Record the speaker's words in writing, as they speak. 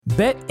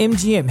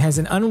BetMGM has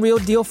an unreal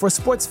deal for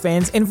sports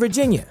fans in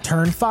Virginia.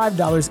 Turn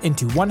 $5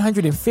 into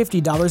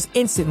 $150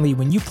 instantly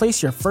when you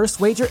place your first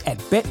wager at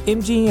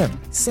BetMGM.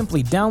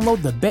 Simply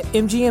download the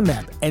BetMGM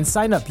app and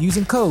sign up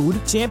using code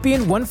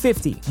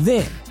Champion150.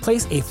 Then,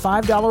 place a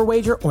 $5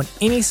 wager on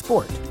any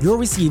sport. You'll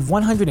receive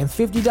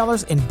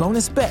 $150 in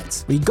bonus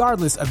bets,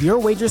 regardless of your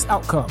wager's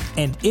outcome.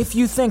 And if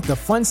you think the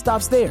fun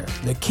stops there,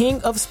 the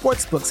King of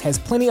Sportsbooks has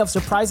plenty of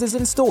surprises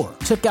in store.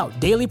 Check out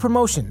daily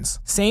promotions,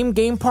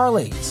 same-game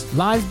parlays,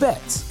 live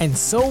bets, and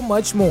so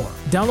much more.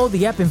 Download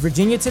the app in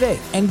Virginia today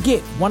and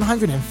get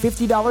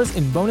 $150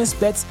 in bonus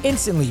bets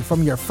instantly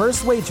from your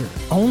first wager.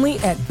 Only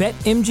at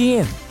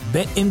BetMGM.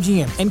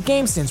 BetMGM and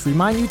GameSense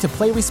remind you to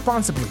play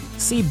responsibly.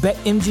 See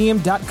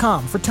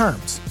BetMGM.com for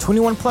terms.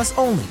 21 plus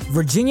only.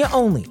 Virginia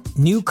only.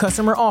 New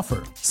customer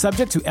offer.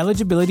 Subject to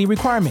eligibility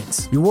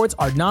requirements. Rewards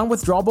are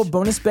non-withdrawable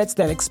bonus bets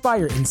that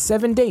expire in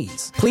 7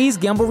 days. Please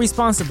gamble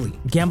responsibly.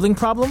 Gambling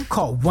problem?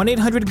 Call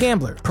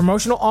 1-800-GAMBLER.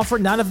 Promotional offer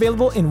not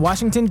available in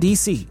Washington,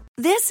 D.C.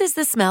 This is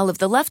the smell of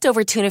the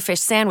leftover tuna fish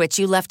sandwich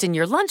you left in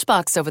your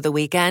lunchbox over the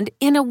weekend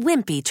in a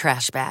wimpy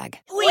trash bag.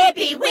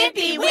 Wimpy,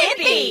 wimpy,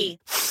 wimpy!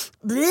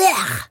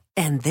 Blech!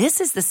 And this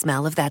is the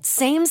smell of that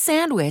same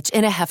sandwich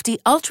in a Hefty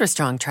Ultra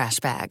Strong trash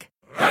bag.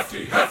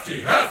 Hefty,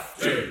 hefty,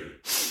 hefty!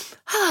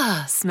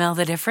 Ah, smell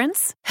the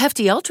difference?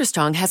 Hefty Ultra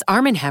Strong has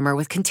Arm & Hammer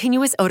with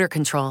continuous odor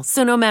control,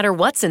 so no matter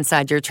what's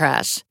inside your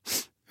trash,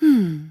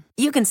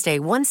 you can stay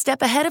one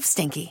step ahead of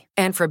stinky.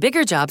 And for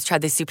bigger jobs, try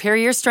the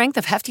superior strength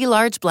of Hefty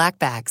Large Black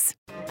Bags.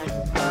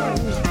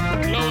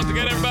 Hello once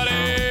again, everybody.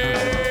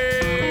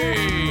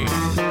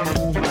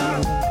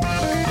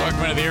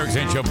 Welcome to the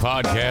Zane Show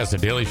Podcast, a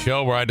daily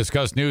show where I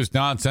discuss news,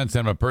 nonsense,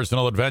 and my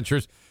personal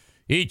adventures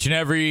each and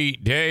every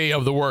day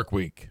of the work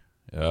week.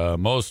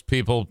 Most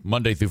people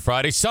Monday through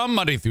Friday, some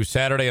Monday through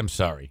Saturday. I'm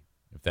sorry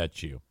if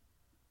that's you.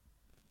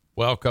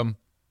 Welcome.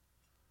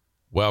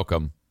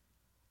 Welcome.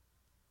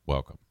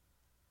 Welcome.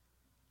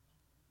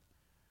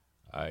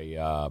 I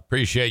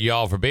appreciate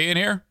y'all for being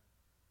here.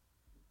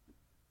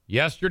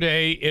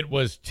 Yesterday, it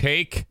was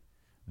Take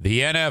the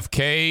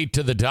NFK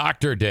to the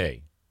Doctor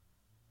Day.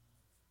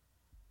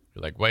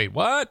 You're like, wait,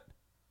 what?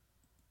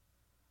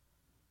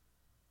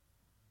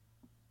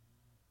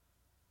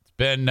 It's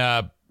been,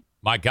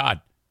 my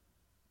God,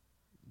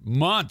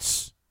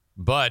 months.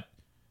 But,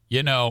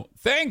 you know,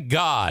 thank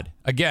God.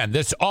 Again,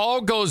 this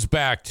all goes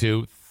back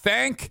to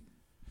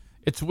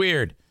it's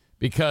weird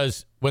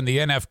because when the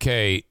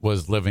NFK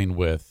was living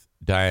with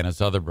Diana's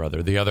other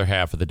brother, the other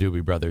half of the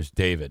Doobie Brothers,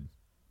 David,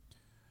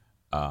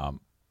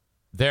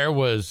 there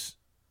was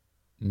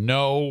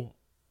no,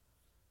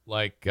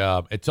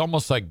 it's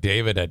almost like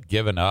David had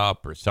given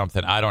up or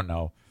something. I don't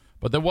know.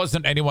 But there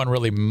wasn't anyone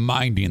really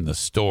minding the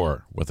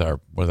store with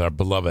our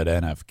beloved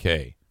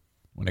NFK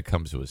when it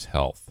comes to his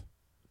health.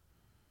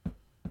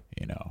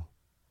 You know,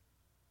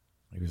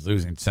 he was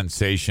losing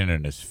sensation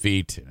in his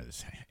feet,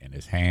 in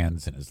his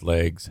hands, and his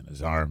legs, and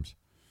his arms.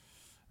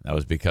 That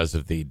was because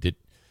of the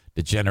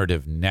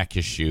degenerative neck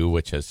issue,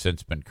 which has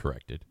since been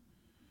corrected.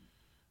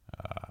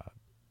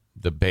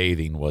 The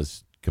bathing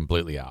was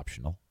completely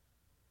optional,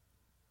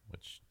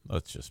 which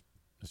it's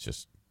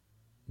just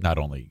not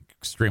only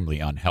extremely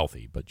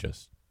unhealthy, but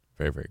just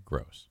very, very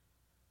gross.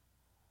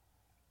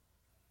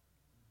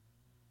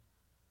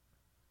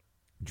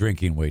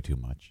 Drinking way too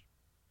much.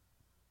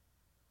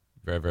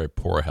 Very, very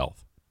poor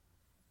health.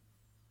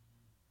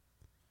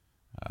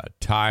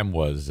 Time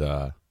was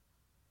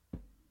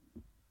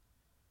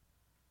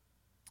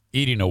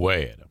eating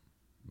away at him.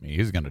 I mean,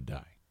 he's going to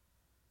die.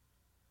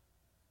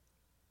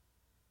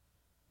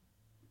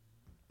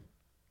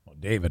 Well,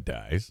 David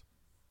dies.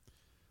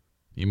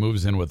 He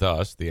moves in with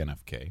us, the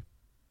NFK.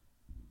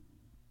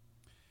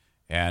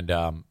 And,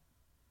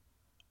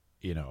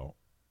 you know,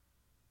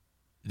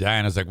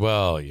 Diana's like,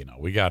 well, you know,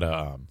 we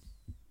gotta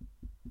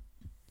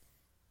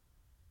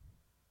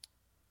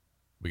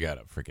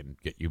freaking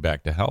get you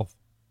back to health.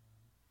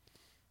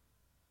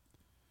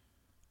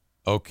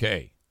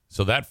 Okay.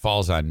 So that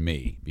falls on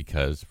me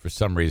because for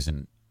some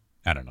reason,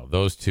 I don't know,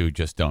 those two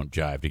just don't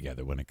jive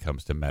together when it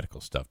comes to medical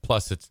stuff.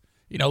 Plus, it's,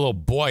 you know, a little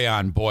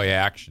boy-on-boy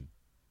action.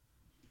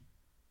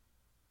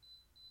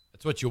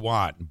 That's what you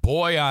want,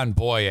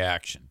 boy-on-boy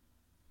action.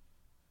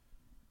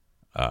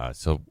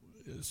 So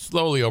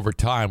slowly over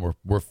time,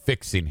 we're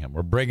fixing him.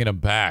 We're bringing him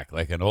back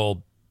like an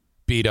old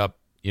beat-up,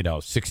 you know,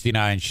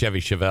 69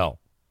 Chevy Chevelle.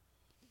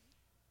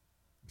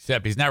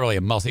 Except he's not really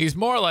a muscle. He's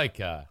more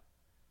like a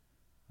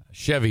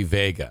Chevy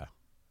Vega.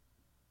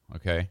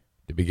 Okay,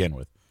 to begin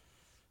with.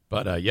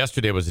 But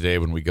yesterday was the day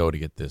when we go to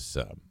get this,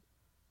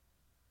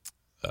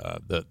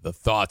 the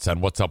thoughts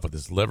on what's up with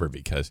his liver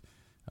because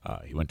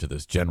he went to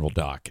this general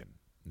doc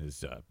and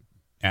his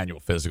annual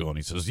physical, and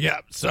he says,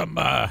 yeah,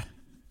 you're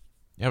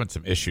having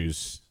some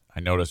issues, I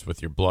noticed,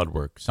 with your blood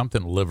work,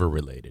 something liver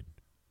related.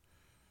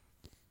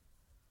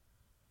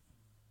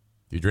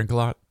 Do you drink a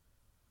lot?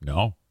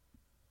 No,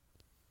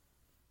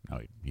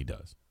 he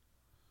does.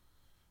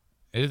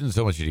 It isn't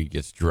so much that he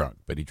gets drunk,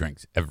 but he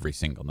drinks every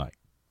single night.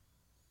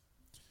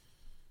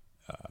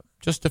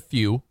 Just a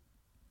few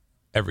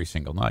every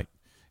single night.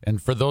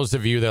 And for those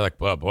of you that are like,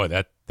 well,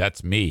 boy,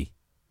 that's me.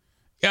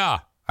 Yeah,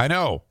 I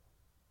know.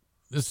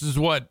 This is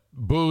what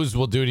booze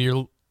will do to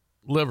your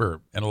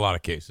liver in a lot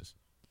of cases.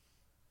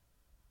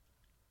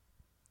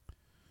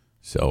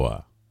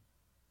 So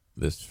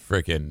this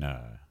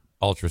freaking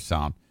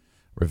ultrasound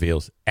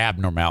reveals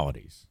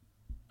abnormalities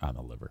on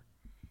the liver.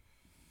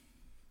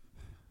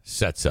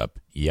 Sets up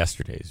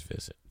yesterday's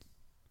visit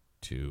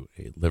to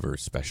a liver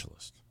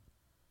specialist.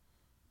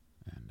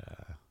 And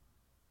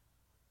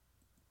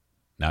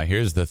now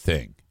here's the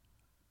thing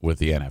with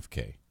the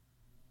NFK.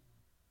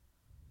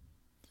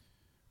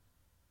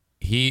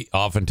 He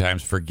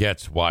oftentimes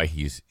forgets why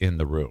he's in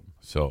the room.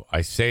 So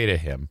I say to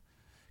him,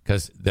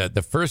 because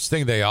the first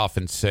thing they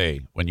often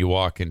say when you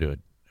walk into a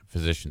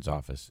physician's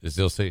office is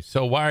they'll say,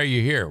 so why are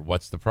you here?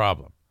 What's the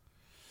problem?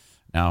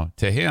 Now,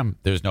 to him,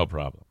 there's no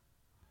problem.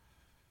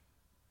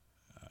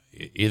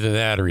 Either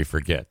that or he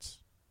forgets.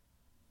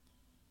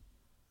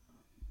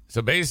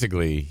 So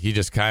basically, he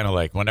just kind of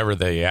like, whenever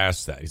they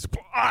ask that, he's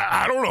like,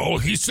 I don't know.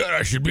 He said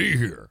I should be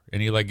here.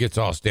 And he like gets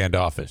all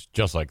standoffish,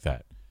 just like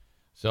that.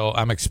 So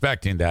I'm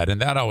expecting that.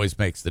 And that always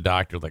makes the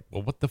doctor like,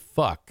 well, what the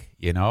fuck?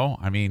 You know,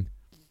 I mean,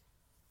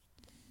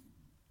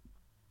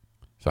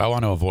 so I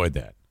want to avoid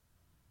that.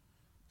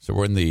 So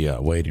we're in the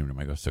waiting room.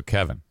 I go, so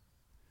Kevin,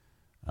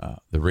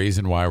 the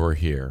reason why we're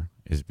here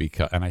is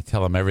because, and I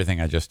tell him everything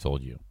I just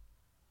told you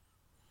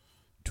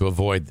to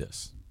avoid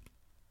this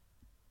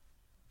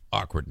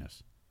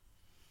awkwardness.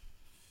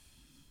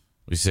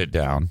 We sit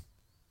down.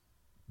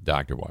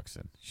 Doctor walks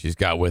in. She's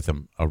got with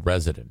him a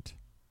resident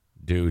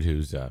dude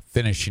who's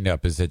finishing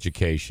up his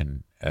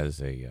education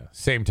as a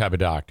same type of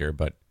doctor,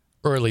 but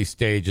early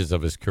stages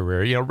of his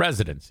career, you know,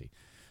 residency.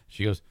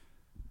 She goes,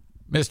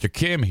 Mr.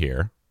 Kim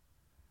here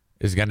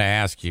is going to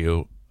ask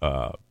you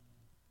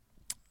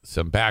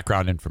some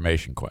background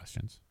information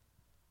questions.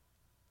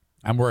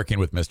 I'm working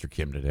with Mr.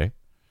 Kim today.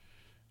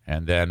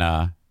 And then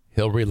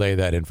he'll relay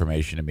that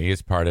information to me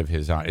as part of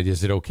his...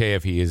 is it okay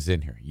if he is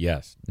in here?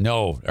 Yes.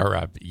 No.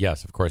 Or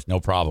yes, of course, no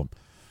problem.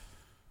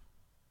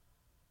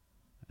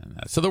 And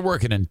so they're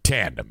working in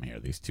tandem here,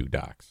 these two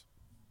docs.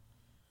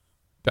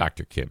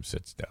 Dr. Kim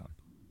sits down.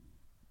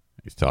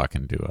 He's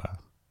talking to...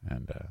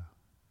 and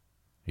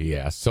he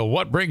asks, so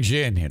what brings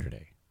you in here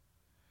today?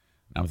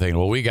 And I'm thinking,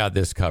 well, we got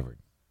this covered.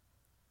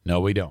 No,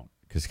 we don't.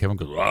 Because Kevin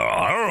goes,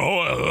 I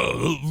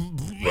don't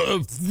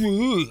know.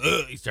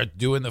 He starts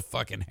doing the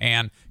fucking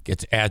hand,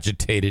 gets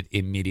agitated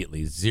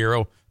immediately,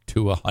 0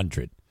 to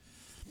 100.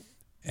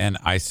 And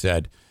I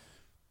said,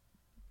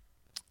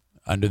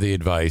 under the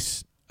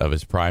advice of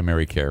his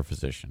primary care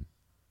physician,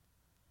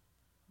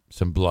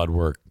 some blood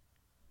work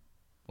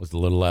was a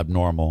little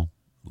abnormal,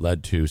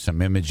 led to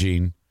some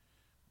imaging,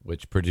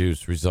 which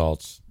produced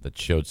results that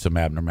showed some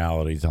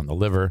abnormalities on the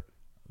liver.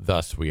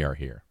 Thus, we are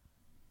here.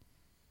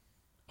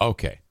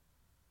 Okay.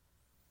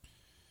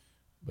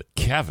 But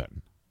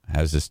Kevin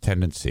has this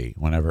tendency,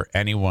 whenever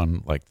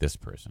anyone like this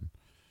person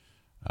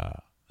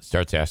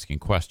starts asking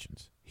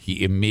questions,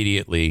 he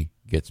immediately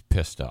gets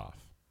pissed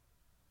off.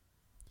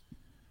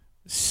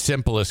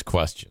 Simplest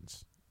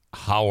questions.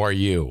 How are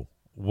you?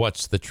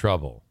 What's the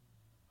trouble?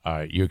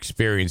 You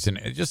experiencing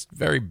just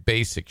very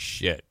basic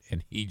shit.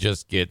 And he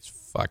just gets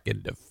fucking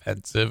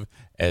defensive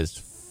as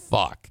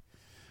fuck.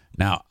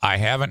 Now, I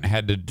haven't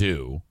had to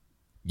do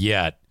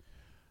yet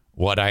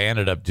what I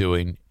ended up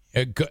doing.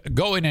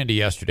 Going into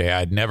yesterday,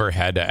 I'd never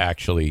had to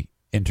actually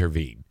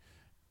intervene.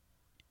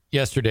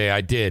 Yesterday,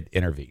 I did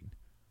intervene.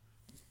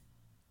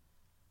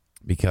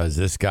 Because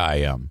this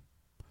guy,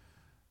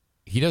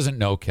 he doesn't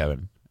know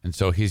Kevin. And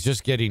so he's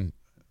just getting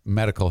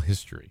medical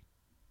history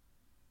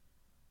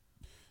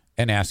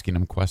and asking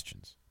him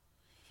questions.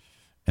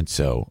 And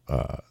so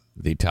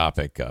the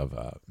topic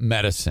of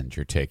medicines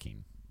you're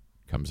taking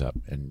comes up.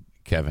 And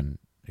Kevin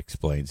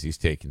explains he's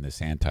taking this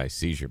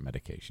anti-seizure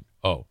medication.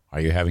 Oh, are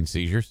you having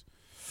seizures?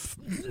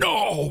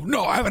 No,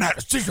 I haven't had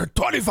a seizure in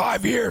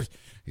 25 years.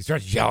 He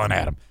starts yelling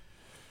at him.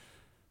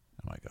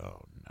 I'm like,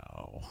 oh,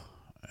 no.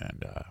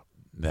 And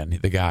then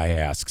the guy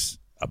asks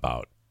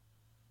about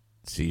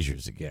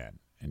seizures again.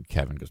 And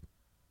Kevin goes,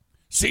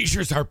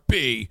 seizures are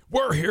B.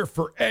 We're here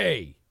for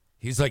A.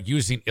 He's like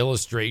using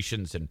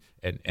illustrations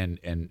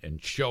and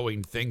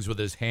showing things with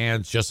his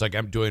hands, just like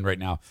I'm doing right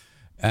now.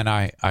 And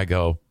I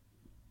go,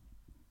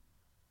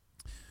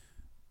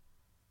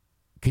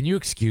 can you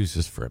excuse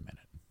us for a minute?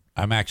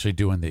 I'm actually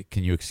doing the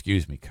can you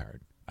excuse me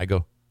card. I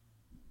go,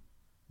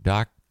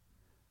 Doc,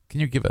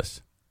 can you give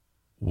us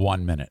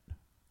 1 minute?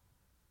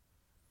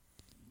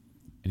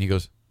 And he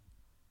goes,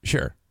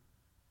 sure.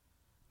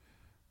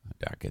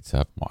 The doc gets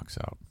up, walks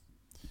out.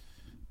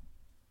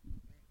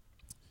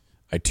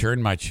 I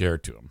turn my chair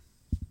to him.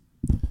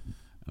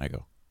 And I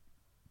go,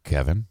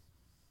 Kevin,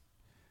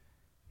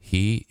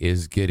 he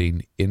is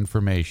getting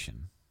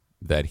information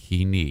that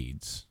he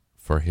needs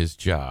for his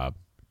job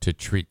to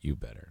treat you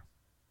better.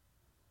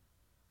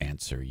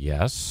 Answer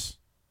yes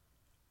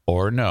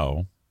or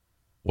no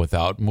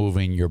without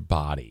moving your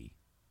body.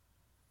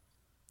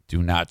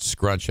 Do not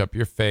scrunch up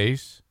your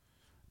face.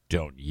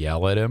 Don't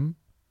yell at him.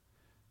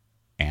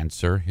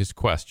 Answer his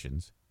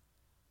questions.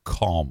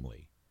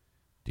 calmly.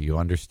 Do you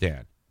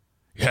understand?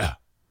 Yeah.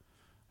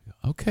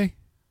 Okay.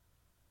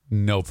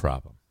 No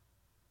problem.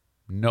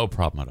 No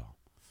problem at all.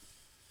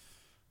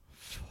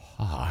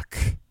 Fuck.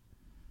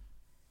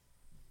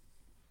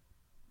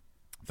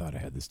 Thought I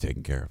had this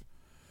taken care of.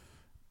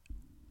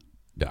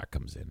 Doc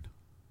comes in.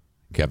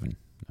 Kevin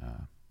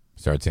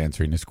starts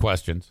answering his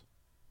questions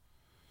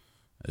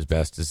as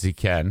best as he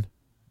can,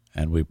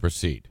 and we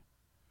proceed.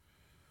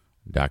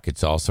 Doc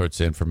gets all sorts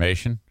of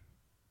information.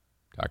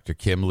 Dr.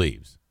 Kim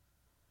leaves.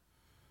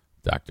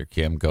 Dr.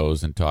 Kim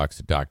goes and talks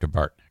to Dr.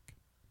 Bartnick.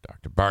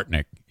 Dr.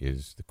 Bartnick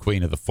is the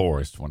queen of the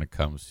forest when it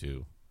comes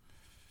to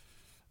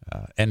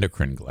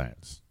endocrine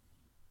glands,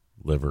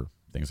 liver,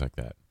 things like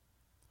that.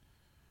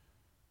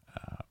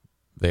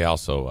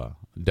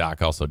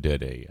 Doc also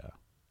did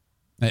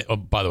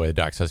by the way, the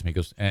doc says to me, he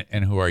goes,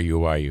 and who are you?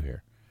 Why are you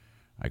here?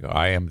 I go,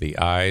 I am the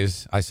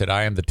eyes. I said,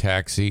 I am the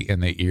taxi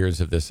and the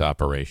ears of this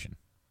operation.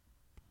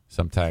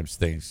 Sometimes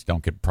things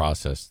don't get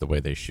processed the way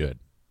they should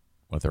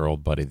with our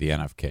old buddy, the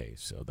NFK.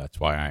 So that's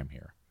why I'm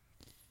here.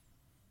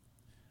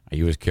 Are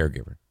you his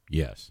caregiver?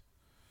 Yes.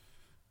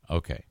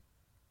 Okay.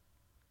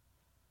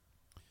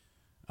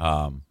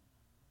 So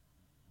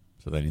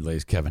then he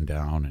lays Kevin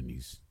down and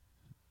he's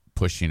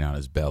pushing on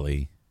his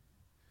belly.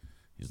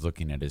 He's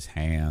looking at his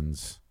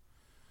hands.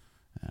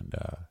 And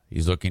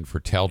he's looking for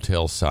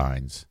telltale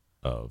signs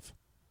of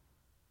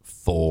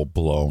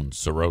full-blown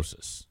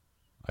cirrhosis,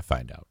 I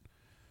find out.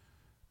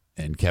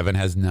 And Kevin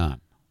has none.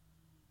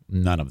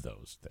 None of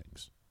those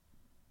things.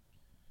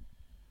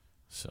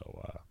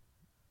 So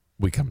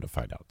we come to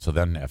find out. So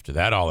then after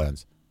that all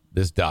ends,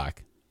 this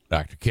doc,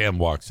 Dr. Kim,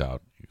 walks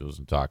out. He goes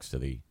and talks to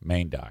the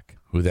main doc,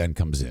 who then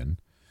comes in.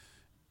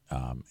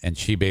 And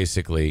she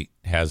basically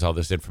has all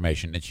this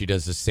information, and she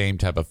does the same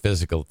type of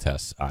physical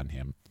tests on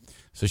him.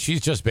 So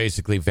she's just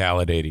basically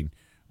validating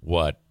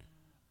what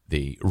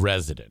the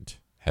resident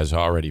has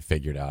already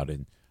figured out.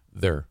 And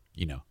they're,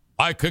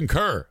 I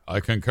concur.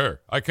 Did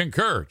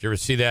you ever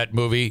see that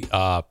movie?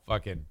 What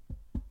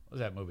was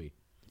that movie?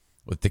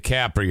 With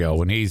DiCaprio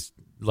when he's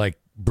like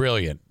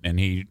brilliant and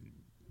he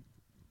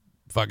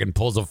fucking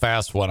pulls a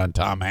fast one on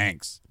Tom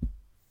Hanks.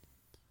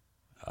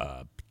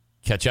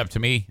 Catch Up to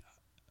Me.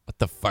 What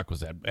the fuck was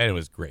that? And it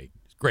was great.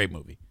 It's a great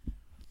movie.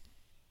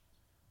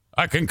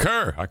 I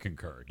concur.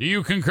 Do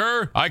you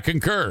concur? I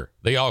concur.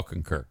 They all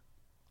concur.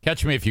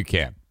 Catch me if you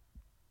can.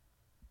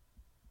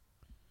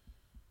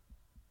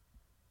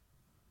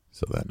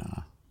 So then,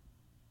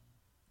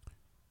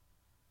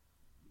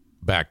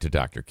 back to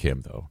Dr.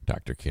 Kim, though.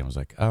 Dr. Kim was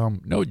like,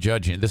 no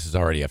judging. This is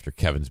already after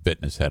Kevin's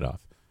bitten his head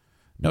off.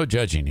 No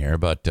judging here,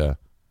 but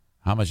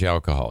how much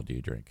alcohol do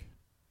you drink?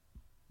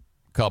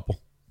 A couple.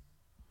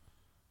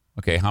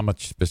 Okay, how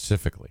much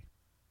specifically?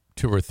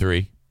 2 or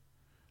 3?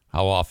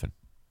 How often?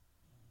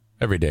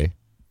 Every day.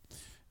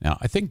 Now,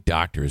 I think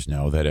doctors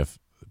know that if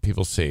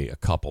people say a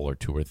couple or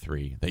 2 or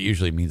 3, that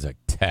usually means like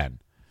 10.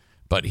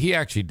 But he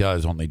actually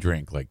does only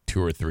drink like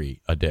 2 or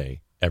 3 a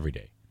day, every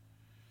day.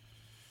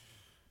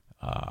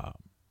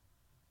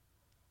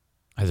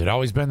 Has it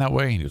always been that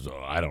way? And he goes,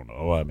 I don't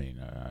know. I mean,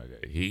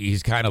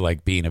 he's kind of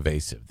like being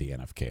evasive, the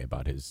NFK,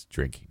 about his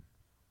drinking.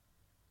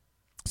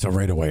 So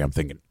right away, I'm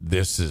thinking,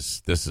 this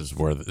is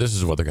what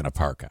they're going to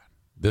park on.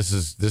 This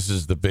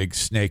is the big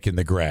snake in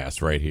the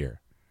grass right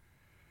here.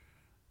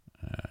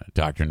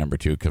 Doctor number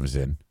 2 comes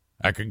in.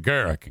 I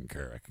concur.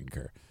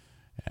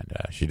 And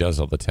she does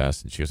all the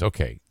tests, and she goes,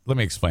 okay, let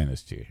me explain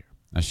this to you here.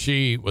 Now,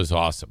 she was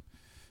awesome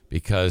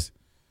because,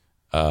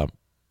 first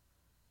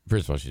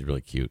of all, she's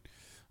really cute.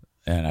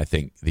 And I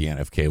think the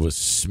NFK was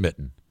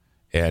smitten.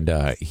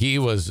 And he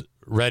was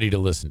ready to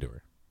listen to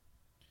her.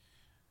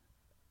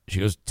 She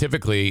goes,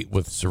 typically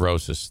with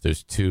cirrhosis,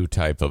 there's 2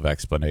 type of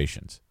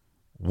explanations.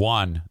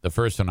 One, the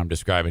first one I'm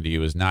describing to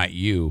you is not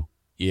you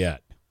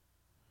yet.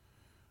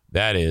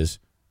 That is,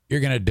 you're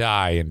going to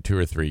die in 2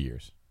 or 3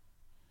 years.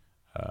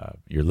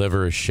 Your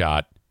liver is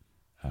shot,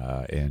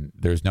 and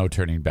there's no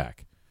turning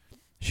back.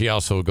 She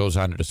also goes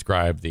on to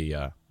describe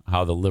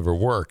how the liver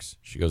works.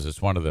 She goes,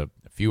 it's one of the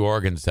few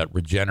organs that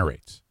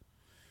regenerates.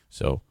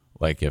 So,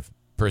 like if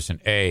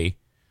person A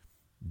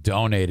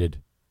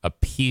donated a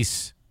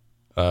piece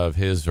of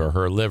his or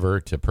her liver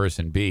to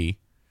person B,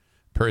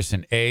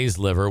 person A's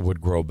liver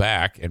would grow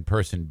back, and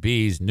person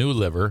B's new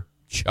liver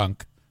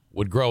chunk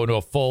would grow into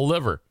a full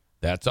liver.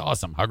 That's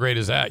awesome. How great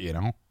is that,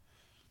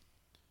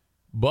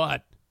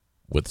 But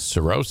with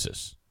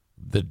cirrhosis,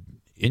 the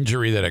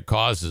injury that it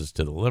causes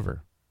to the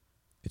liver,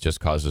 it just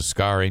causes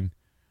scarring.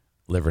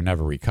 Liver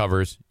never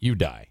recovers. You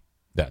die.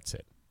 That's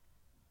it.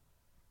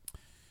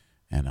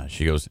 And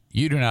she goes,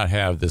 you do not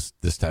have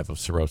this type of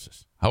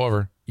cirrhosis.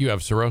 However, you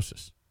have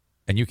cirrhosis,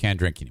 and you can't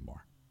drink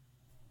anymore.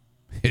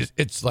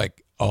 It's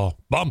like, oh,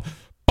 bum,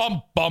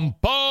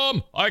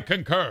 I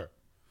concur.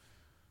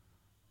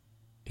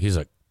 He's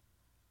like,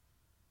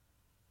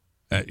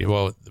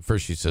 well,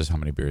 first she says, how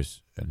many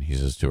beers? And he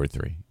says 2 or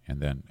 3. And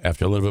then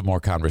after a little bit more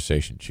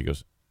conversation, she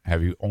goes,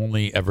 have you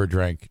only ever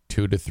drank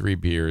 2 to 3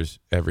 beers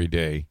every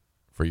day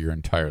for your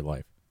entire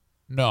life?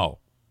 No.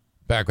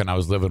 Back when I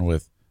was living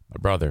with my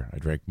brother, I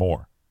drank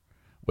more.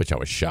 which I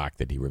was shocked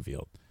that he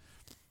revealed.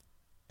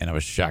 And I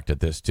was shocked at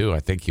this, too. I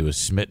think he was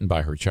smitten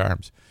by her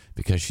charms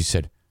because she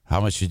said,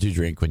 how much did you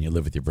drink when you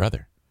lived with your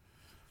brother?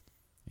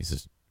 He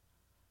says,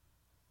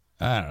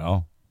 I don't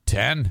know,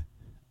 10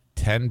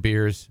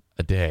 beers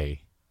a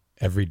day,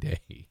 every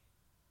day.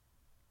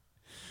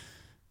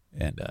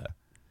 And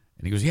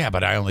he goes, yeah,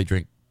 but I only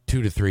drink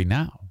 2 to 3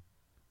 now.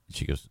 And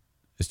she goes,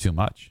 it's too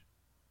much.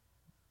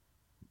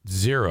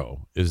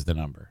 0 is the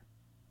number.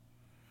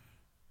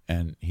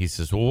 And he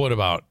says, well, what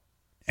about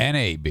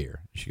NA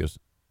beer? She goes,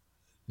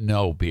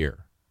 no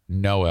beer,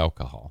 no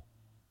alcohol.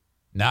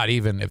 Not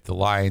even if the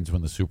Lions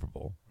win the Super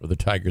Bowl or the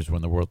Tigers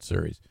win the World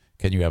Series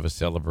can you have a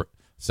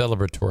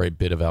celebratory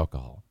bit of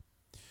alcohol.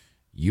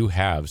 You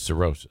have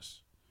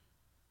cirrhosis.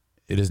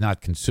 It is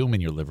not consuming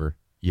your liver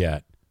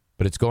yet,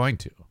 but it's going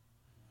to.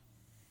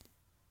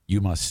 You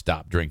must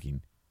stop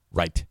drinking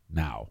right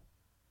now.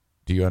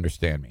 Do you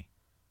understand me?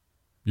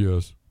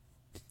 Yes.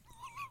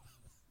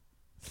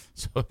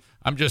 So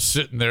I'm just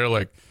sitting there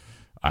like,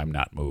 I'm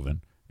not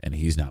moving, and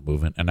he's not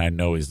moving, and I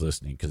know he's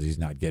listening because he's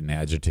not getting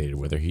agitated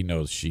with her. He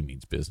knows she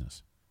means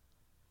business.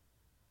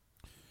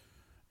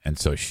 And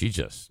so she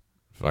just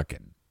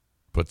fucking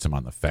puts him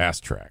on the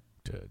fast track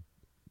to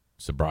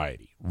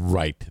sobriety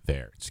right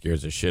there. It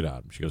scares the shit out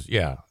of him. She goes,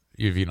 yeah,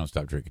 if you don't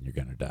stop drinking, you're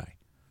going to die.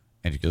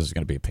 And she goes, it's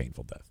going to be a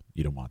painful death.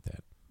 You don't want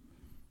that.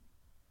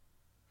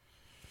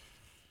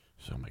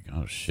 So I'm like,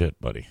 oh, shit,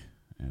 buddy.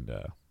 And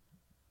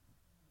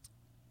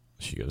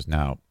she goes,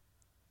 now,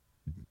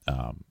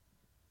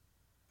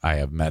 I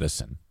have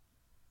medicine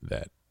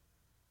that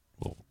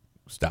will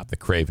stop the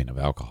craving of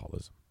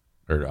alcoholism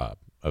or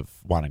of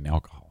wanting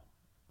alcohol.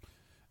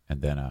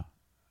 And then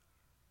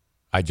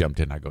I jumped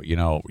in. I go,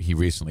 he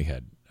recently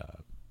had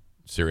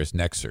serious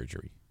neck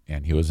surgery,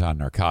 and he was on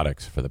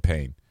narcotics for the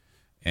pain.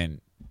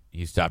 And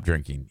he stopped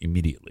drinking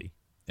immediately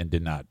and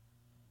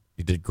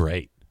he did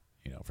great,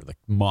 for like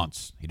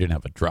months. He didn't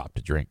have a drop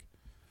to drink.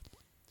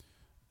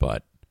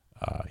 But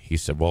he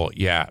said, well,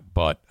 yeah,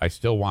 but I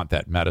still want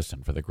that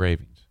medicine for the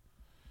cravings.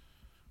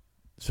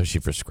 So she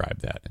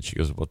prescribed that. And she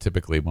goes, well,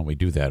 typically when we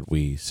do that,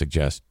 we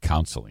suggest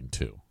counseling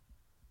too.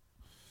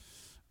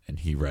 And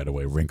he right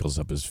away wrinkles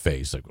up his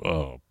face like,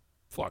 oh,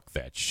 fuck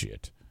that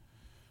shit.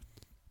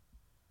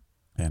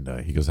 And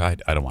he goes, I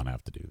don't want to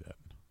have to do that.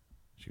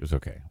 She goes,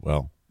 okay,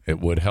 well, it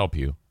would help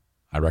you.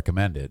 I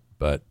recommend it,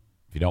 but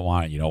if you don't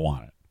want it, you don't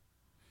want it.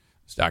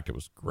 This doctor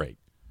was great.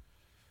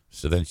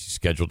 So then she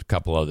scheduled a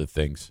couple other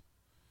things.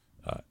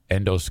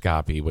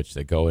 Endoscopy, which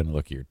they go in and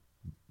look at your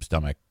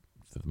stomach,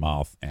 the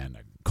mouth, and a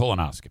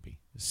colonoscopy.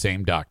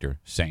 Same doctor,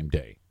 same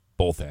day,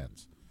 both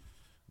ends.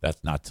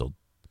 That's not till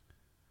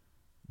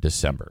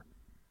December.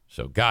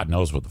 So God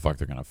knows what the fuck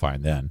they're going to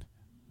find then.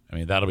 I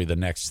mean, that'll be the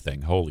next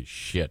thing. Holy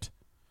shit.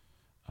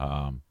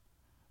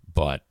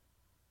 But,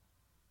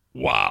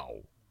 wow.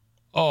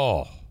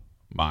 Oh,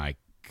 my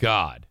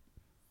God.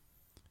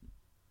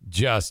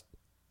 Just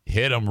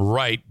hit him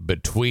right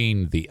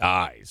between the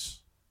eyes.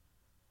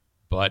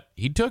 But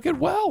he took it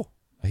well.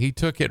 He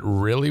took it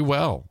really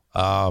well.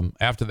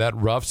 After that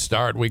rough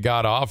start we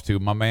got off to,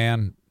 my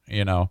man,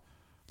 So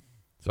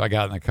I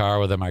got in the car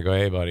with him. I go,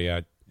 hey, buddy,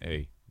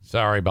 hey,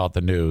 sorry about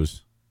the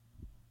news.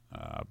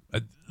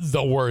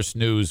 The worst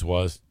news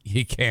was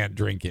he can't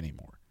drink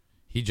anymore.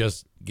 He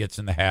just gets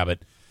in the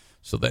habit.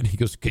 So then he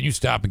goes, can you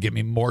stop and get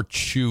me more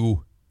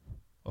chew?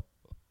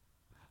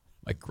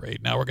 Like,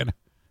 great. Now we're going to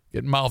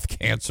get mouth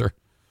cancer.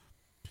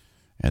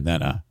 And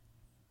then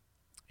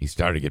he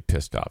started to get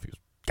pissed off. He goes,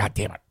 God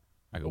damn it.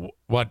 I go,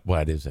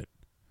 what is it?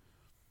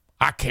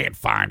 I can't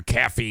find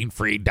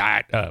caffeine-free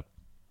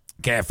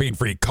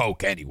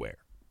Coke anywhere.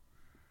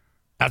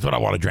 That's what I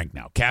want to drink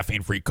now.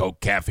 Caffeine-free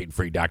Coke,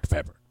 caffeine-free Dr.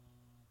 Pepper.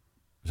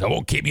 So it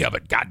won't keep me up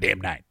at goddamn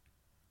night.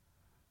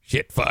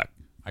 Shit, fuck.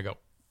 I go,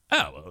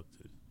 oh, well,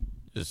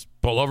 just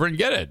pull over and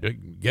get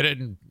it. Get it,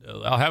 and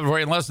I'll have it for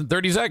you in less than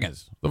 30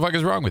 seconds. What the fuck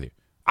is wrong with you?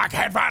 I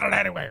can't find it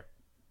anywhere.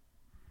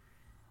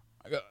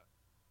 I go,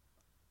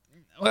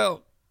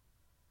 well,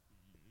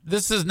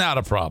 this is not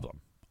a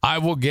problem. I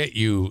will get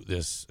you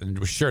this.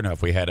 And sure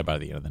enough, we had it by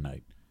the end of the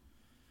night.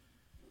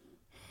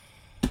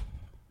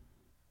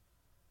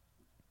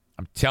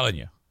 I'm telling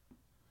you,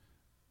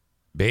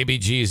 baby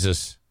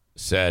Jesus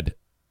said,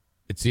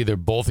 it's either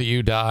both of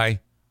you die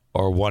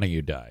or one of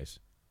you dies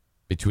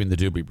between the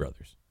Doobie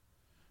Brothers.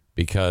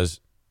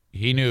 Because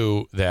he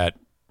knew that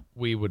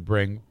we would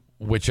bring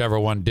whichever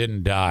one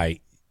didn't die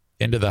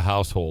into the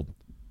household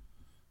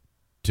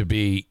to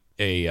be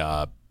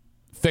a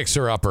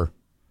fixer-upper.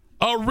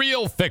 A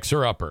real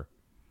fixer-upper.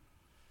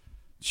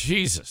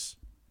 Jesus.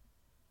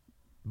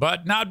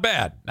 But not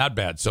bad. Not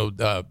bad. So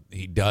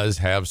he does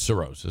have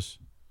cirrhosis.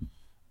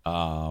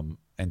 And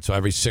so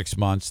every 6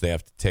 months they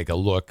have to take a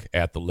look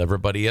at the liver.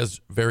 But he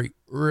has very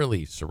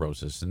early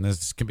cirrhosis. And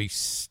this can be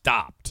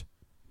stopped.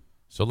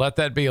 So let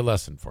that be a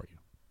lesson for you.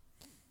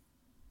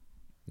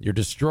 You're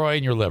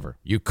destroying your liver.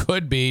 You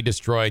could be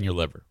destroying your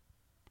liver.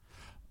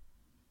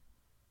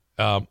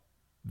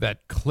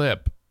 That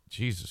clip,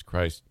 Jesus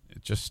Christ,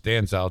 it just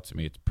stands out to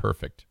me. It's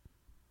perfect.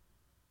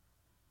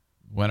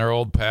 When our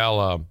old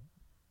pal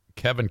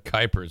Kevin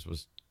Kuipers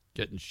was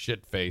getting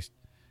shit-faced,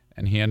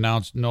 and he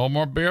announced no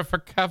more beer for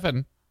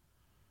Kevin.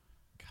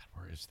 God,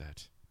 where is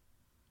that?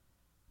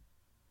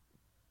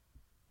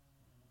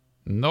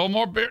 No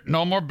more beer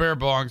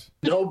bongs.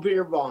 No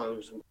beer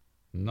bongs.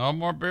 No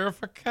more beer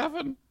for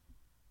Kevin.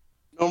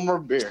 No more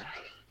beer.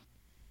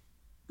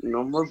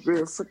 No more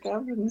beer for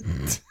Kevin.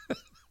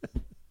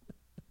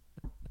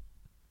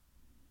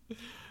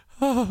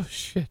 Oh,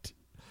 shit.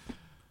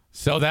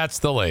 So that's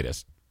the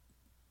latest.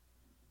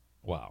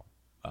 Wow.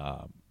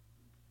 I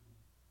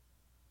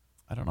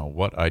don't know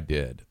what I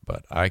did,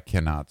 but I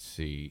cannot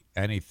see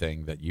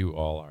anything that you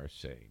all are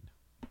saying.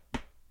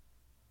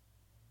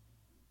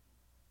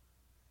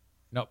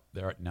 Nope.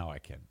 Now I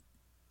can.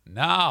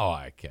 Now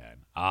I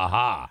can.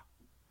 Aha.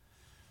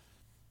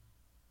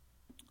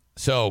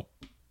 So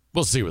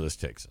we'll see where this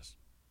takes us.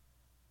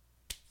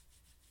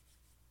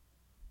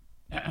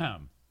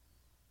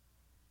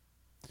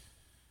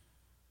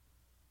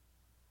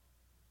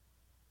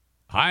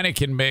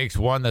 Heineken makes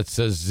one that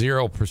says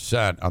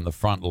 0% on the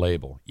front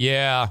label.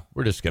 Yeah,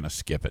 we're just going to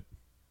skip it.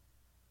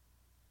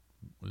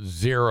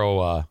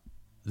 0%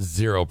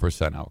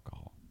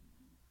 alcohol.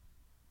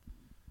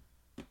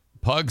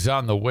 Pugs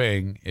on the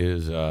Wing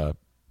is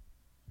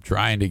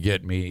trying to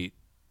get me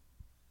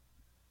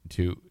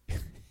to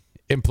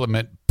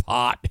implement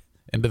pot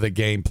into the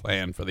game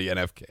plan for the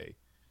NFK.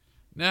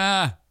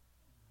 Nah.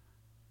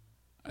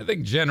 I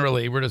think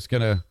generally we're just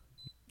going to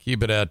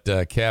keep it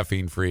at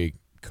caffeine-free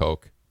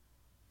Coke.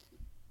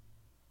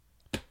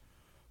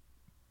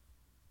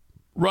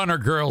 Runner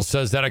Girl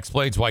says that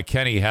explains why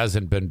Kenny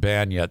hasn't been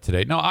banned yet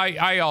today. No,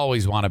 I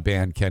always want to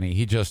ban Kenny.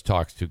 He just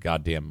talks too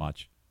goddamn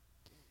much.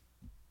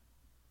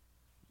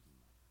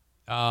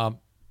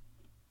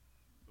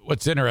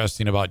 What's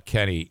interesting about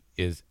Kenny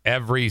is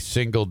every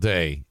single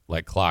day,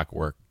 like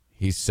clockwork,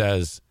 he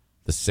says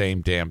the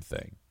same damn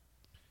thing.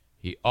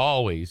 He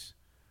always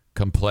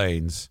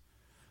complains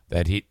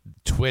that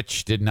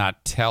Twitch did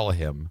not tell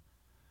him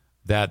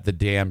that the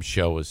damn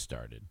show was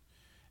started.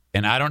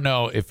 And I don't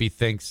know if he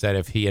thinks that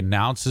if he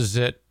announces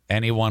it,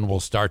 anyone will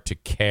start to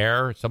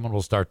care, someone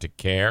will start to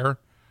care,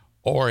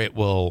 or it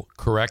will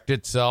correct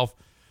itself.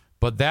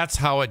 But that's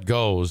how it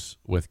goes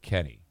with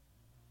Kenny.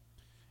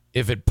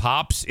 If it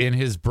pops in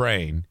his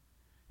brain,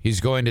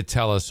 he's going to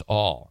tell us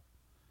all.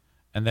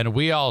 And then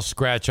we all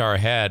scratch our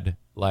head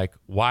like,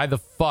 why the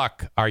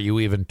fuck are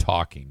you even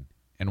talking?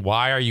 And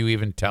why are you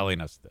even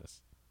telling us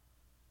this?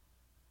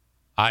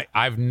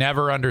 I've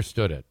never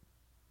understood it.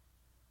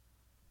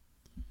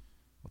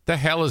 What the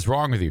hell is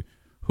wrong with you?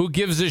 Who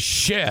gives a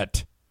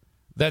shit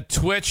that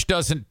Twitch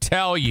doesn't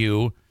tell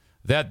you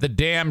that the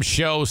damn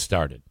show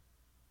started?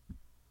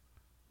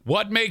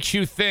 What makes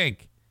you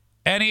think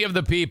any of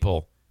the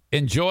people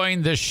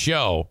enjoying this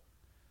show,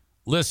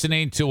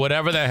 listening to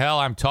whatever the hell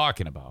I'm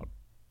talking about,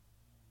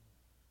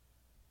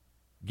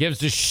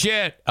 gives a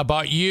shit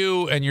about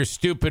you and your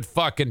stupid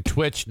fucking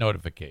Twitch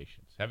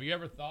notifications? Have you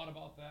ever thought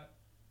about that?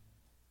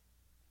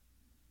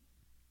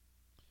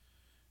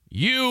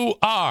 You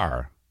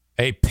are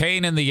a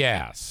pain in the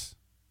ass.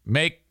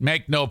 Make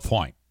no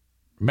point.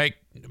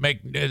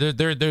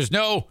 There's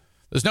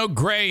no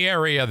gray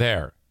area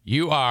there.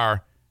 You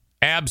are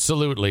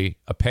absolutely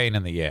a pain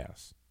in the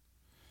ass.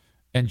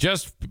 And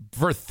just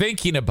for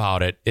thinking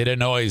about it, it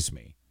annoys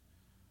me.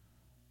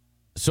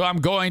 So I'm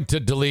going to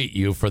delete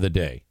you for the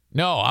day.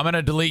 No, I'm going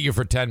to delete you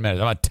for 10 minutes.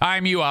 I'm going to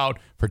time you out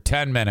for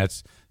 10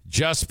 minutes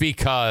just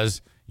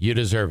because you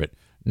deserve it.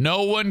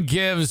 No one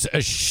gives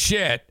a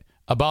shit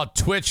about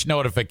Twitch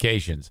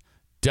notifications.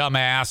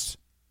 Dumbass.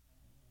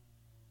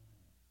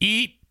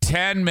 Eat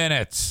 10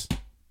 minutes.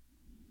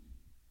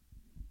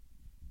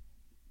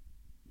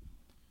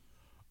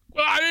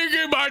 Well, I didn't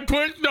get my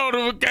Twitch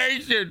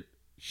notification.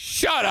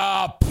 Shut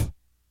up.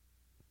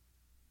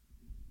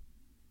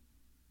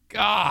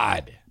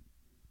 God.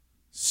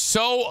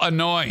 So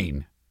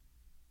annoying.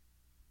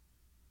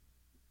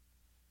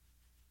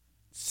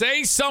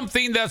 Say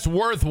something that's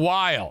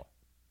worthwhile.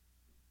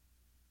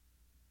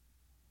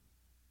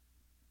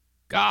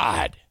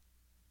 God.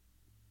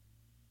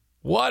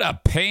 What a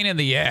pain in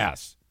the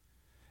ass.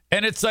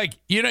 And it's like,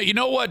 you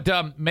know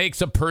what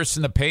makes a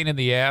person a pain in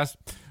the ass?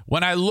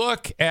 When I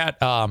look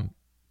at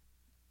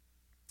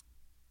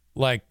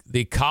like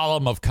the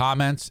column of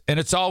comments, and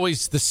it's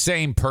always the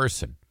same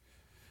person.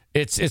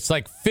 It's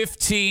like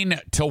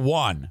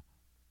 15-1.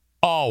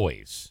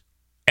 Always.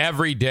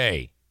 Every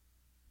day.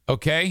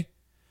 Okay?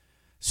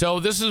 So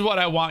this is what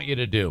I want you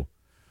to do.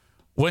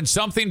 When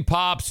something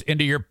pops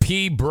into your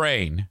pea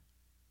brain,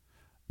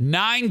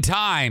 9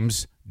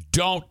 times,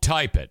 don't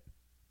type it.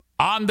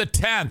 On the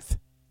 10th,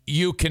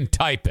 you can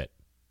type it.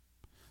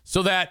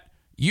 So that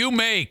you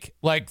make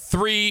like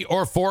 3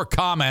 or 4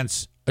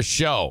 comments a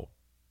show.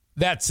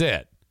 That's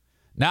it.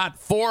 Not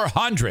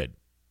 400.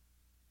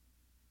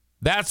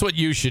 That's what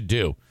you should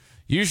do.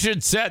 You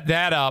should set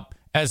that up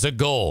as a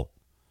goal.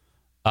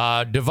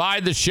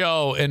 Divide the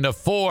show into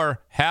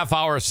 4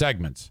 half-hour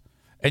segments.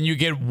 And you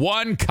get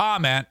 1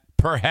 comment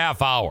per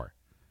half hour.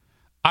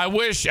 I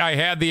wish I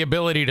had the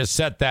ability to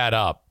set that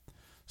up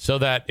so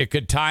that it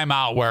could time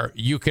out where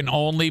you can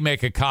only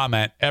make a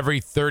comment every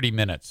 30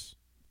 minutes.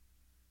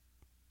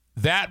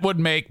 That would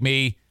make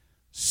me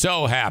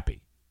so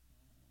happy.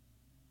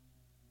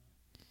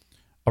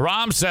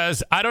 Aram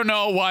says, I don't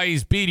know why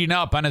he's beating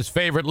up on his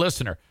favorite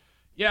listener.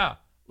 Yeah,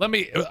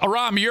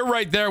 Aram, you're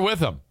right there with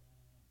him.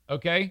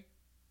 Okay?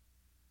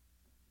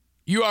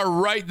 You are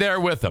right there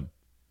with him.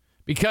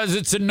 Because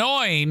it's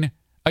annoying.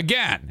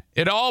 Again,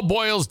 it all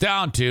boils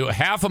down to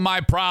half of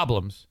my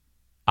problems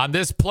on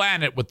this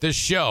planet with this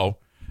show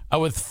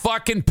are with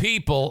fucking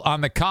people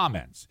on the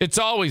comments. It's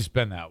always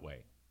been that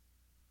way.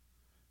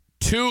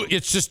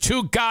 It's just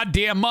too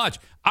goddamn much.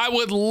 I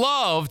would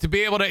love to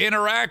be able to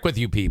interact with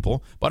you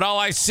people, but all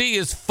I see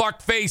is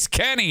fuckface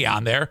Kenny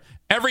on there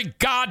every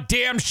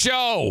goddamn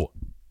show.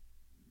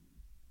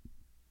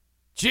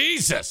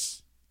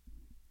 Jesus.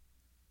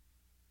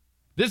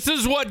 This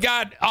is what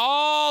got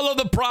all of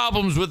the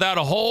problems without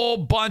a whole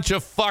bunch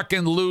of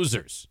fucking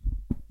losers.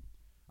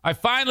 I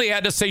finally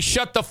had to say,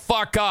 shut the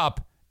fuck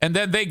up, and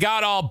then they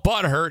got all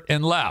butthurt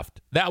and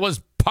left. That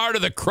was part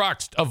of the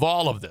crux of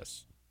all of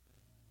this.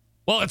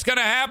 Well, it's going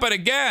to happen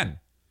again.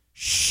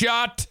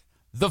 Shut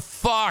the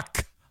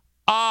fuck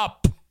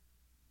up.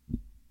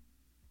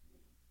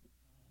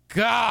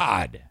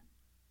 God.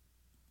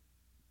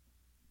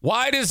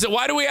 Why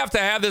do we have to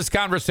have this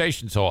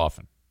conversation so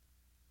often?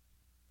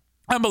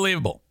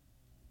 Unbelievable.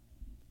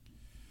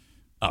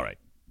 All right.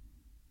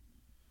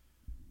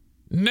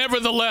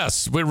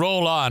 Nevertheless, we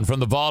roll on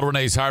from the Bald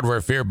Renee's Hardware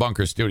Fear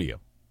Bunker studio.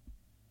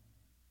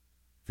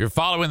 If you're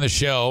following the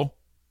show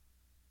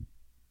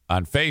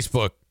on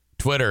Facebook,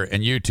 Twitter,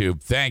 and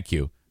YouTube, thank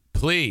you.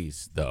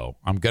 Please, though,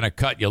 I'm going to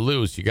cut you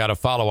loose. You got to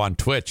follow on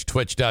Twitch,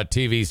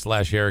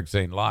 twitch.tv/Eric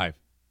Zane Live.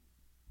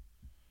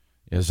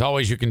 As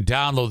always, you can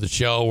download the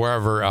show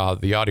wherever,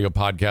 the audio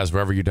podcast,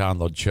 wherever you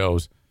download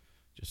shows.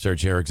 Just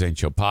search Eric Zane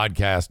Show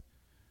Podcast,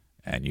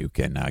 and you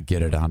can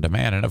get it on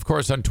demand. And, of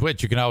course, on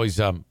Twitch, you can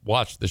always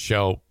watch the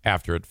show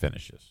after it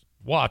finishes.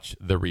 Watch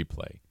the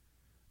replay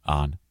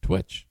on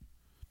Twitch.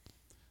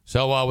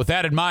 So with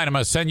that in mind, I'm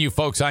going to send you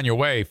folks on your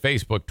way,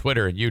 Facebook,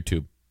 Twitter, and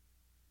YouTube.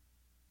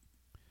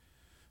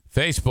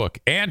 Facebook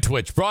and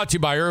Twitch, brought to you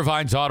by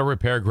Irvine's Auto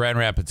Repair, Grand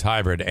Rapids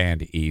Hybrid,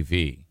 and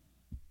EV.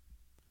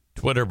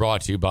 Twitter,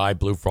 brought to you by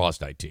Blue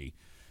Frost IT.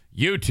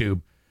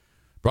 YouTube,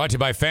 brought to you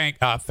by Frank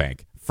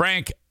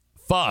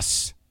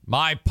Fuss,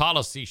 My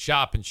Policy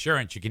Shop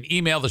Insurance. You can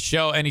email the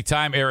show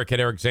anytime,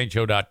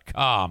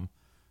 eric@ericzaneshow.com,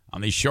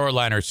 on the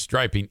Shoreliner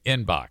Striping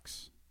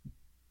inbox.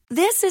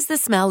 This is the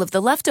smell of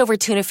the leftover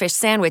tuna fish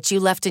sandwich you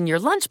left in your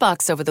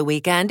lunchbox over the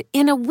weekend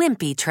in a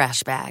wimpy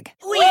trash bag.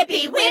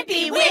 Wimpy,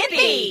 wimpy,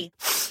 wimpy!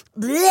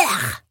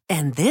 Blech!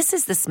 And this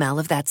is the smell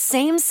of that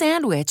same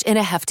sandwich in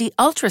a hefty,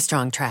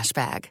 ultra-strong trash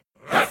bag.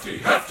 Hefty,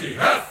 hefty,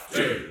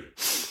 hefty!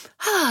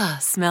 Ah,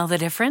 smell the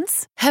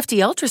difference?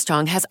 Hefty Ultra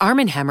Strong has Arm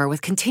 & Hammer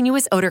with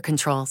continuous odor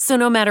control, so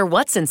no matter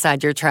what's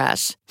inside your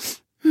trash,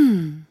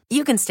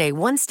 you can stay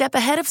one step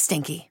ahead of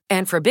stinky.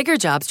 And for bigger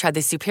jobs, try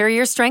the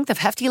superior strength of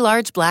Hefty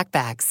Large Black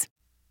Bags.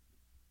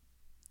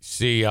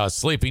 See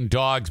sleeping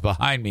dogs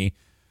behind me.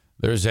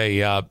 There's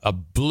a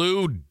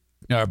blue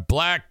or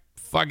black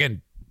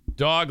fucking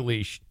dog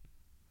leash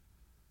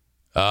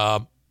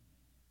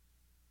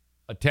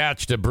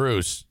attached to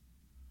Bruce.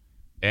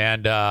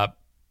 And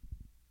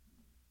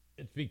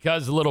it's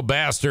because the little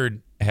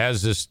bastard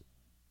has this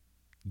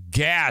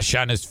gash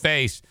on his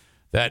face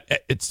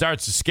that it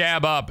starts to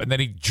scab up, and then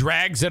he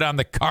drags it on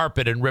the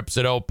carpet and rips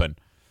it open.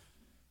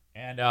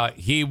 And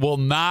he will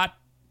not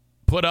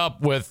put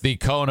up with the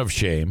cone of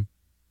shame.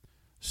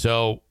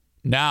 So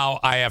now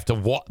I have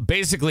to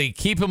basically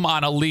keep him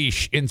on a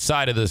leash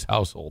inside of this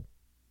household.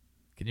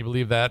 Can you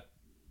believe that?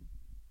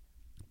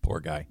 Poor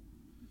guy.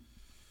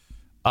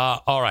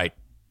 All right.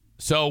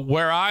 So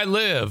where I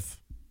live,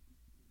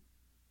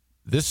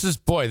 this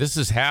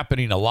is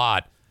happening a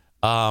lot.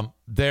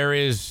 There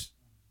is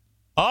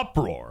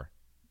uproar.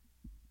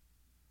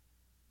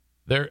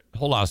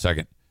 Hold on a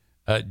second.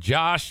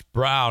 Josh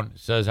Brown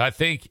says, I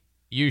think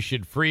you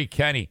should free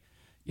Kenny.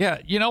 Yeah,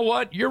 you know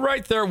what? You're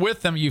right there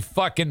with them, you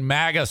fucking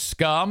MAGA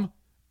scum.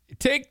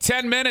 Take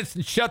 10 minutes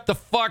and shut the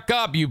fuck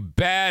up, you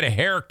bad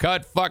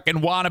haircut fucking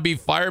wannabe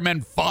fireman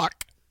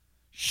fuck.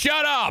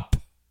 Shut up.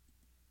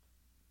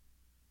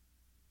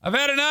 I've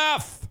had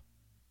enough.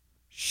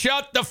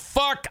 Shut the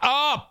fuck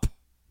up.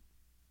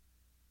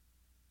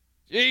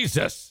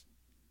 Jesus.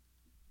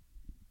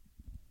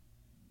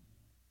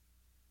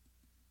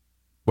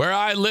 Where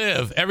I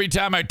live, every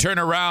time I turn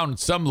around,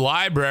 some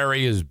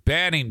library is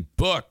banning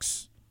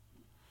books.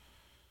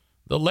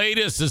 The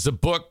latest is a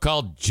book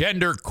called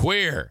Gender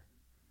Queer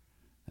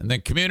in the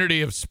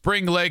community of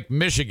Spring Lake,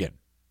 Michigan.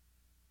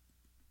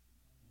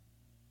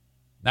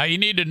 Now, you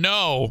need to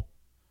know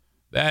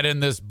that in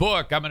this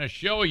book, I'm going to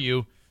show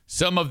you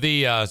some of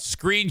the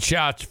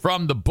screenshots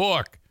from the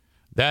book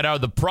that are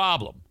the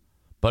problem.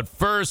 But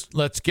first,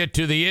 let's get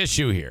to the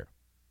issue here.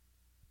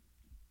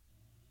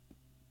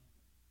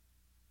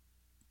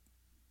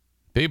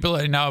 People,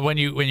 now when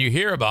you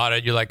hear about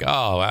it, you're like,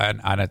 oh,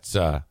 on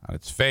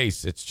its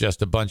face, it's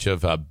just a bunch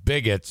of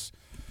bigots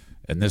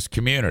in this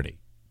community.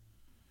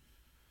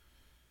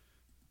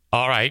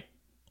 All right,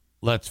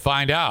 let's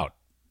find out.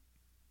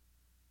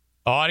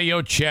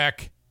 Audio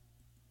check,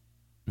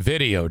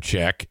 video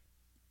check.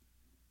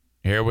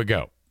 Here we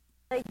go.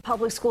 The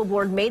Public School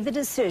Board made the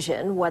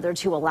decision whether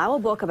to allow a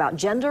book about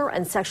gender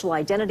and sexual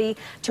identity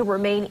to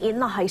remain in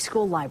the high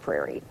school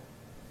library.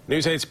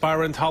 News 8's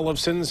Byron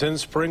Tollefson's in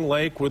Spring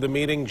Lake where the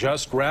meeting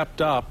just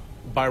wrapped up.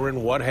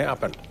 Byron, what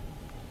happened?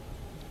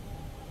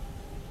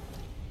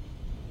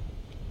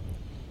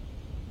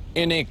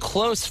 In a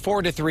close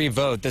 4-3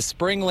 vote, the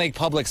Spring Lake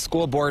Public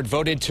School Board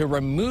voted to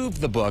remove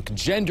the book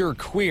Gender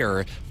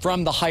Queer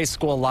from the high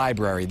school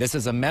library. This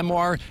is a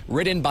memoir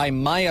written by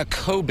Maya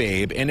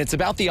Kobabe, and it's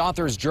about the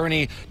author's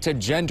journey to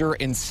gender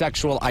and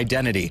sexual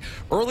identity.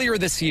 Earlier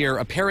this year,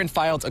 a parent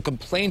filed a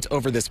complaint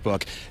over this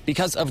book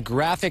because of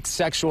graphic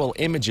sexual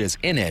images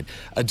in it.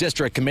 A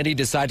district committee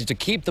decided to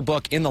keep the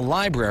book in the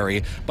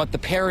library, but the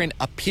parent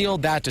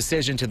appealed that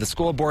decision to the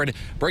school board,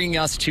 bringing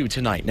us to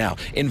tonight. Now,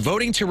 in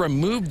voting to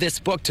remove this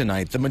book tonight,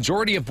 the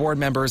majority of board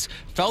members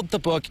felt the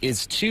book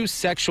is too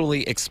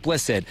sexually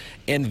explicit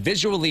and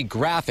visually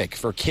graphic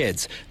for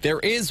kids. There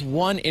is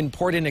one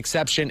important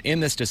exception in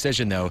this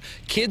decision, though.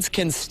 Kids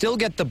can still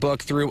get the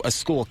book through a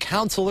school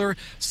counselor,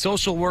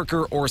 social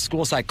worker, or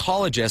school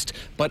psychologist,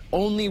 but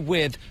only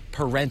with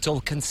parental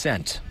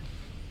consent.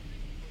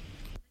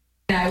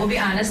 I will be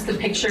honest, the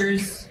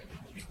pictures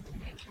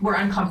were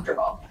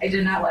uncomfortable. I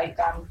did not like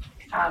them,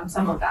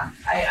 some of them.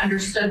 I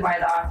understood why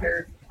the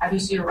author,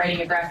 obviously you're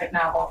writing a graphic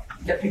novel,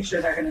 the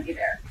pictures are going to be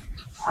there.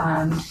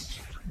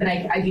 But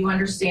I do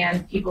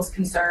understand people's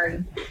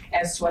concern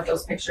as to what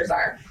those pictures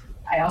are.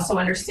 I also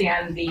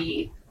understand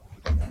the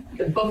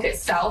book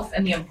itself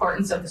and the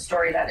importance of the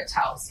story that it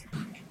tells.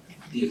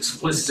 The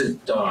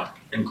explicit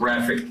and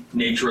graphic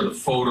nature of the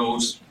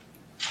photos,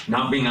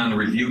 not being on the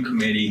review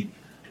committee,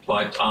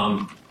 but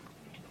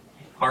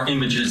are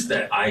images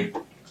that I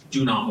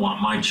do not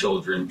want my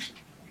children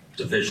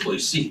to visually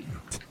see.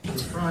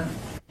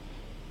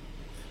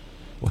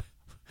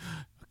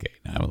 Okay,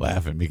 now I'm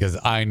laughing because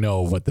I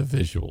know what the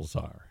visuals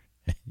are.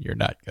 You're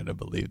not going to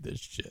believe this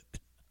shit.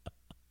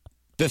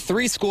 The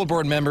 3 school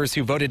board members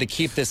who voted to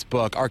keep this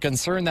book are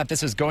concerned that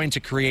this is going to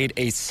create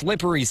a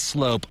slippery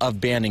slope of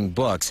banning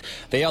books.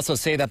 They also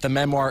say that the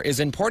memoir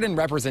is important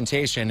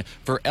representation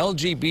for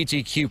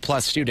LGBTQ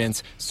plus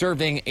students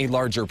serving a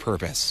larger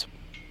purpose.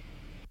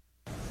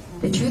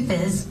 The truth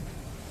is,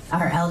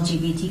 our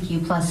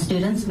LGBTQ plus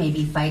students may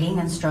be fighting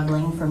and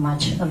struggling for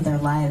much of their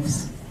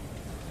lives.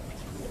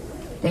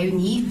 They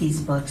need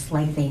these books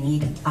like they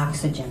need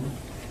oxygen,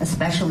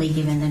 especially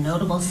given the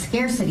notable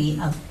scarcity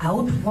of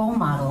out role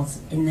models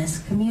in this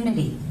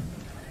community.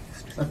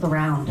 Look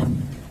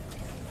around.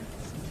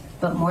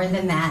 But more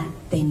than that,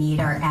 they need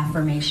our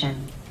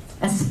affirmation,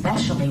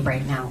 especially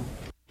right now.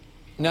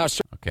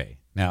 Okay,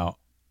 now,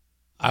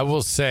 I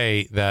will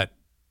say that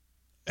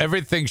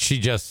everything she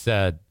just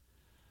said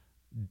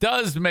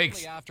does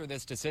make... After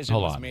this decision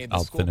Hold was on, made, the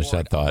I'll school finish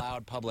board that thought.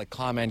 allowed public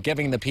comment,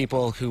 giving the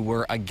people who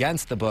were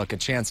against the book a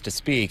chance to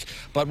speak.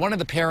 But one of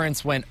the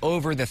parents went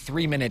over the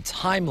 3-minute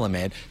time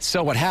limit.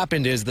 So what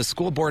happened is the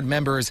school board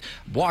members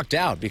walked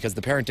out because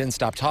the parent didn't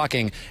stop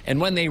talking. And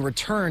when they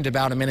returned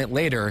about a minute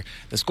later,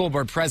 the school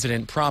board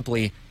president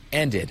promptly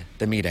ended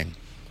the meeting.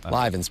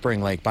 Live in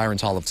Spring Lake, Byron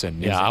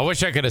Tollefson. Yeah, I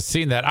wish I could have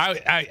seen that.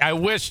 I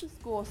wish...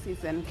 School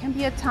season can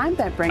be a time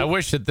that brings... I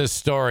wish that this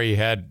story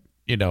had,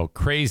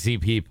 crazy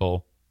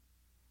people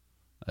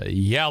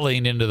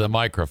yelling into the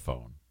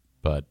microphone.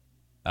 But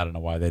I don't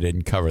know why they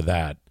didn't cover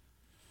that.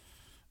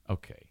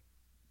 Okay.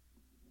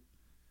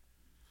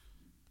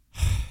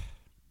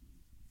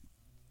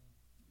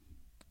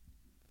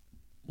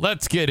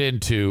 Let's get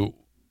into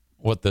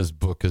what this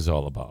book is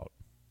all about.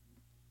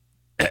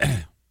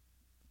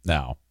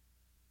 Now,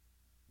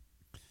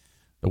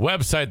 the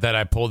website that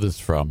I pulled this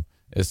from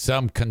is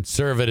some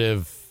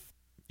conservative,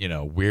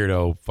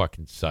 weirdo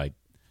fucking site.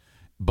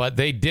 But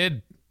they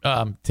did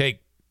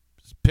take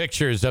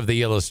pictures of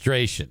the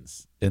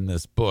illustrations in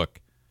this book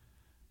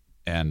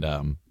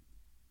and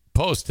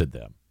posted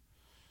them.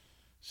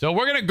 So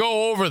we're going to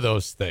go over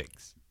those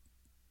things.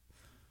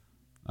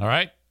 All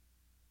right?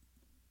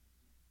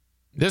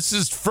 This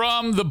is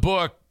from the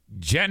book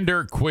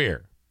Gender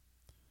Queer.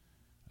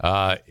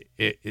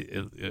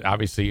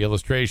 Obviously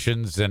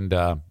illustrations and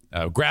a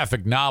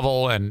graphic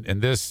novel, and in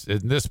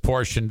this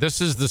portion,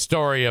 this is the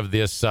story of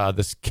this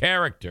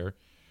character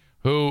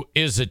who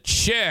is a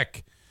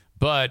chick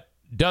but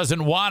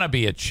doesn't want to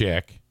be a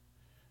chick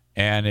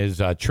and is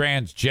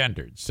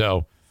transgendered.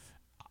 So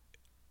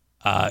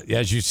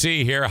as you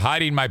see here,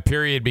 hiding my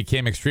period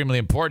became extremely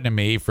important to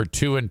me. For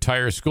 2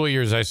 entire school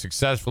years, I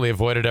successfully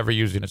avoided ever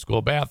using a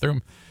school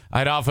bathroom.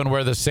 I'd often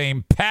wear the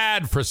same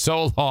pad for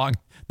so long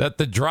that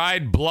the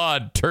dried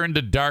blood turned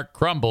to dark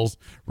crumbles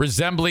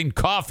resembling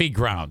coffee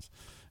grounds.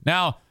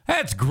 Now,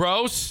 that's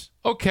gross,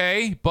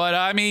 okay, but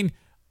I mean,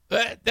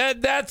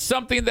 that's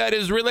something that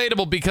is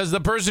relatable because the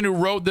person who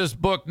wrote this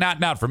book,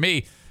 not for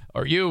me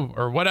or you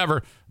or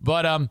whatever,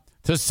 but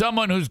to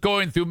someone who's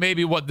going through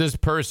maybe what this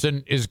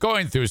person is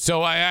going through.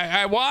 So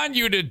I want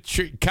you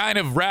to kind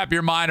of wrap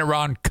your mind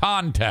around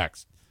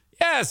context.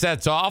 Yes,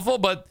 that's awful,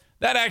 but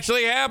that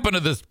actually happened to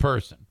this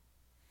person.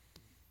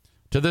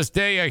 To this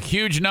day, a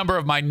huge number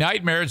of my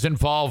nightmares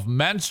involve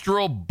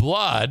menstrual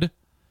blood.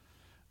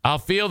 I'll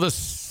feel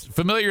this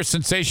familiar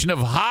sensation of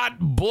hot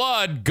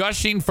blood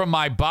gushing from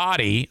my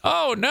body.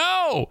 Oh,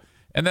 no.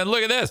 And then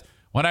look at this.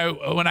 When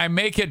I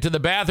make it to the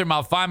bathroom,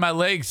 I'll find my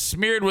legs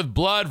smeared with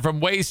blood from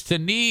waist to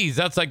knees.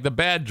 That's like the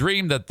bad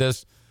dream that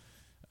this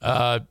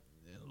born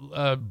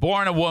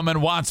a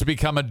woman wants to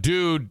become a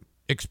dude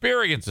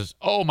experiences.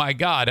 Oh, my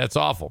God, that's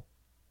awful.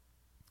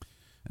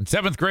 In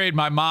 7th grade,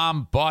 my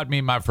mom bought me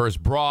my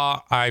first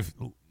bra. I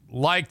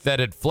liked that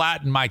it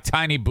flattened my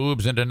tiny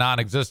boobs into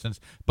non-existence,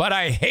 but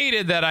I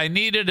hated that I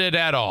needed it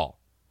at all.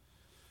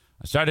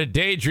 I started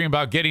daydreaming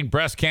about getting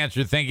breast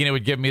cancer, thinking it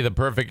would give me the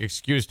perfect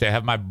excuse to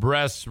have my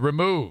breasts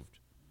removed.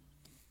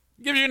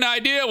 Gives you an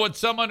idea what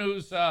someone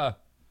who's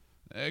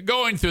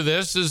going through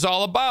this is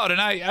all about. And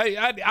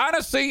I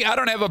honestly, I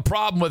don't have a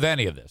problem with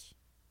any of this.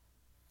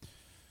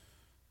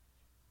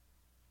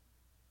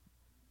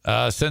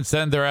 Since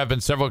then, there have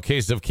been several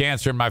cases of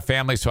cancer in my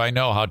family, so I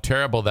know how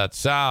terrible that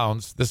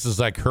sounds. This is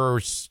like her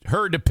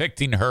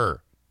depicting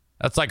her.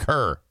 That's like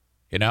her,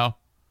 you know,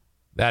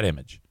 that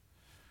image.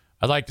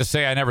 I'd like to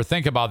say I never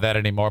think about that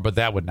anymore, but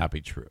that would not be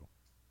true.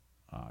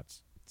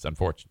 It's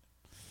unfortunate.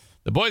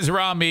 The boys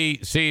around me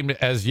seemed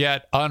as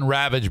yet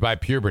unravaged by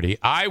puberty.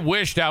 I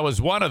wished I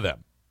was one of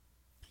them.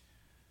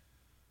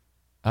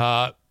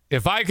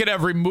 If I could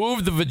have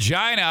removed the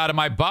vagina out of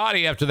my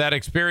body after that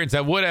experience,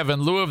 I would have.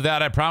 In lieu of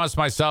that, I promised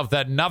myself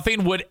that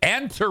nothing would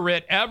enter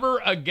it ever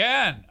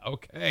again.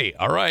 Okay,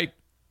 all right.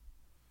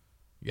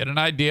 Get an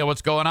idea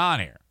what's going on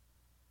here.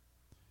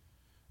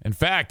 In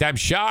fact, I'm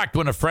shocked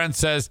when a friend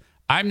says,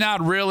 I'm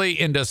not really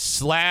into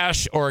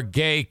slash or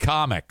gay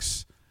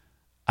comics.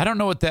 I don't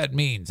know what that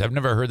means. I've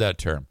never heard that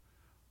term.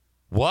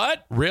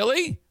 What?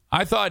 Really?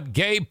 I thought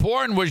gay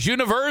porn was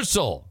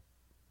universal.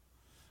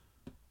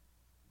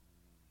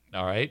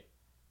 All right.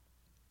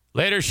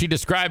 Later, she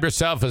described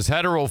herself as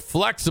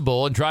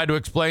hetero-flexible and tried to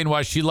explain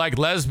why she liked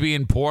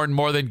lesbian porn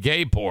more than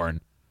gay porn.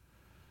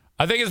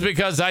 I think it's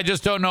because I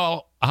just don't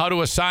know how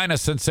to assign a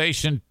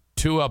sensation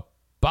to a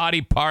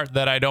body part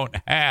that I don't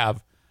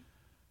have.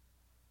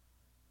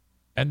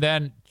 And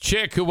then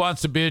chick who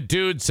wants to be a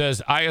dude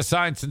says, I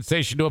assign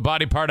sensation to a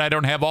body part I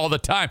don't have all the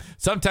time.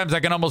 Sometimes I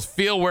can almost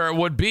feel where it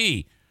would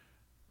be.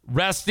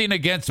 Resting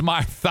against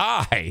my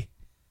thigh.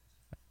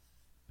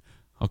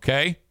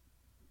 Okay?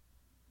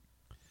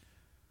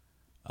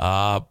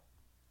 All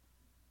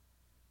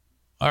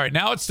right,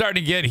 now it's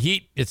starting to get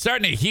heat. It's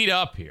starting to heat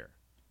up here.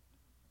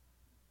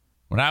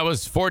 When I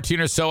was 14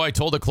 or so, I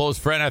told a close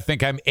friend, I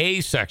think I'm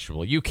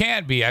asexual. You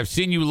can't be. I've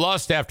seen you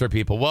lust after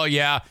people. Well,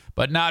 yeah,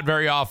 but not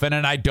very often,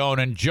 and I don't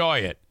enjoy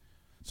it.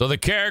 So the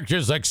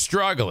character's like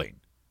struggling.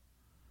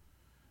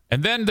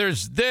 And then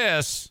there's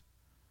this.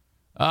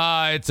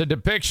 It's a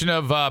depiction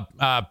of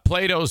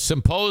Plato's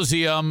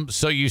Symposium.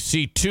 So you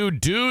see two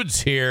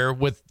dudes here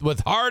with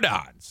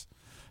hard-ons.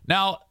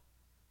 Now,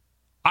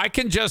 I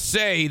can just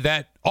say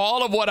that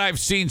all of what I've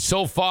seen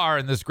so far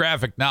in this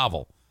graphic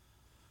novel,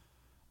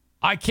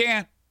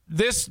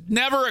 this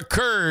never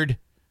occurred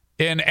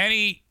in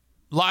any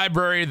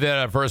library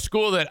for a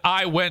school that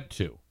I went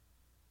to.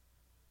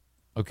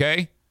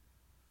 Okay?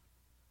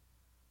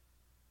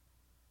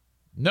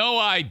 No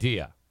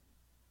idea.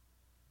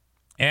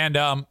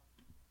 And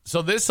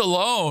so this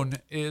alone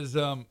is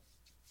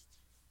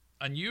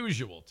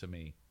unusual to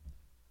me.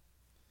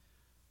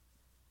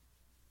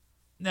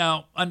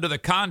 Now, under the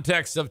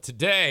context of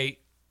today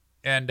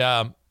and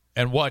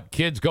what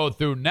kids go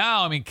through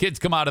now, I mean, kids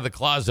come out of the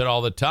closet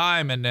all the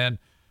time, and then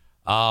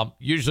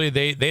usually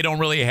they don't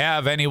really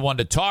have anyone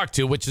to talk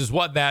to, which is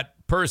what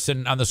that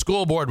person on the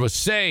school board was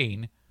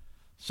saying.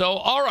 So,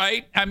 all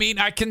right, I mean,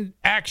 I can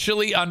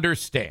actually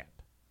understand.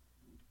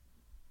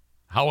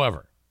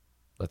 However,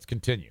 let's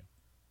continue.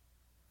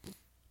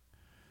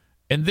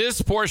 In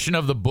this portion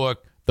of the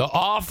book, the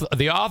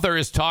author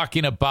is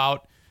talking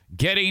about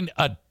getting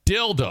a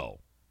dildo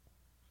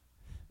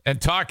and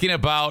talking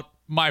about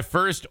my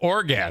first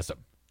orgasm.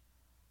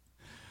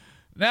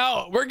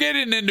 Now, we're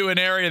getting into an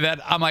area that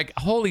I'm like,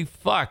 holy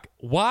fuck,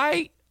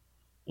 why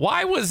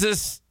was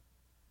this?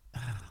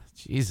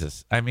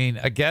 Jesus. I mean,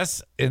 I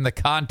guess in the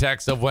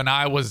context of when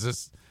I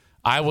was,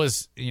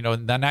 in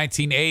the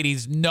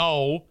 1980s,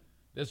 no,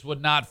 this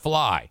would not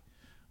fly.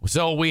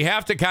 So we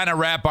have to kind of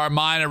wrap our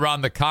mind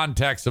around the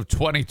context of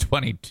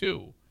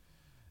 2022.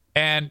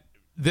 And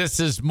this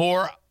is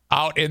more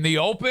out in the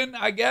open,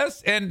 I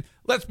guess. And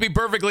let's be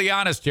perfectly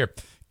honest here.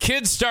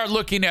 Kids start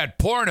looking at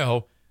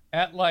porno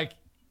at like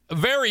a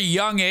very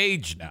young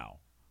age now.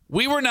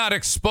 We were not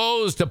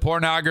exposed to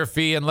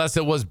pornography unless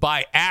it was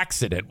by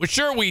accident. Well,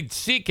 sure, we'd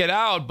seek it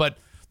out, but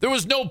there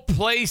was no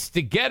place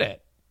to get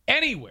it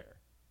anywhere.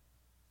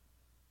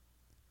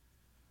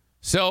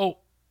 So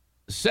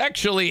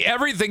sexually,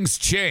 everything's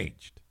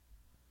changed.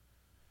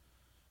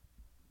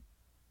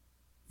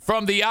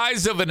 From the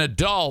eyes of an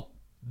adult,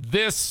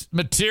 this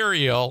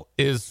material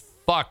is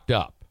fucked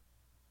up.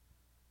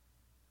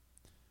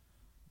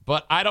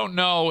 But I don't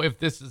know if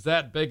this is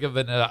that big of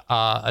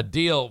a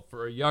deal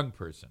for a young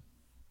person.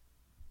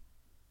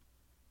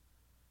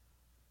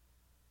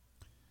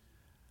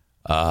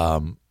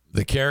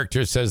 The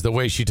character says the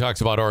way she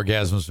talks about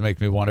orgasms makes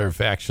me wonder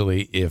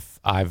if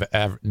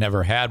I've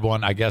never had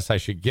one. I guess I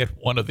should get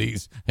one of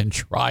these and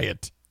try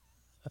it.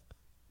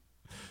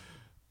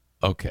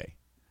 Okay.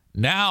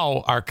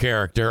 Now our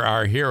character,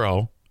 our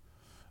hero,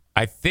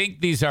 I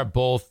think these are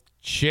both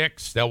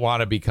chicks that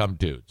want to become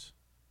dudes.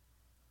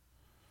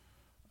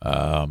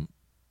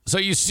 So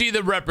you see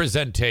the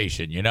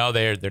representation, you know,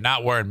 they're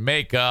not wearing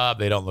makeup.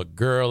 They don't look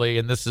girly.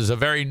 And this is a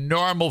very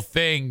normal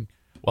thing.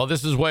 Well,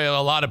 this is where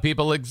a lot of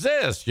people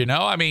exist, you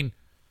know? I mean,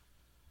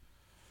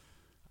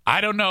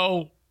 I don't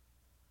know.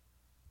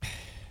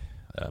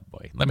 Oh,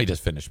 boy. Let me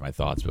just finish my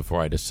thoughts before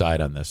I decide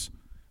on this.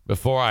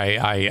 Before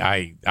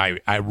I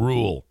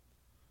rule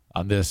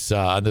on this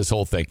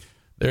whole thing.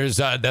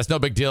 That's no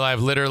big deal. I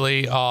have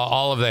literally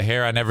all of the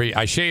hair on every...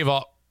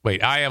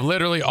 I have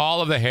literally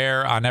all of the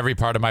hair on every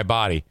part of my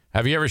body.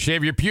 Have you ever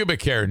shaved your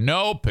pubic hair?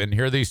 Nope. And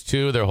here are these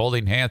two. They're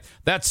holding hands.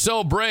 That's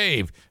so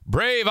brave.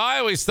 Brave. I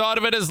always thought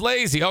of it as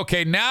lazy.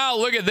 Okay, now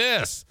look at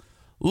this.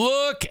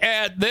 Look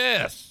at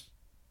this.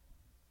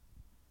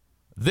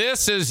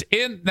 This is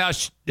in... Now,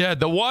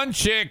 the one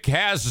chick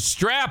has a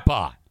strap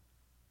on.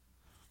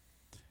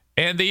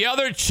 And the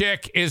other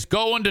chick is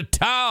going to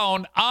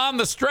town on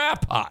the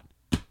strap on.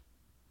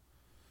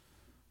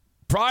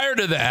 Prior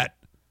to that,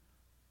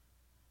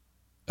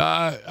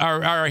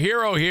 our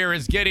hero here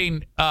is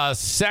getting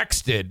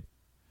sexted,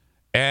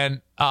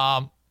 and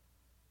I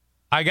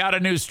got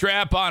a new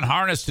strap-on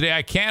harness today.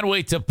 I can't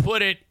wait to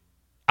put it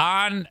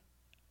on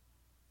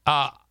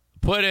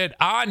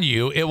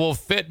you. It will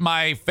fit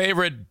my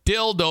favorite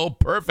dildo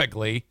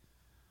perfectly.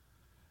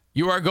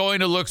 You are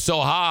going to look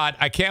so hot.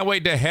 I can't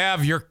wait to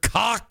have your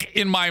cock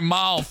in my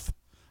mouth.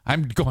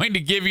 I'm going to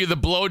give you the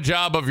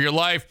blowjob of your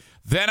life.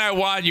 Then I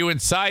want you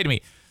inside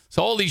me.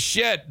 So holy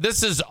shit,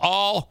 this is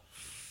all...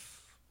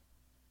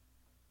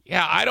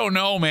 Yeah, I don't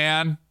know,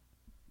 man.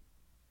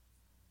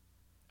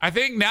 I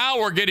think now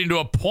we're getting to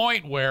a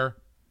point where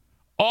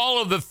all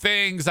of the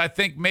things, I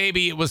think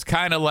maybe it was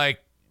kind of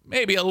like,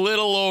 maybe a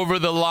little over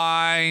the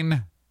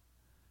line,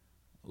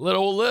 a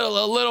little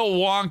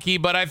wonky,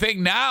 but I think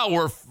now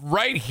we're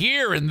right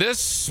here in this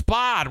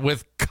spot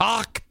with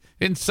cock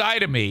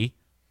inside of me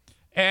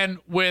and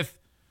with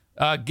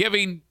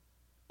giving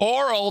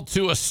oral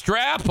to a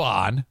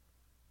strap-on.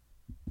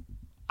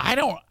 I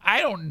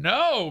don't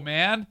know,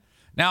 man.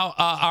 Now,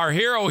 our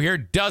hero here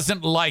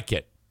doesn't like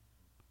it.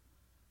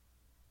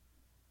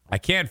 I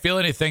can't feel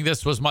anything.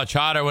 This was much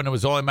hotter when it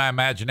was only my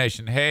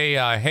imagination.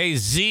 Hey,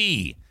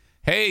 Z.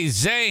 Hey,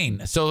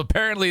 Zane. So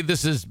apparently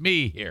this is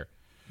me here.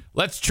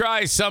 Let's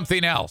try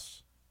something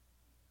else.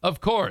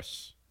 Of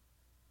course.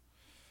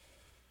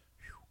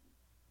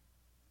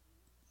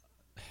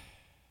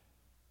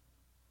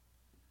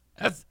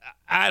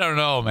 I don't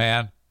know,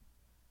 man.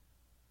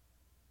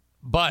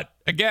 But,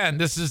 again,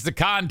 this is the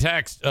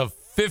context of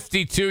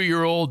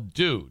 52-year-old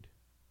dude.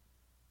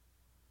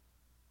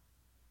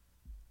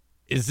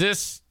 Is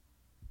this...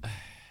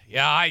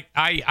 Yeah,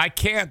 I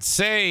can't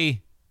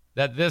say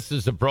that this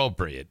is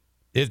appropriate.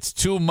 It's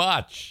too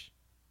much,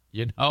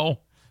 you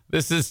know?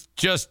 This is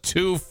just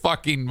too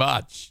fucking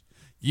much.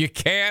 You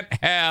can't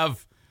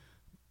have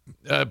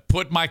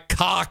put my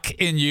cock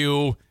in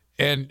you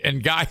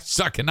and guy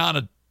sucking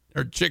on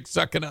or chick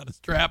sucking on a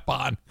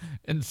strap-on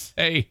and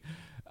say,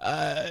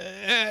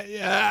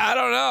 I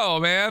don't know,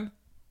 man.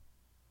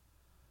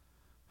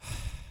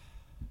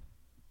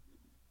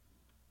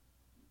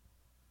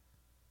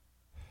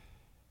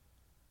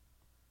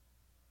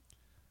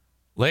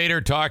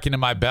 Later, talking to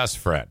my best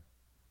friend.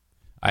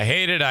 I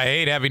hate it. I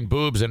hate having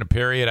boobs in a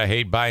period. I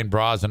hate buying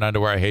bras and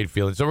underwear. I hate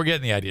feeling. So we're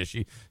getting the idea.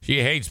 She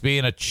hates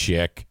being a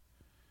chick.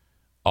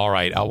 All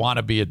right, I want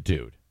to be a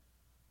dude.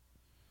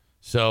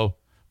 So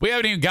we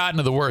haven't even gotten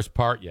to the worst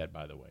part yet,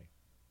 by the way.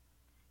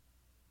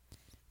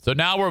 So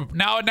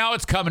now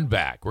it's coming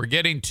back. We're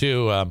getting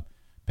to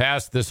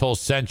past this whole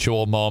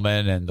sensual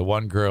moment, and the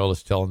one girl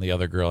is telling the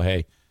other girl,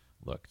 "Hey,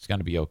 look, it's going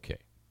to be okay."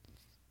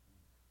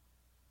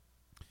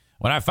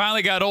 When I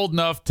finally got old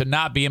enough to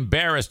not be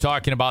embarrassed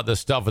talking about this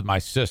stuff with my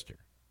sister.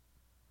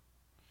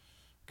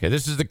 Okay,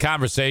 this is the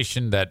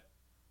conversation that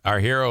our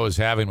hero is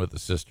having with the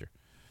sister.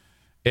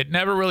 It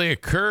never really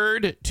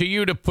occurred to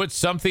you to put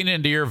something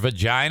into your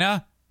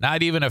vagina,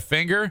 not even a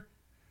finger?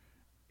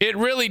 It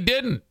really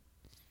didn't.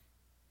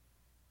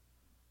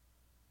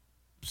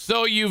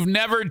 So you've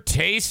never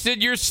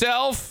tasted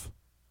yourself?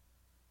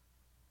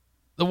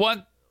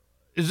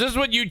 Is this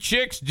what you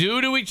chicks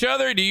do to each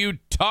other? Do you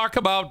talk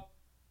about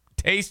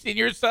tasting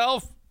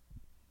yourself?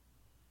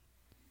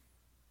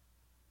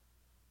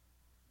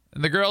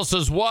 And the girl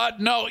says, "What?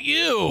 No,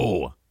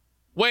 you.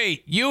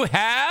 Wait, you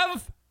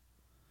have?"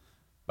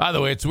 By the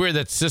way, it's weird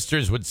that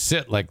sisters would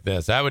sit like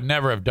this. I would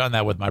never have done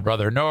that with my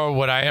brother, nor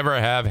would I ever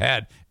have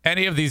had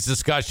any of these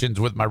discussions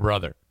with my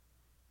brother.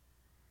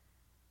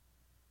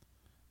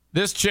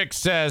 this chick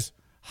says,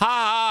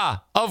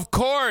 ha, of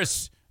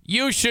course,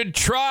 you should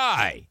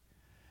try.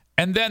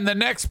 And then the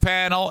next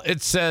panel,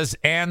 it says,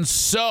 and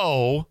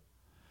so,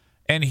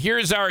 and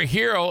here's our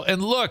hero.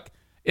 And look,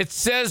 it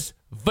says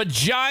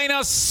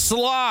vagina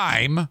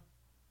slime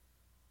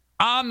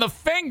on the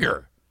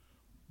finger.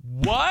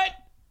 What?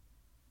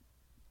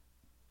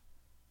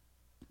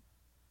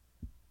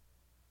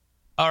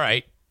 All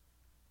right.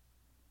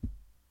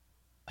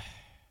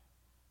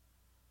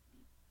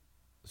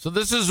 So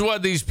this is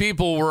what these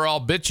people were all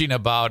bitching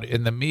about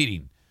in the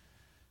meeting.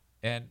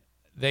 And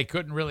they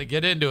couldn't really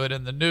get into it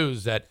in the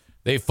news, that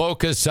they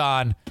focus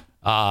on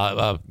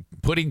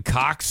putting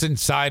cocks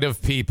inside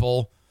of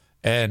people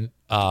and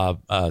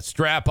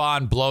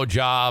strap-on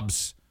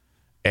blowjobs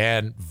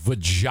and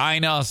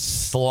vagina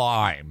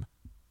slime.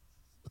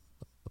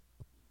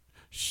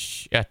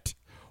 Shit.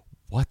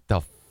 What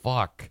the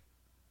fuck?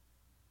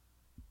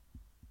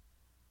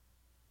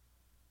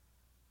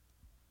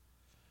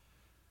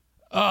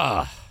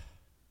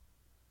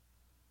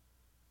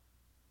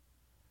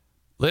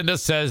 Linda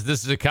says,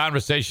 this is a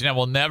conversation I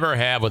will never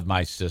have with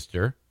my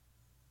sister.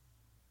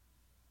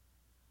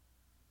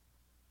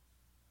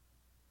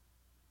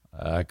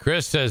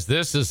 Chris says,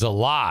 this is a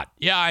lot.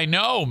 Yeah, I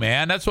know,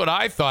 man. That's what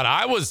I thought.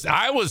 I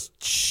was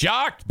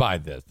shocked by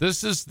this.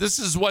 This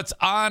is what's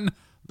on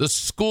the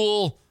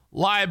school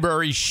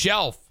library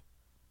shelf.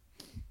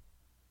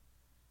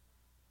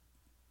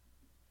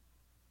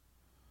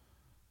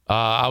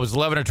 I was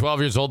 11 or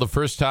 12 years old the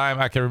first time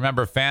I can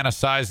remember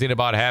fantasizing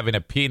about having a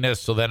penis.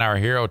 So then our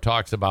hero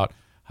talks about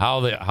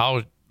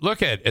how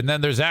look at, and then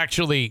there's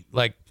actually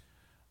like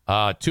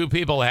two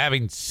people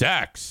having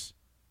sex.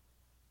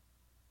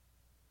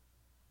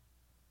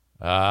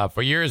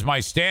 For years, my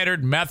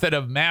standard method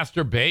of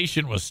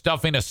masturbation was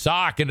stuffing a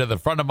sock into the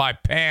front of my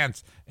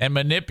pants and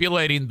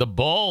manipulating the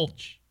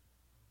bulge.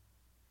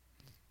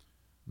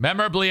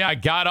 Memorably, I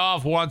got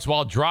off once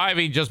while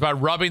driving just by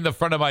rubbing the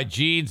front of my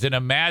jeans and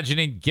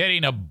imagining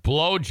getting a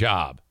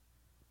blowjob.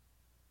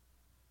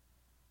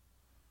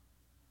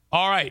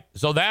 All right,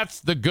 so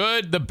that's the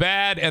good, the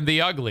bad, and the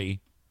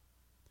ugly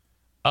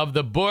of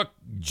the book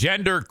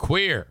Gender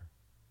Queer.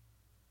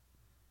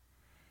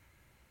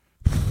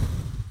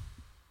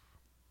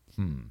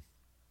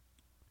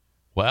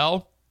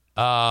 Well,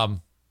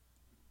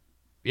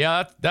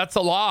 yeah, that's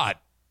a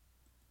lot.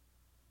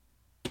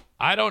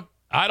 I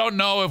don't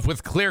know if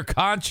with clear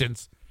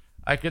conscience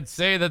I could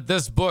say that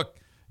this book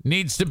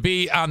needs to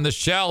be on the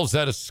shelves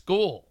at a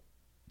school.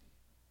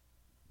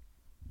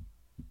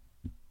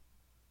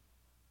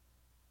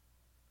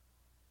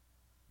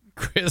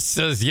 Chris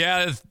says,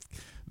 yeah,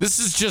 this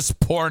is just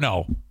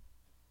porno.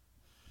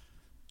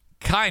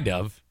 Kind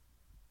of.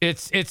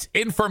 It's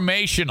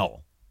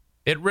informational.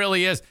 It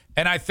really is.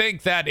 And I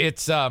think that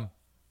it's,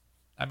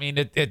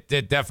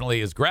 it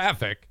definitely is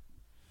graphic.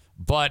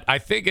 But I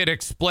think it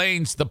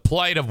explains the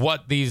plight of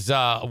what these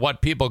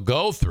what people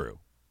go through.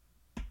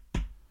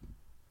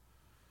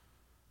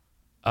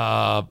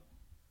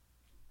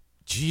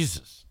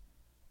 Jesus.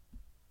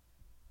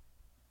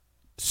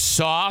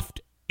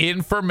 Soft,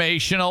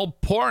 informational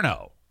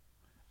porno.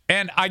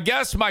 And I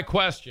guess my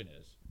question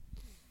is,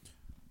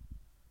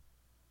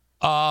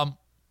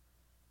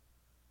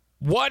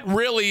 what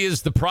really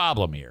is the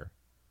problem here?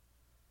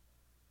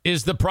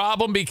 Is the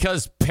problem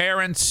because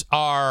parents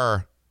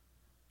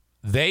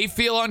they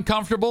feel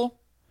uncomfortable?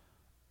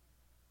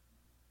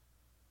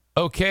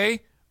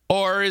 Okay.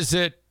 Or is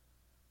it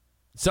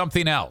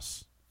something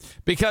else?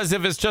 Because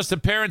if it's just a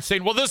parent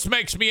saying, well, this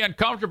makes me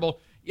uncomfortable.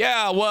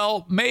 Yeah,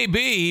 well,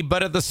 maybe.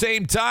 But at the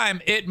same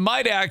time, it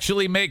might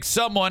actually make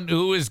someone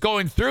who is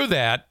going through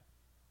that.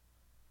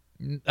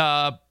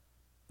 They're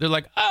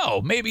like,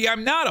 oh, maybe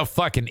I'm not a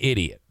fucking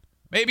idiot.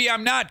 Maybe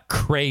I'm not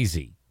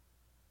crazy.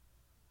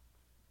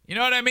 You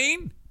know what I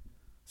mean?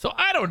 So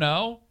I don't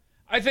know.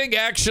 I think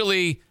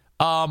actually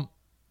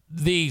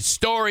the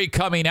story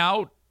coming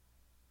out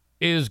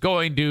is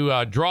going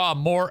to draw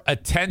more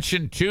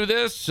attention to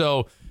this.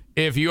 So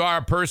if you are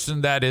a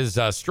person that is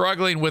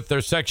struggling with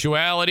their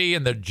sexuality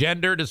and their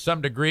gender to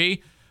some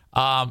degree,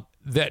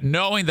 that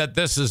knowing that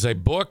this is a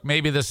book,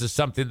 maybe this is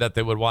something that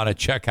they would want to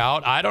check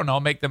out. I don't know,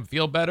 make them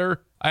feel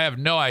better. I have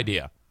no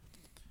idea.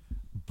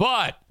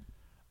 But,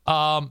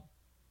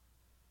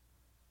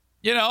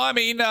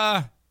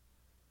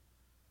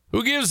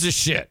 who gives a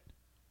shit?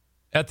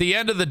 At the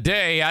end of the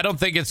day, I don't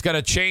think it's going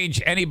to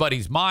change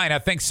anybody's mind. I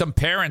think some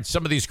parents,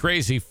 some of these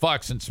crazy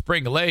fucks in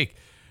Spring Lake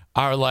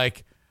are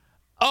like,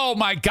 oh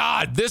my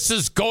God, this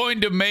is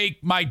going to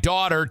make my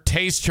daughter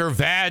taste her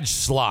vag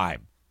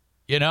slime.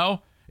 You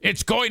know,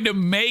 it's going to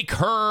make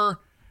her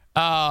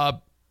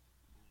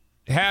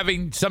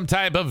having some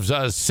type of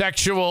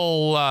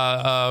sexual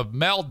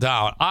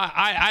meltdown.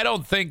 I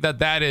don't think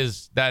that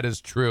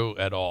is true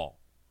at all.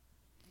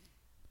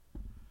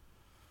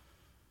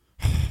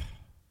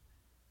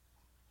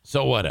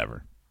 So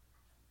whatever.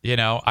 You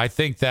know, I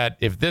think that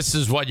if this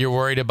is what you're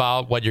worried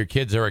about, what your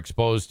kids are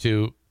exposed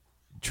to,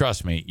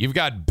 trust me, you've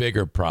got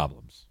bigger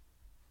problems.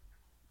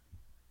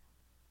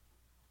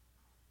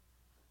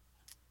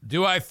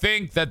 Do I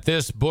think that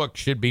this book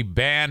should be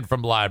banned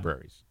from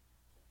libraries?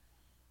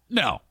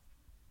 No,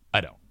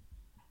 I don't.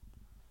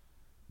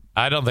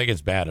 I don't think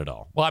it's bad at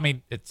all. Well, I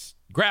mean, it's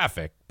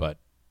graphic, but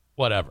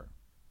whatever.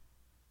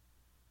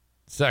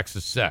 Sex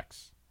is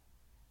sex.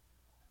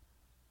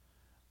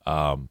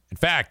 In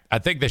fact, I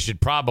think they should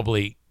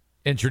probably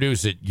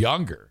introduce it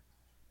younger.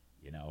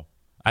 You know,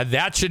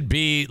 that should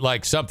be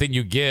like something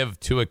you give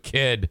to a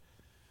kid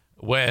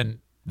when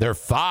they're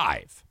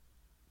 5.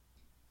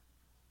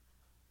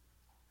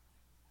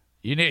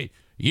 You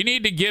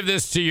need to give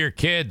this to your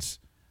kids.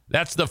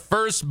 That's the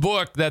first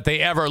book that they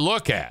ever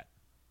look at,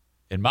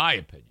 in my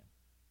opinion.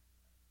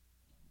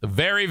 The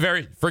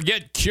very,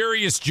 forget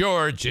Curious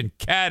George and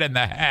Cat in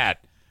the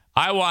Hat.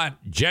 I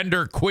want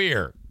Gender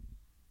Queer.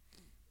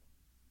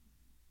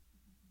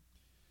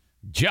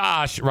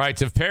 Josh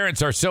writes, if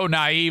parents are so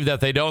naive that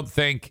they don't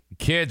think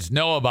kids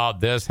know about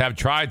this, have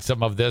tried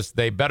some of this,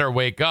 they better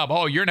wake up.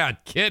 Oh, you're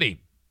not kidding.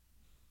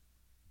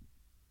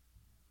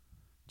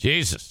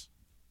 Jesus.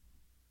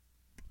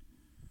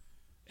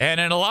 And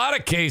in a lot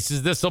of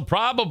cases, this will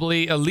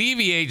probably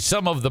alleviate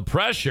some of the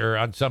pressure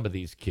on some of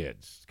these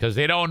kids because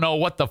they don't know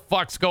what the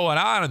fuck's going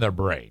on in their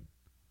brain.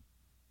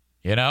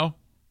 You know?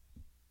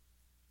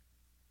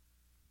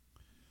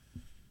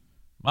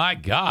 My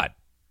God.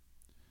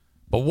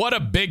 But what a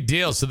big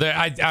deal. So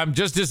I'm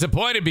just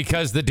disappointed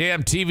because the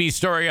damn TV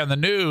story on the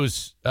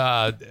news,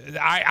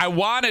 I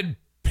wanted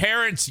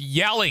parents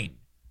yelling.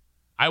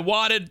 I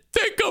wanted,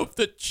 think of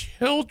the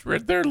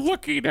children. They're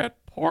looking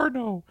at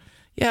porno.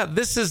 Yeah,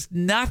 this is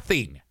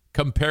nothing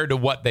compared to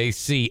what they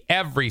see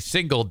every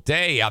single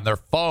day on their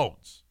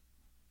phones.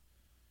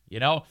 You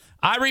know,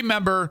 I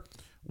remember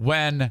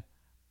when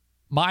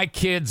my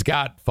kids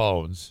got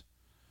phones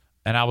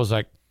and I was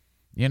like,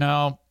 you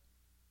know,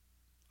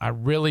 I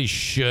really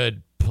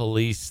should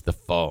police the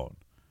phone.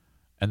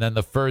 And then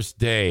the first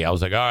day I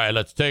was like, all right,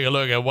 let's take a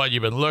look at what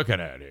you've been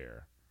looking at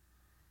here.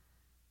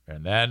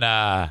 And then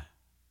I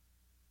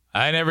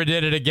never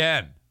did it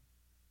again.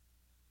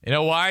 You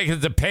know why? Because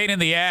it's a pain in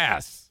the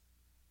ass.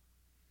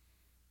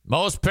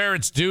 Most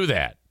parents do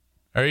that.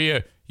 Or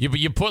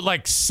you put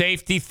like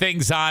safety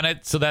things on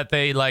it so that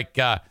they like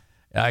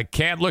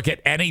can't look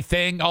at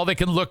anything. All they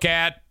can look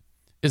at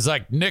is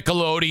like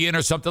Nickelodeon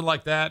or something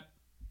like that.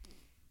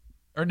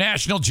 Or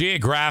National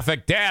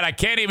Geographic. Dad, I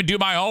can't even do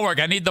my homework.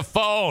 I need the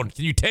phone.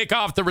 Can you take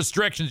off the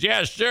restrictions?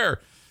 Yeah,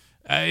 sure.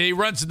 He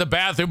runs in the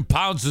bathroom,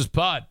 pounds his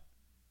butt.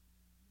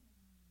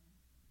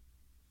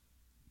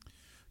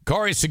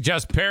 Corey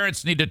suggests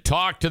parents need to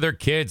talk to their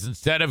kids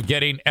instead of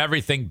getting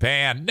everything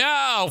banned.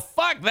 No,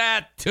 fuck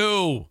that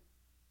too.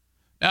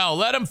 No,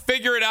 let them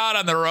figure it out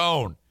on their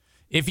own.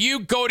 If you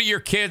go to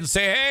your kid and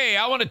say, hey,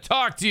 I want to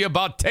talk to you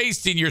about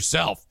tasting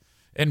yourself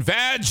and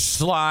vag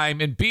slime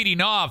and beating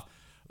off,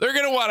 they're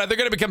going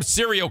to become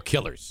serial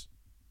killers.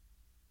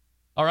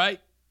 All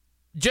right?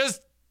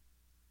 Just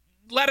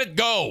let it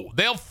go.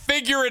 They'll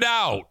figure it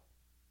out.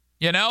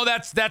 You know,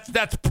 that's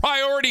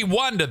priority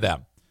 1 to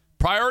them.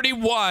 Priority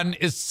 1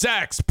 is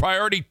sex.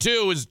 Priority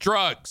 2 is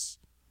drugs.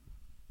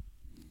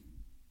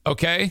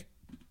 Okay?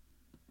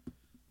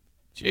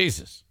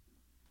 Jesus.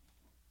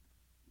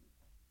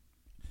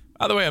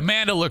 By the way,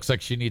 Amanda looks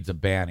like she needs a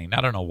banning.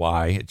 I don't know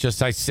why. It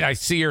just I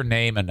see her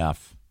name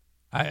enough.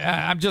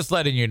 I'm just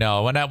letting you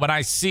know. When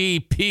I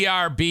see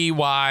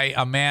PRBY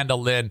Amanda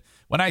Lynn,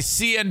 when I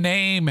see a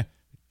name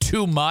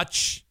too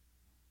much,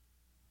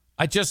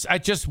 I just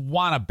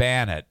want to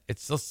ban it.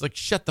 It's just like,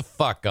 shut the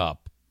fuck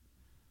up.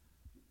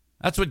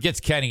 That's what gets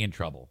Kenny in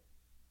trouble.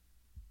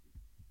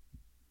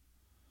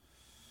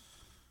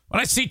 When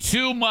I see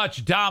too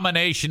much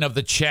domination of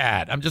the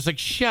chat, I'm just like,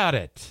 shut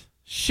it.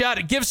 Shut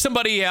it. Give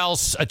somebody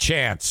else a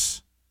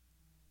chance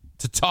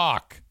to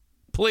talk.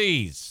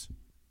 Please.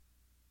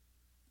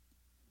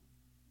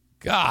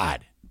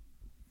 God.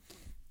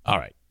 All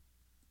right.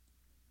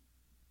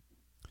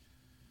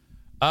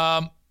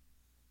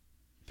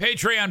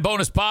 Patreon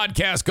bonus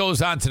podcast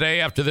goes on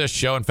today after this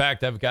show. In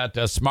fact, I've got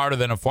Smarter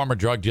Than a Former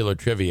Drug Dealer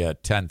trivia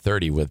at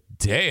 10:30 with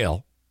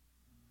Dale.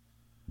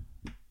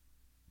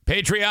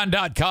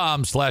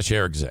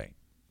 Patreon.com/Eric Zane.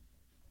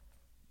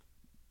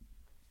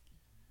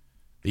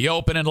 The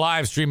open and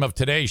live stream of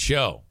today's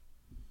show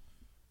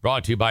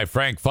brought to you by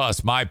Frank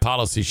Fuss, My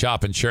Policy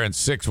Shop Insurance,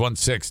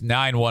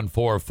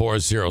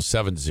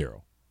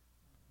 616-914-4070.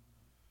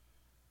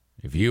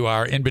 If you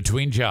are in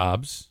between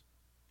jobs,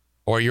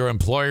 or your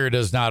employer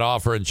does not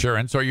offer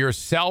insurance, or you're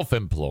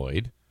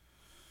self-employed,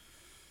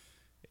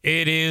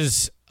 it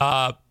is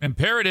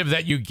imperative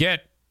that you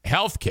get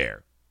health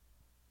care,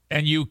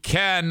 and you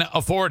can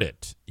afford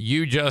it.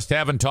 You just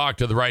haven't talked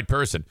to the right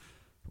person.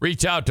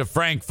 Reach out to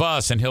Frank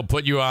Fuss, and he'll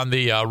put you on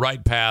the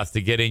right path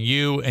to getting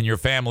you and your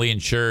family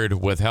insured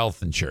with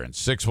health insurance.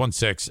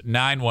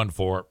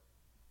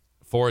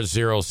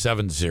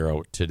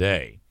 616-914-4070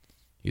 today.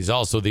 He's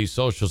also the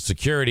Social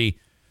Security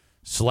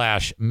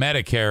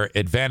 /Medicare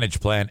Advantage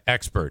Plan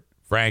expert.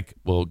 Frank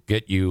will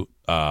get you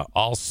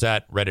all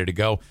set, ready to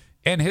go.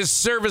 And his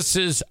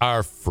services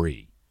are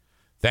free.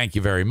 Thank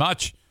you very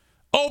much.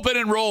 Open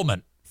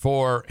enrollment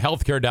for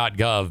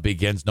healthcare.gov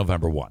begins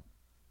November 1.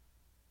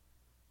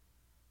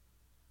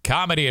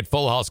 Comedy at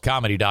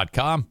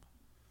fullhousecomedy.com.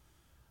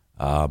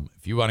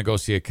 If you want to go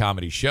see a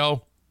comedy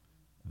show,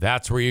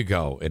 that's where you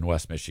go in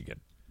West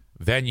Michigan.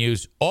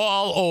 Venues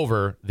all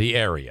over the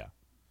area.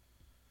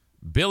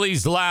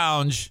 Billy's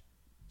Lounge,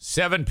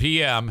 7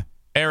 p.m.,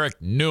 Eric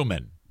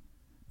Newman.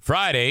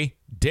 Friday,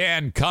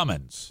 Dan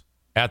Cummins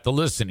at the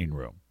Listening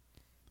Room.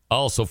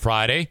 Also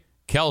Friday,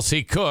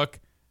 Kelsey Cook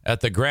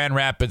at the Grand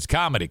Rapids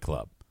Comedy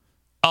Club.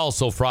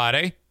 Also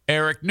Friday,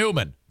 Eric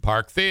Newman,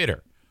 Park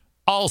Theater.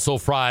 Also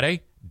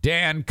Friday,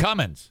 Dan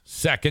Cummins,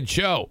 second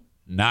show,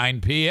 9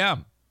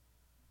 p.m.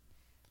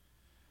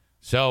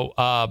 So,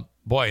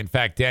 boy, in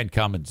fact, Dan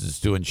Cummins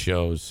is doing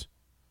shows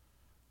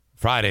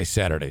Friday,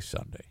 Saturday,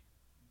 Sunday.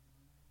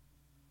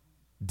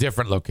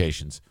 Different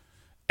locations.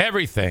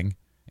 Everything,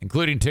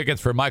 including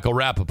tickets for Michael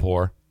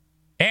Rappaport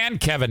and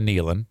Kevin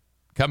Nealon,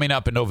 coming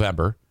up in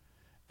November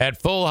at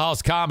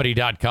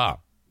fullhousecomedy.com.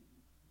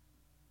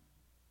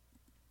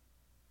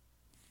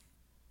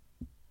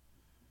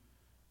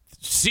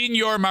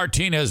 Senor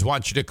Martinez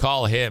wants you to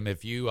call him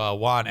if you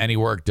want any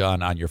work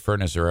done on your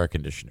furnace or air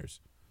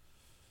conditioners.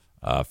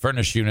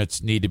 Furnace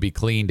units need to be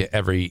cleaned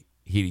every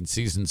heating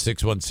season.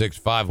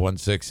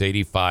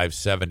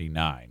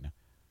 616-516-8579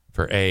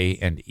 for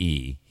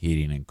A&E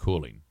Heating and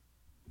Cooling.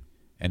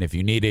 And if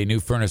you need a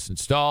new furnace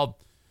installed,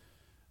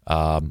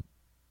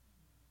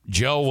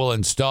 Joe will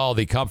install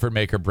the Comfort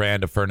Maker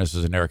brand of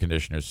furnaces and air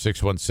conditioners.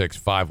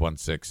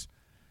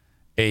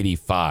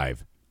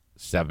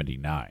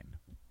 616-516-8579.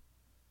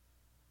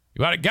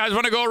 Guys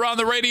want to go around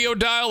the radio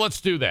dial?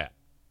 Let's do that.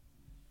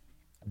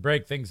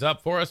 Break things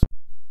up for us.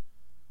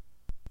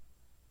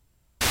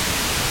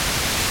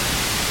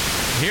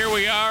 Here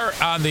we are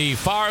on the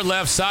far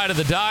left side of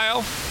the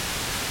dial.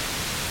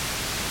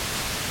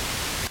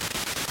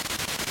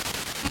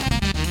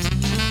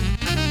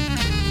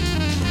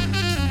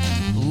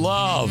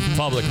 Love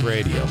public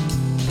radio.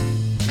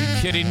 You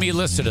kidding me?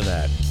 Listen to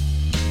that.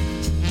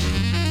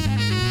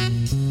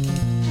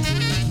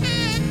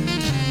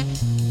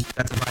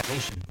 That's a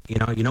violation. You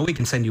know we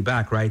can send you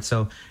back, right?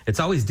 So it's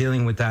always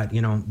dealing with that,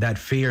 that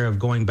fear of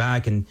going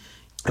back. And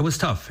it was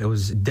tough. It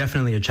was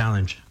definitely a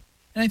challenge.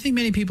 And I think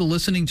many people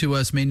listening to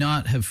us may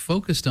not have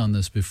focused on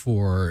this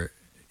before.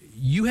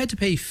 You had to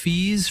pay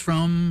fees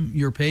from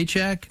your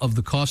paycheck of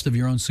the cost of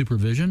your own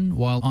supervision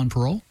while on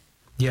parole?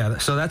 Yeah,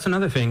 so that's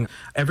another thing.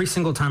 Every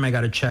single time I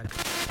got a check,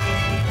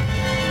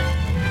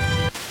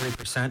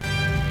 3%.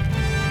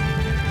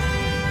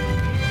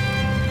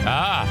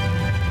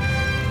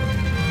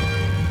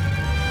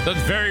 That's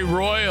very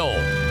royal.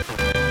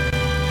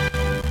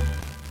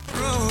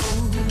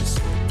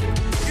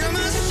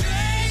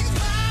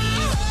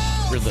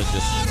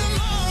 Religious.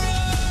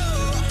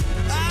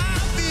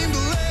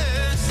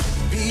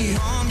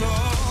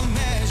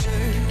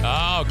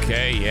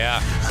 Okay,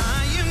 yeah.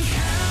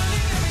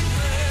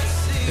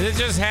 It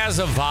just has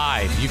a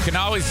vibe. You can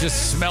always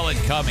just smell it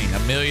coming a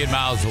million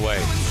miles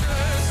away.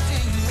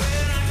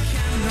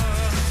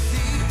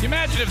 Can you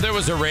imagine if there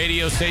was a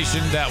radio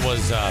station that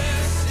was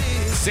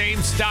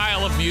same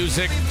style of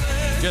music,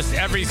 just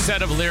every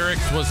set of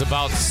lyrics was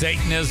about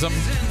Satanism?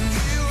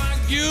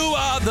 You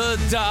are the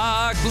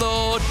Dark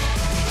Lord.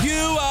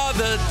 You are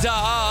the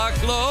Dark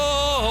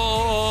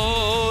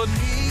Lord.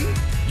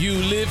 You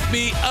lift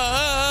me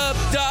up,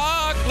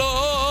 Dark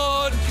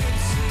Lord.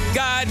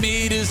 Guide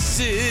me to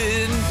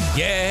sin.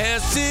 Yeah,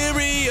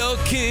 serial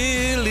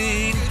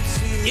killing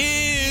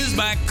is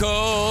my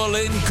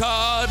calling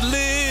card.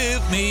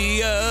 Lift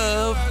me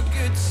up,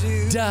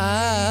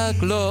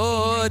 Dark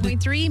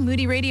Lord. 3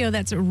 Moody Radio,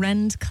 that's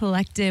Rend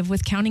Collective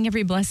with Counting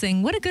Every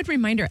Blessing. What a good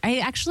reminder. I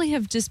actually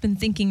have just been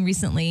thinking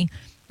recently,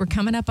 we're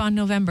coming up on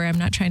November. I'm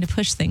not trying to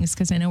push things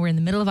because I know we're in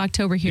the middle of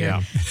October here.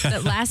 Yeah.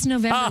 But last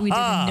November, we did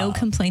a no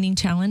complaining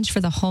challenge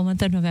for the whole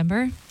month of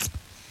November.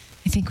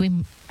 I think we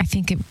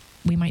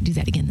might do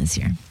that again this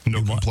year.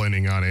 No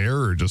complaining on air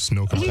or just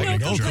no complaining?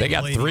 They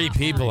got 3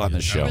 people on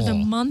the show. For the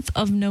month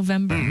of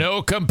November.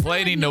 No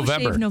complaining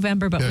November. Shave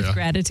November, but with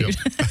gratitude.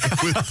 Yep.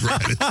 With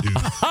gratitude.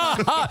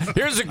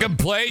 Here's a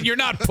complaint you're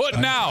not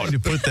putting out. To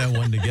put that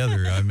one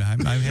together, I'm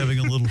having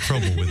a little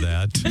trouble with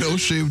that. No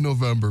shave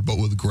November, but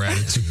with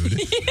gratitude.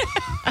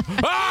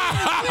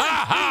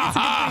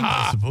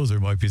 I suppose there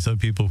might be some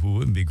people who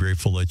wouldn't be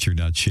grateful that you're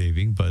not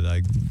shaving, but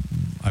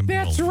I'm.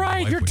 That's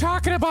right. You're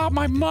talking about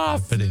my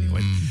muff. But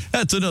anyway,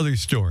 that's another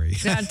story.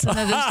 That's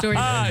another story.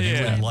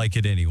 You wouldn't like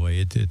it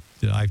anyway.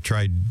 I've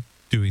tried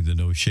doing the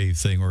no shave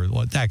thing, or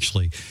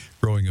actually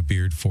growing a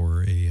beard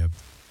for a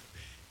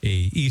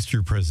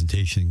Easter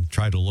presentation.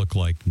 Try to look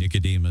like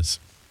Nicodemus.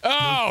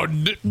 Oh,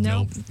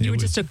 no. You were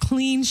just a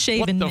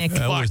clean-shaven Nick.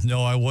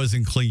 I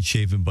wasn't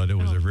clean-shaven, but it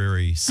was a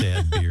very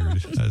sad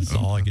beard. That's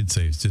all I can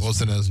say. It's just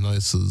wasn't as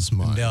nice as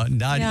mine.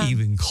 Not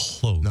even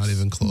close. Not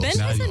even close. Ben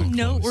has a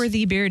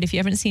noteworthy beard. If you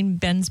haven't seen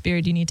Ben's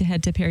beard, you need to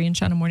head to Perry and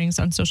Shauna Mornings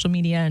on social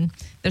media, and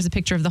there's a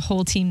picture of the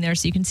whole team there,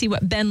 so you can see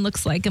what Ben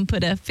looks like and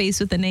put a face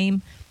with a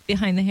name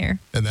behind the hair.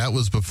 And that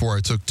was before I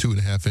took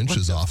 2.5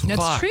 inches off of it.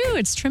 That's true.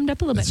 It's trimmed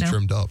up a little bit now. It's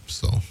trimmed up,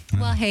 so.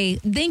 Well, hey,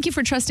 thank you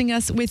for trusting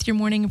us with your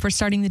morning and for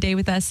starting the day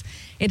with us.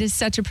 It is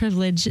such a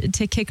privilege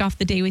to kick off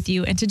the day with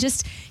you and to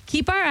just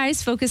keep our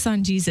eyes focused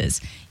on Jesus.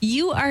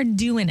 You are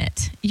doing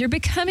it. You're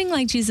becoming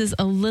like Jesus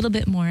a little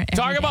bit more.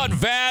 Talk about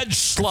vag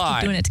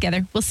slide. Doing it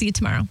together. We'll see you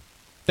tomorrow.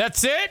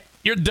 That's it?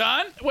 You're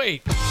done?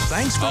 Wait.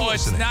 Thanks for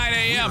listening. It's 9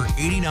 a.m.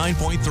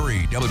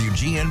 89.3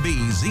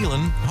 WGNB,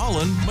 Zeeland,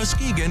 Holland,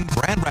 Muskegon,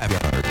 Grand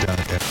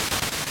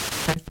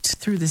Rapids.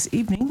 Through this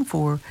evening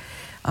for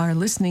our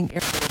listening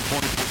area.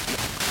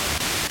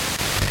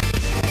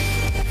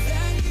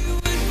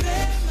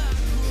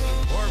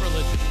 Or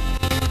religion.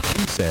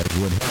 He said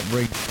would help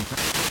bring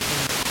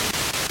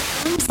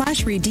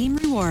 /redeem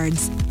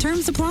rewards.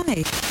 Terms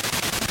apply.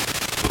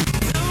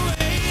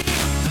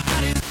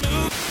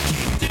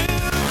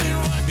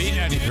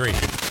 B93.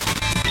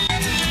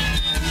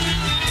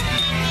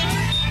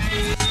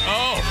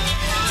 Oh,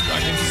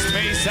 fucking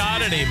Space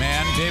Oddity,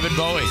 man. David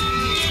Bowie.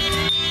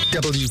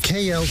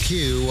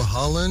 WKLQ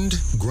Holland,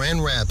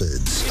 Grand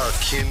Rapids, a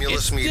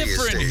Cumulus It's media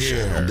different station.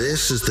 here.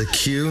 This is the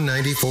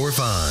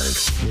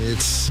Q94.5.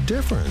 It's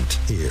different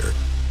here.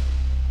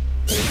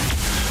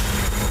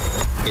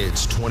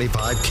 It's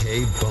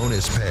 25K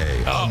bonus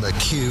pay on the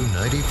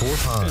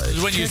Q94.5. This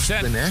is when you Text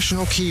send the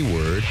national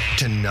keyword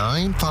to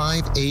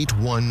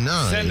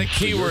 95819. Send the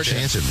keyword for your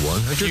chance at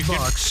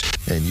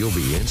 $100 and you'll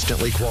be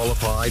instantly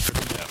qualified for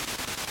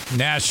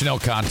national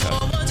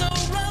contest.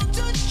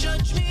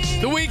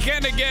 The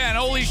weekend again.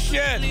 Holy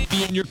shit.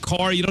 Be in your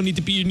car. You don't need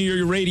to be near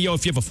your radio.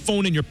 If you have a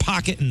phone in your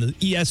pocket and the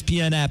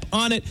ESPN app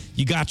on it,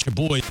 you got your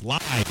boys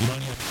live. You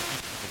don't have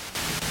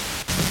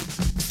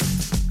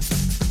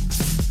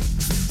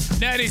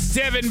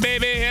 97,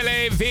 baby,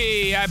 LAV.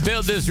 I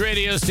built this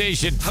radio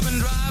station. I've been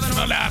driving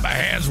all night, my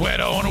hands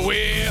wet on the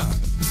wheel.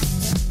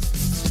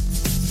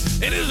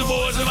 It is the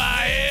voice of my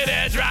head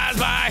that drives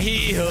my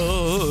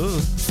heel.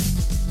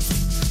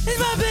 It's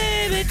my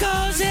baby,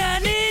 cause I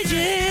need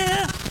you.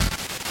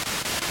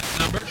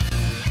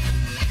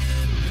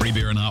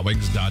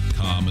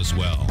 freebeerandhotwings.com as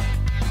well.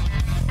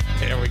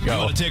 There we go.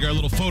 We want to take our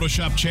little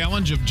Photoshop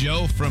challenge of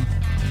Joe from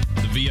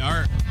the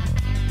VR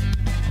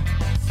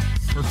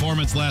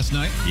performance last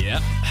night. Yeah.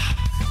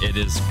 It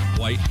is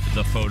quite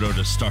the photo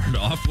to start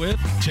off with.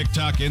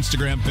 TikTok,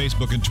 Instagram,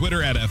 Facebook, and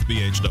Twitter at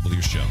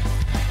FBHW Show.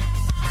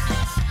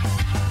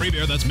 Free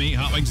beer, that's me.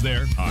 Hot Wings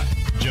there. Hi.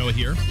 Joe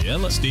here.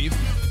 Yeah, Steve.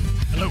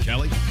 Hello.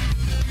 Kelly.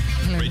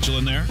 Hello. Rachel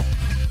in there.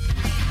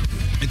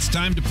 It's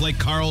time to play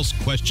Carl's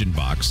Question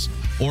Box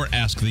or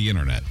Ask the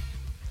Internet.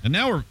 And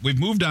now we've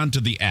moved on to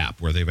the app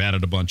where they've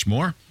added a bunch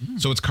more.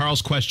 So it's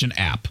Carl's Question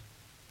app.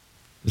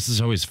 This is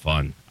always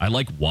fun. I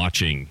like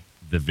watching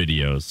the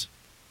videos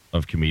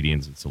of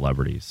comedians and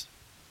celebrities.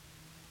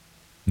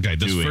 Okay,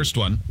 this first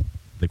one.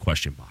 The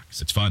question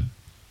box. It's fun.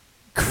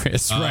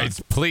 Chris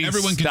writes, please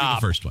everyone can do stop.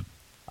 the first one.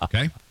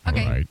 Okay?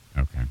 Okay. All right.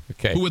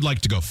 Okay. Who would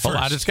like to go first? Hold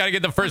on, I just got to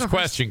get the first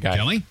question, guys.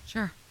 Kelly?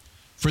 Sure.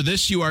 For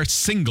this, you are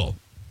single.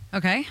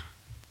 Okay.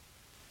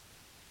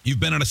 You've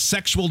been on a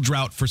sexual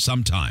drought for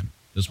some time.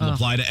 This will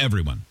apply to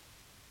everyone.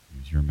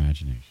 Use your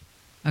imagination.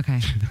 Okay.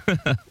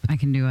 I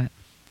can do it.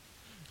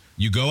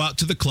 You go out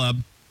to the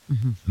club,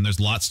 and there's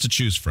lots to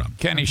choose from.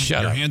 Kenny,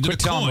 shut You're up. handed Quit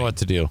a telling me coin. what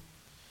to do.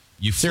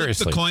 You flip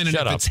Seriously, the coin, and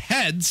shut if up. it's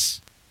heads,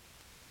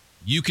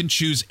 you can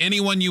choose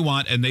anyone you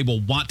want, and they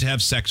will want to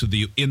have sex with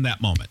you in that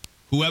moment,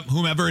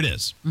 whomever it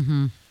is.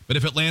 Mm-hmm. But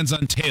if it lands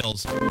on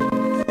tails,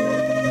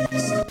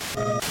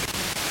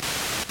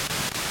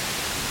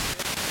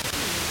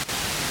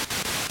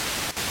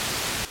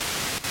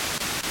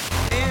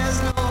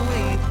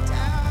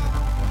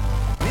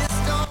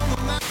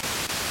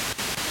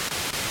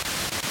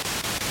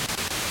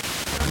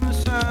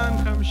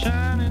 Come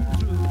shining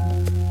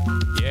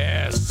through.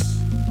 Yes.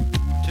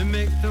 To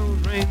make those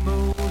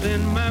rainbows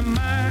in my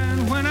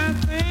mind when I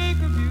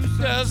think of you.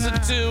 Just the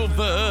two of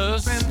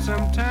us. Spend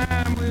some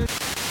time with.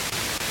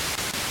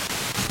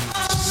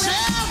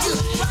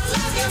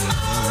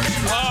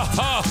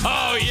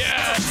 Oh,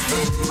 yes.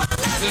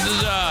 This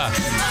is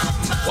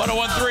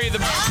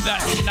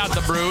 101.3, not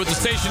the Brew, the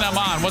station I'm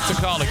on. What's it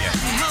called again?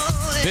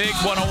 Big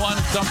 101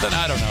 something?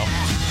 I don't know.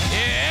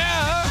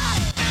 Yeah.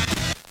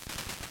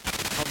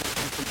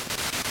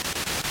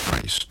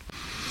 Christ.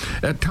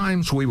 At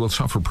times, we will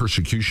suffer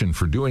persecution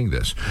for doing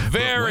this.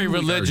 Very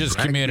religious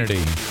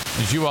community,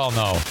 as you all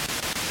know.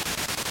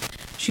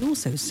 She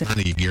also said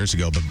 20 years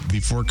ago, but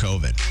before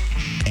COVID.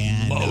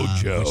 And,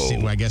 Mojo.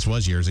 Which I guess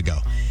was years ago.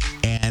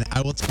 And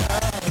I will tell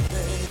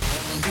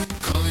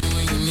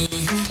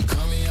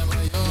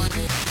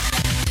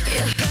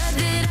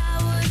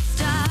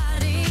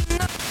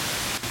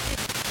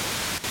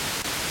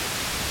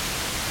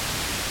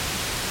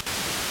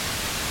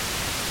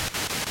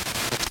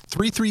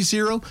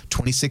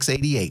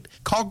 $330-2688.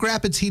 Call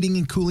Rapids Heating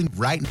and Cooling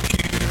right now.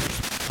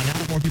 Find out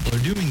what more people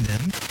are doing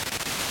them.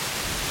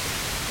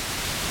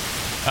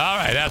 All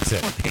right, that's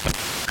it.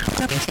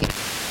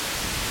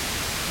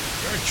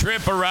 Your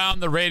trip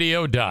around the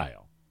radio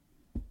dial.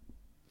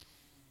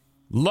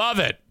 Love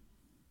it.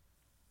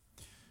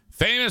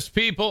 Famous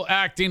people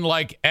acting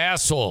like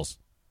assholes.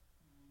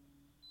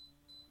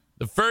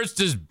 The first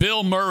is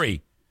Bill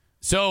Murray.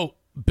 So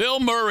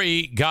Bill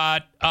Murray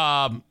got,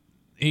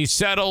 he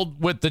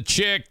settled with the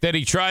chick that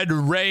he tried to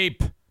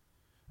rape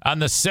on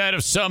the set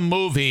of some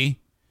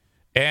movie.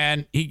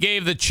 And he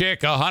gave the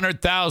chick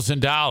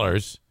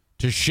 $100,000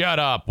 to shut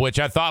up, which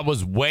I thought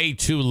was way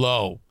too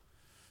low.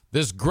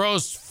 This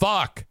gross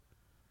fuck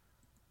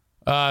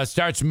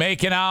starts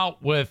making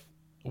out with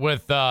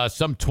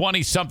some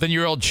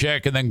 20-something-year-old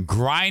chick and then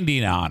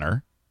grinding on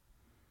her.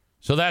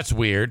 So that's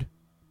weird.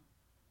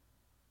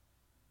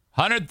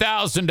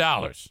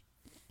 $100,000.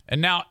 And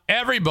now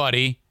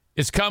everybody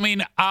is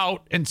coming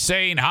out and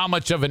saying how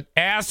much of an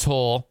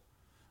asshole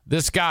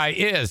this guy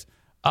is.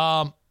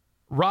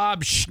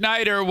 Rob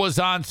Schneider was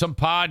on some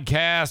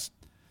podcast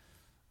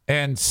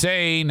and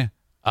saying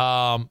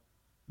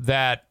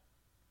that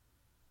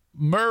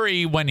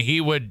Murray, when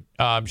he would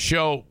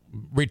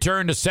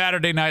return to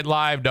Saturday Night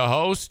Live to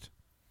host,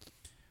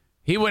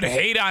 he would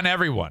hate on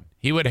everyone.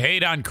 He would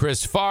hate on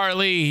Chris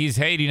Farley. He's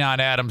hating on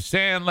Adam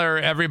Sandler.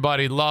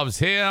 Everybody loves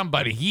him,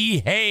 but he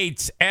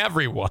hates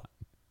everyone.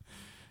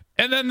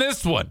 And then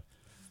this one,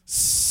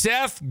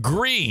 Seth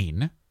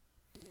Green,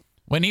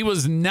 when he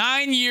was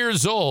 9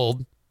 years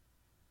old,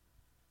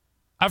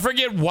 I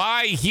forget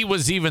why he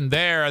was even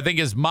there. I think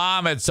his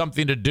mom had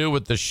something to do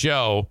with the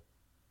show.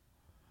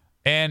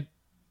 And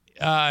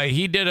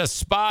he did a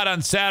spot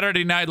on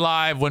Saturday Night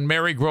Live when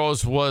Mary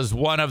Gross was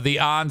one of the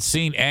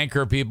on-scene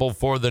anchor people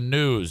for the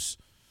news.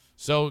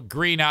 So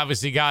Green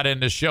obviously got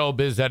into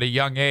showbiz at a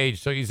young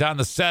age. So he's on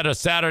the set of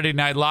Saturday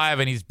Night Live,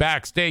 and he's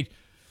backstage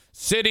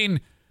sitting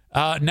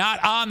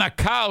not on the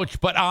couch,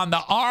 but on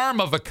the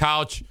arm of a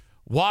couch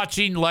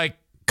watching like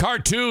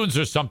cartoons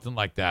or something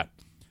like that.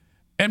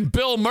 And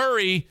Bill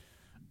Murray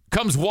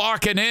comes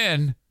walking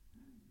in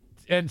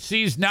and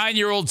sees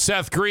 9-year-old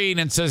Seth Green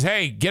and says,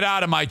 "Hey, get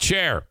out of my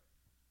chair."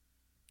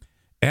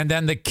 And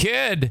then the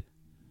kid,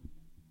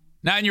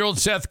 9-year-old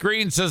Seth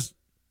Green, says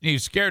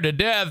he's scared to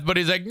death, but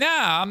he's like,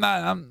 "Nah, I'm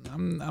not,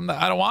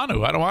 I don't want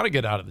to. I don't want to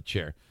get out of the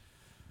chair."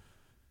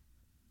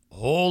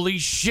 Holy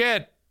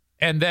shit.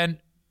 And then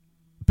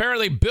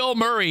apparently Bill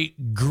Murray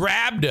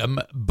grabbed him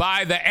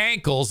by the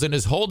ankles and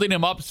is holding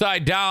him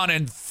upside down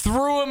and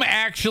threw him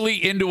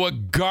actually into a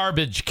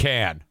garbage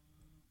can.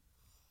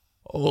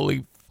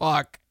 Holy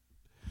fuck.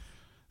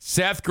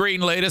 Seth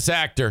Green, latest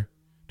actor,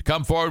 to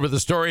come forward with a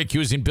story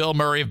accusing Bill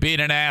Murray of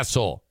being an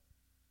asshole.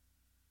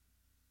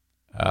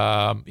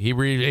 He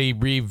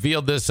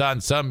revealed this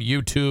on some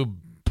YouTube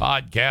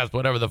podcast,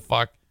 whatever the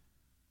fuck.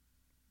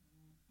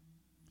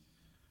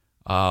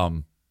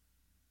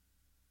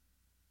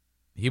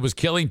 He was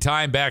killing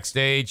time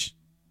backstage.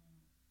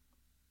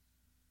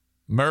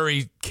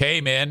 Murray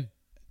came in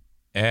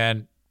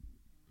and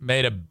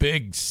made a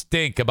big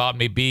stink about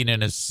me being in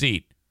his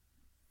seat.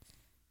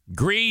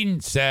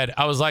 Green said,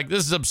 "I was like,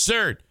 this is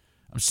absurd.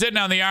 I'm sitting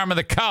on the arm of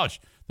the couch.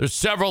 There's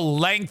several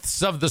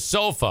lengths of the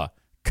sofa.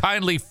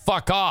 Kindly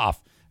fuck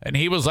off." And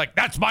he was like,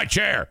 "That's my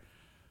chair."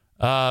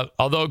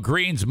 Although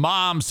Green's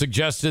mom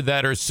suggested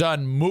that her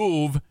son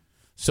move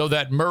so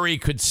that Murray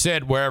could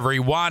sit wherever he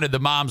wanted, the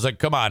mom's like,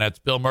 "Come on, that's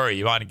Bill Murray.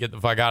 You want to get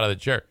the fuck out of the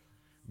chair."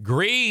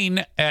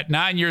 Green, at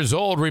 9 years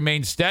old,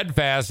 remained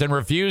steadfast and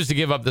refused to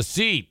give up the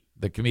seat,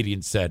 the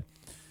comedian said.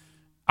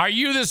 "Are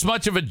you this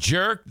much of a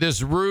jerk,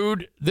 this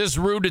rude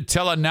to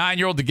tell a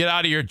 9-year-old to get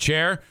out of your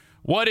chair?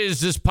 What is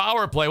this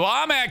power play?" Well,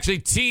 I'm actually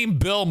team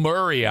Bill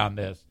Murray on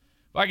this.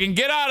 If I can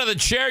get out of the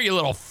chair, you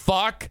little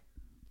fuck.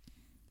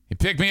 He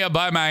picked me up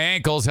by my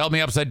ankles, held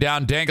me upside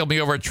down, dangled me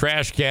over a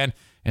trash can,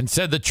 and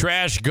said the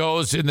trash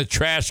goes in the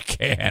trash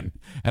can.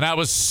 And I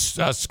was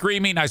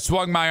screaming. I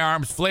swung my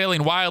arms,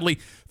 flailing wildly,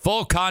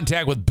 full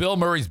contact with Bill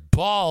Murray's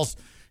balls.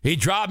 He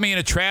dropped me in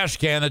a trash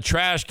can. The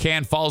trash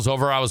can falls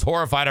over. I was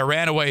horrified. I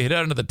ran away, hid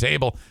under the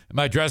table in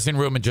my dressing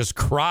room, and just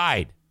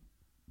cried.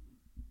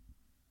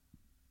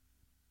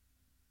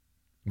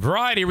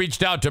 Variety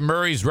reached out to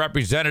Murray's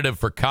representative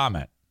for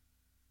comment.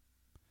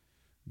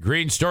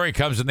 Green's story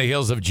comes in the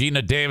heels of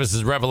Gina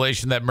Davis's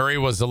revelation that Murray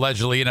was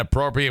allegedly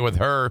inappropriate with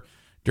her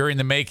during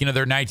the making of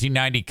their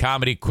 1990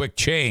 comedy Quick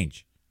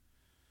Change.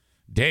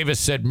 Davis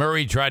said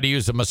Murray tried to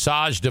use a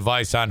massage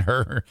device on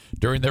her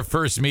during their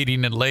first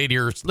meeting and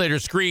later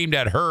screamed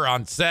at her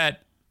on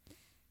set.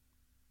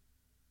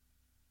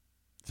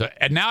 So,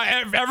 and now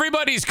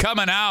everybody's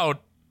coming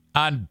out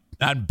on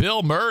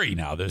Bill Murray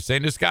now. They're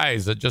saying this guy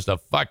is just a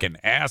fucking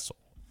asshole.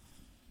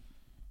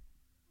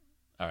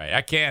 All right,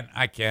 I can't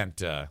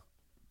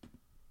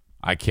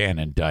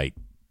indict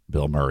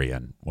Bill Murray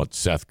on what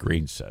Seth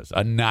Green says.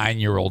 A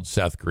 9-year-old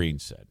Seth Green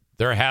said.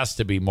 There has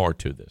to be more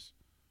to this.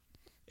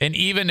 And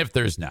even if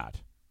there's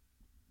not,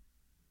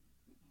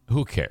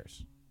 who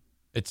cares?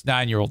 It's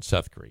 9-year-old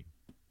Seth Green.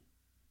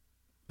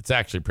 It's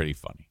actually pretty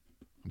funny.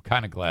 I'm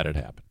kind of glad it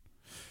happened.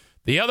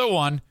 The other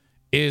one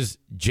is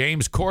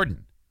James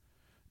Corden.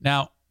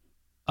 Now,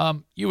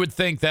 you would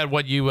think that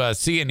what you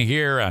see and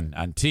hear on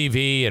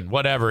TV and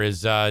whatever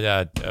is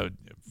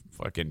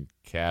fucking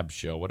cab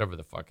show, whatever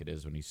the fuck it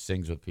is when he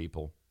sings with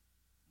people.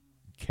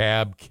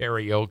 cab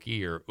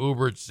karaoke or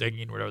Uber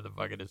singing, whatever the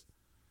fuck it is.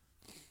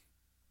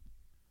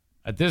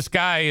 This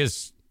guy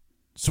is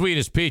sweet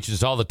as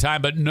peaches all the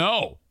time, but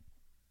no.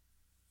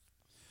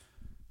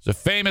 There's a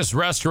famous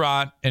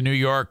restaurant in New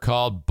York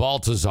called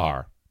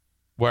Balthazar,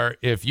 where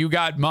if you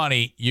got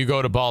money, you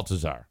go to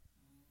Balthazar.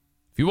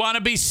 If you want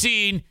to be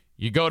seen,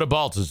 you go to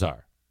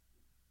Balthazar.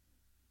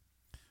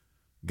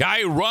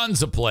 Guy who runs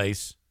the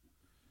place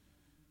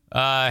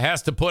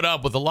has to put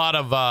up with a lot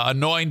of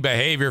annoying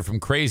behavior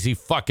from crazy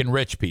fucking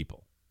rich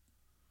people.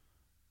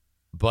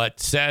 But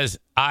says,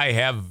 I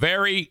have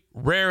very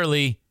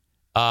rarely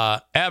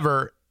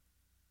ever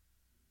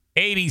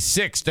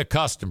 86 to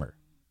customer.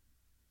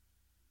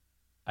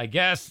 I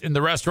guess in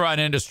the restaurant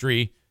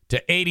industry,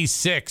 to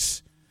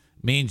 86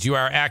 means you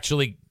are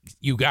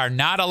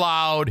not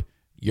allowed,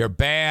 you're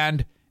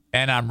banned,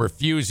 and I'm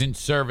refusing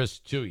service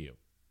to you.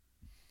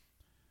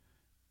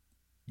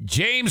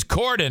 James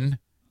Corden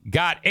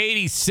got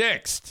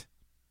 86th.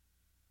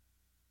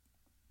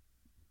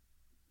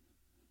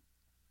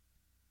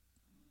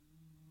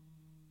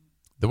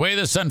 The way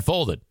this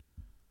unfolded,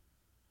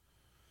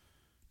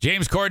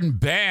 James Corden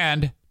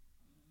banned.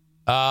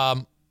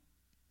 Hold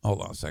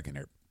on a second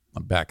here.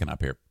 I'm backing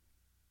up here.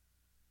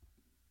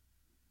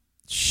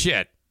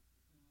 Shit.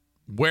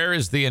 Where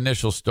is the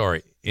initial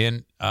story?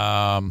 Here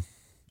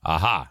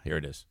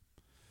it is.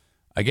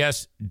 I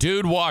guess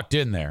dude walked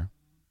in there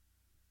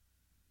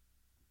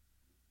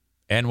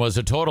and was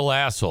a total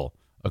asshole.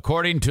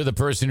 According to the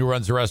person who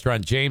runs the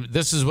restaurant, James,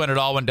 this is when it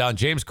all went down.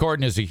 James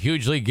Corden is a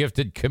hugely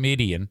gifted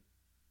comedian.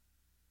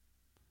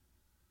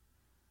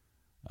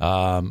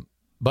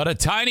 But a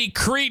tiny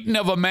cretin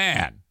of a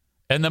man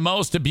and the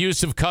most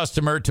abusive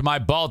customer to my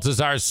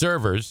Balthazar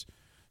servers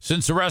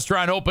since the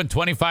restaurant opened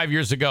 25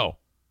 years ago.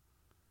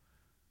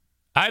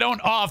 I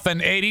don't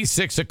often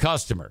 86 a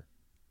customer.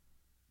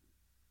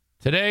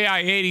 Today I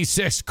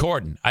 86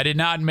 Corden.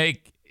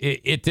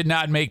 It did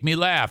not make me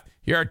laugh.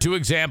 Here are two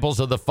examples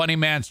of the funny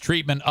man's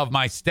treatment of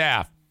my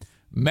staff.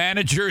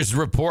 Managers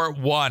report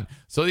 1.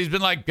 So he's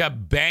been like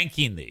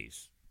banking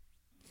these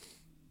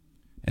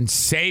and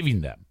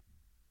saving them.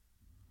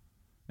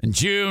 In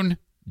June,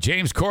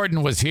 James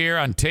Corden was here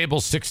on table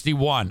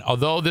 61.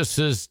 Although this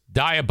is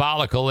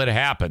diabolical, it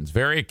happens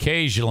very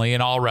occasionally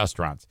in all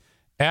restaurants.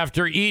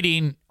 After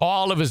eating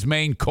all of his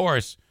main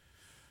course,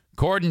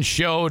 Corden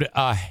showed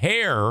a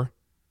hair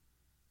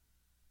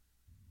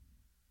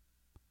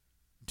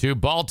to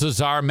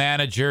Balthazar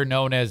manager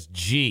known as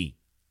G,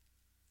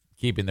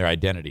 keeping their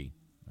identity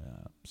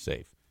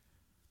safe.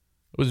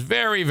 It was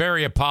very,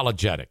 very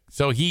apologetic.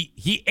 So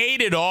he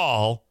ate it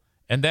all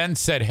and then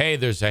said, hey,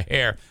 there's a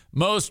hair.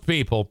 Most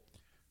people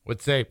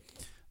would say,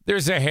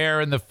 there's a hair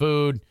in the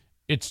food.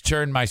 It's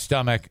turned my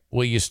stomach.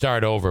 Will you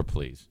start over,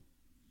 please?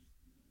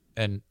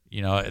 And,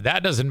 you know,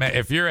 that doesn't matter.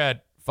 If you're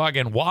at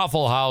fucking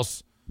Waffle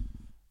House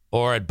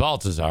or at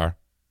Balthazar,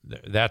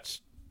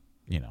 that's,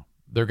 you know,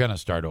 they're going to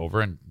start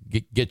over and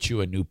get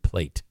you a new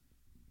plate.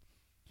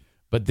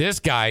 But this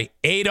guy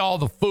ate all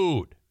the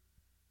food.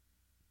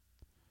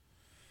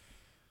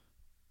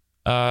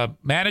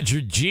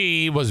 Manager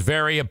G was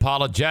very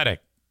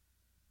apologetic.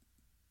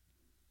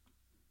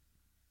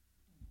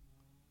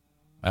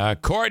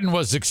 Corden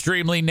was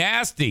extremely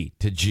nasty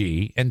to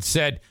G and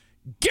said,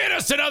 get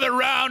us another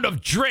round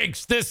of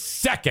drinks this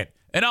second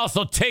and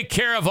also take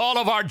care of all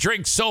of our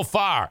drinks so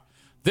far.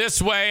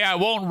 This way I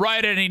won't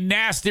write any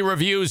nasty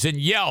reviews in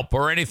Yelp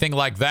or anything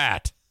like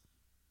that.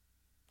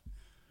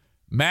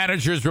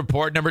 Manager's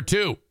report number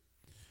 2.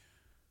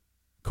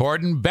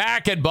 Corden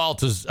back at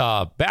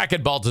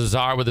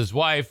Balthazar with his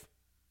wife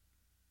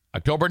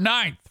October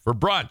 9th for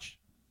brunch.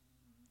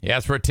 He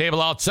asked for a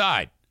table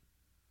outside.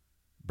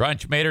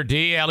 Brunch maitre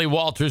d', Allie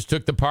Walters,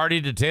 took the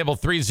party to table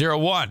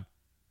 301.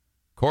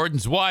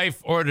 Corden's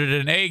wife ordered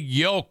an egg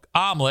yolk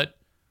omelet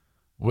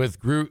with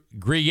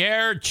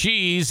Gruyere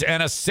cheese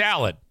and a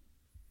salad.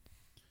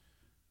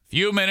 A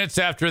few minutes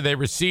after they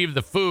received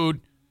the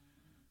food,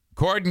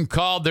 Corden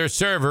called their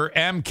server,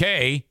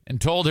 MK, and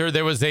told her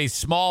there was a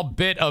small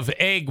bit of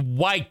egg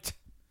white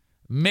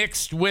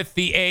mixed with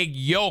the egg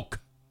yolk.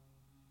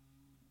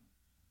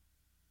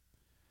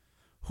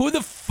 Who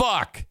the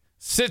fuck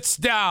sits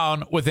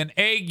down with an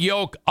egg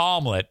yolk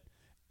omelet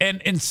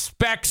and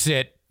inspects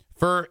it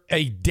for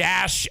a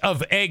dash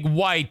of egg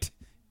white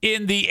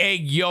in the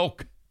egg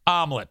yolk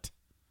omelet?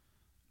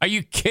 Are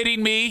you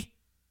kidding me?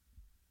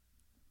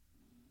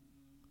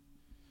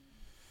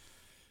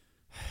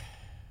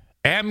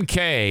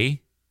 MK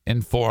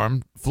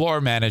informed floor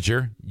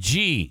manager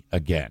G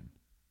again.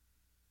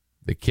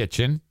 The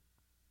kitchen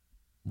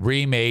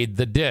remade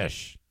the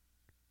dish.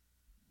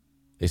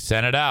 They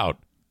sent it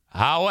out.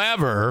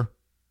 However,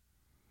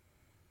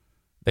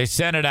 they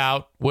sent it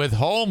out with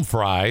home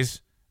fries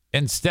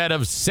instead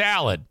of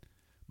salad.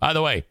 By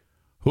the way,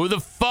 who the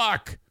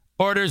fuck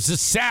orders a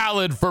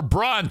salad for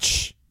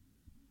brunch?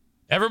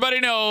 Everybody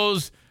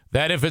knows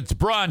that if it's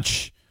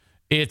brunch,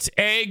 it's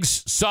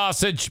eggs,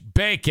 sausage,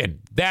 bacon.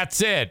 That's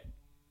it.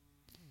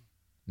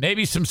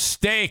 Maybe some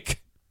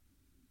steak.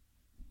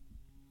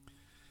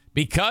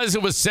 Because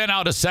it was sent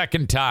out a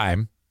second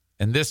time,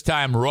 and this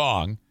time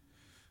wrong,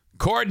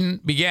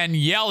 Corden began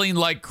yelling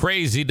like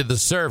crazy to the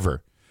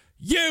server.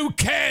 You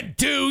can't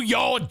do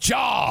your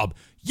job.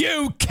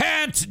 You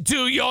can't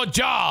do your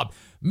job.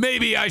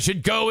 Maybe I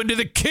should go into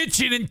the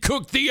kitchen and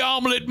cook the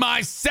omelet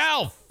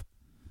myself.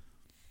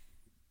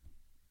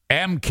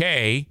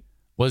 MK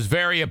was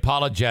very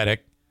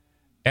apologetic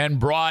and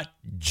brought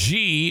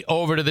G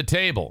over to the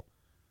table.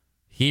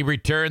 He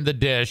returned the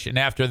dish, and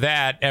after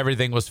that,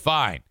 everything was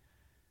fine.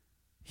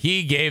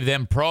 He gave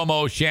them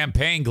promo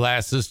champagne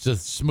glasses to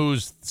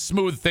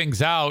smooth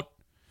things out.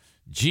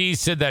 G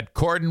said that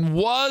Corden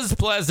was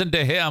pleasant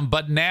to him,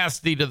 but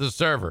nasty to the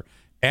server.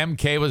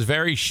 MK was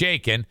very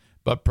shaken,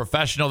 but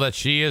professional that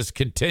she is,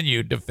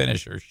 continued to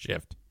finish her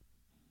shift.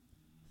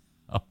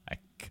 Oh, my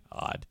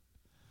God.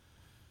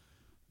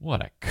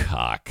 What a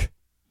cock.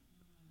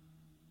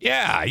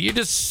 Yeah, you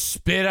just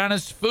spit on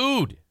his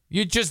food.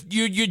 You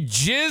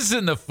jizz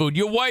in the food.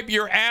 You wipe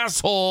your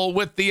asshole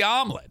with the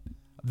omelet.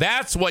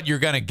 That's what you're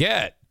going to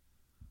get.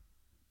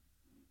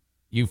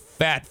 You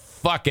fat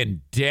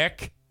fucking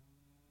dick.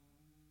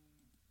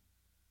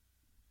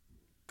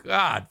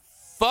 God,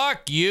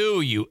 fuck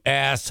you, you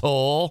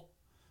asshole.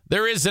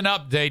 There is an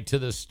update to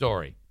this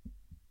story.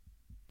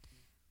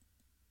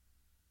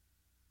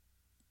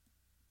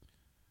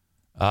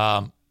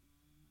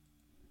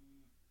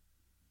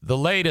 The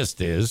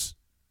latest is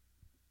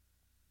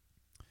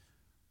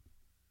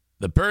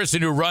the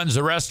person who runs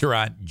the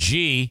restaurant,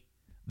 G,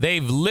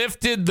 they've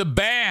lifted the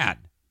ban.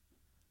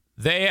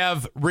 They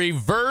have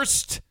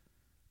reversed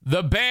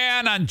the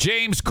ban on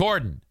James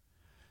Corden.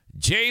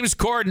 James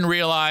Corden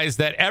realized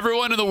that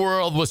everyone in the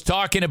world was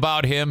talking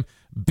about him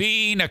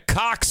being a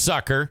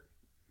cocksucker.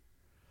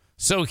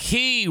 So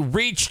he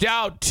reached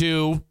out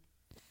to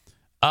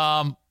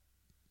the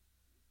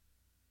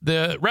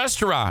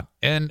restaurant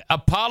and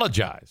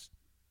apologized.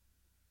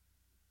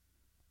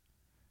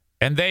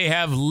 And they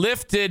have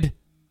lifted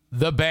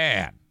the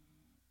ban.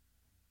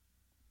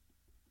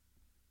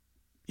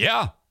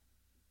 Yeah.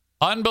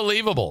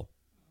 Unbelievable.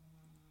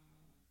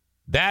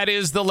 That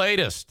is the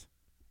latest.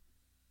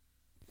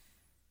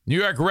 New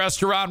York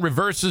restaurant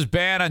reverses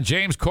ban on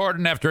James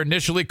Corden after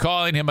initially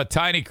calling him a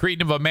tiny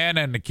cretin of a man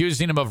and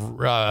accusing him of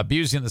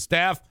abusing the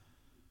staff.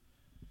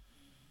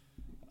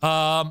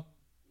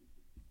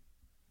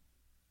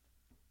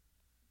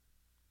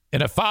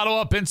 In a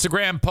follow-up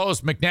Instagram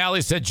post,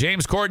 McNally said,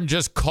 James Corden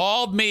just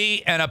called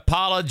me and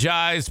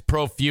apologized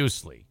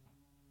profusely.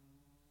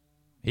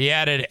 He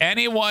added,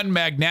 anyone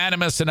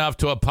magnanimous enough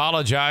to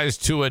apologize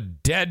to a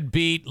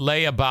deadbeat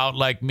layabout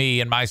like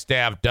me and my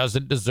staff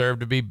doesn't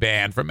deserve to be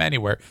banned from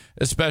anywhere,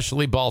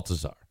 especially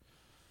Balthazar.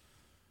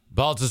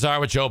 Balthazar,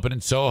 which opened in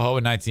Soho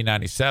in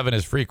 1997,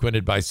 is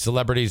frequented by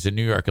celebrities and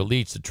New York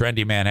elites. The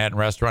trendy Manhattan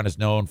restaurant is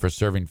known for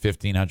serving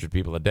 1,500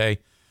 people a day.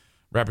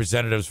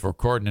 Representatives for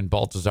Corden and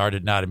Balthazar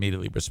did not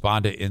immediately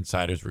respond to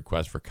insiders'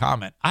 request for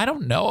comment. I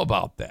don't know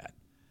about that.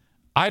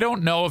 I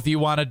don't know if you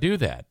want to do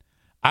that.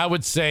 I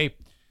would say,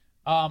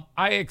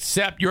 I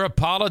accept your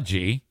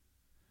apology,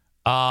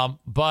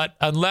 but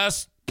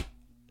unless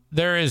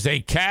there is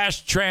a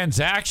cash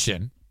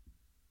transaction,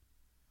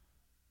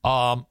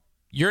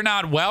 you're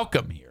not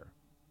welcome here.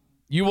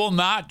 You will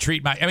not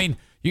treat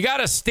you got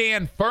to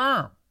stand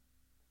firm.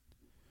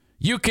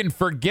 You can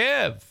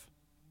forgive,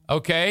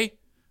 okay?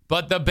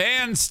 But the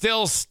ban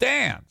still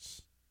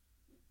stands.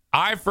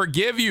 I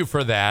forgive you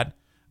for that,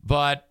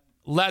 but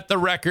let the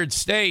record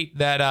state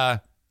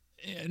that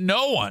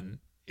no one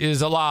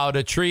is allowed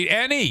to treat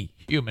any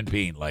human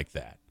being like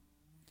that.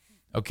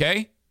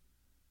 Okay?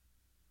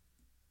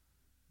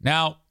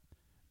 Now,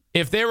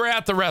 if they were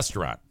at the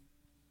restaurant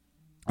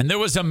and there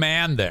was a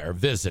man there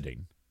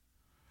visiting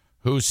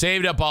who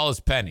saved up all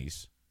his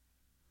pennies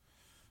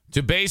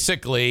to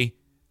basically,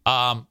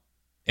 and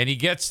he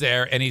gets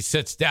there and he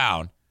sits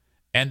down,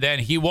 and then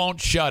he won't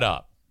shut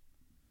up.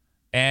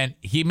 And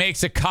he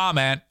makes a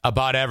comment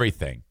about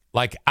everything,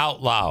 like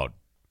out loud.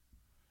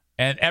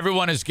 And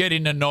everyone is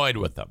getting annoyed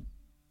with him.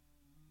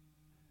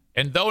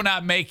 And though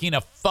not making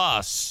a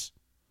fuss,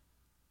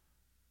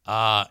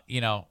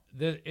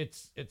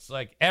 it's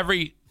like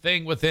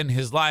everything within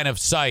his line of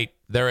sight,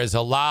 there is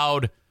a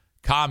loud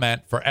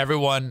comment for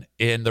everyone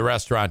in the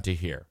restaurant to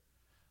hear.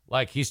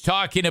 Like he's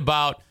talking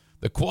about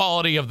the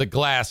quality of the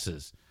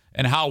glasses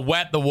and how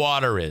wet the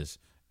water is,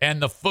 and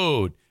the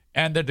food,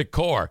 and the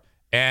decor,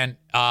 and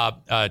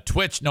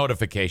Twitch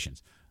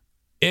notifications.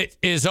 It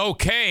is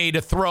okay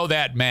to throw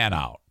that man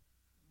out.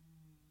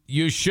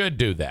 You should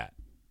do that.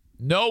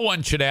 No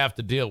one should have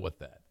to deal with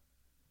that.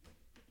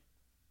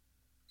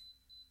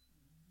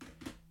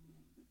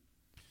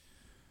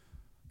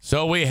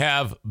 So we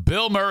have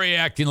Bill Murray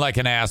acting like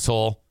an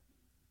asshole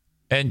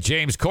and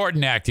James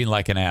Corden acting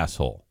like an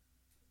asshole.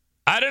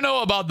 I don't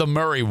know about the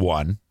Murray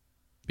one.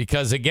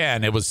 Because,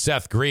 again, it was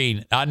Seth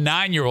Green, a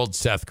 9-year-old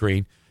Seth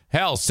Green.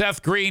 Hell,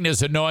 Seth Green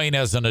is annoying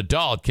as an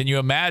adult. Can you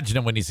imagine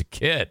him when he's a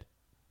kid?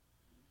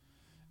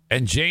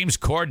 And James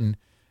Corden,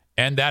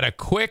 and that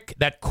quick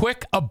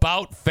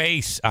about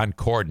face on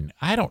Corden.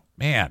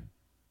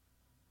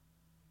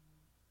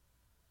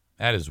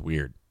 That is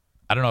weird.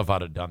 I don't know if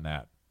I'd have done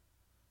that.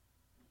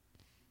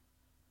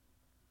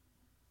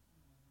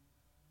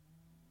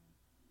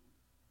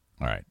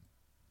 All right.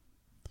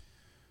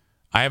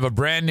 I have a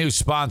brand new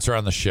sponsor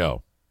on the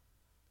show,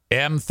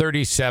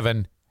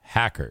 M37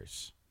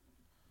 Hackers.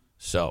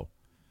 So,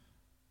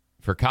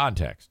 for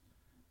context,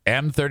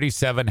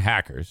 M37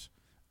 Hackers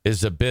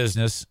is a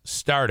business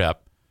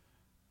startup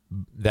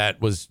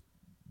that was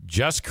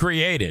just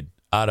created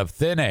out of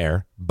thin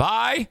air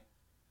by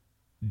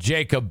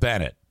Jacob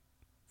Bennett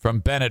from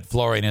Bennett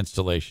Flooring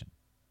Installation.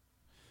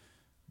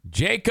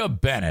 Jacob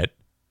Bennett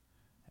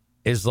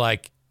is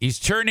like, he's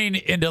turning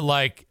into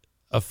like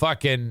a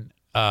fucking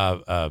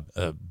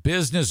a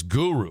business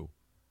guru.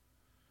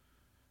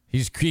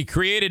 He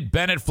created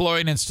Bennett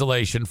Flooring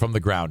Installation from the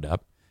ground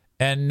up,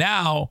 and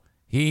now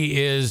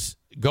he is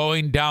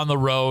going down the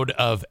road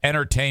of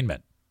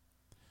entertainment.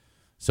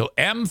 So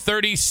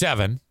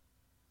M37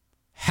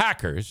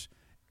 Hackers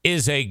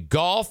is a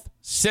golf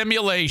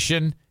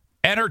simulation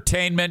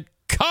entertainment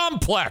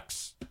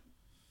complex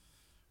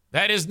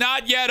that is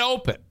not yet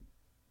open.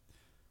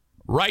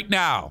 Right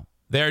now,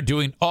 they're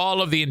doing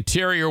all of the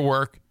interior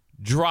work,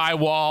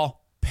 drywall,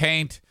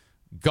 paint,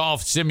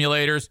 golf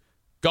simulators,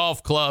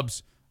 golf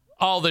clubs,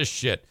 all this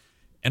shit.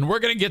 And we're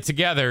going to get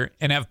together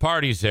and have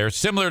parties there,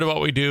 similar to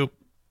what we do,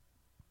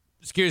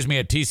 at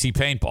TC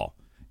Paintball.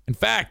 In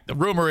fact, the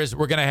rumor is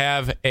we're going to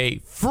have a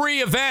free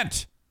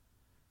event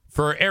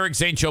for Eric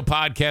Zane Show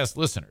Podcast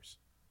listeners.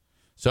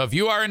 So if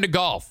you are into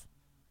golf,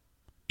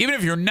 even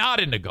if you're not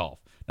into golf,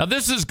 now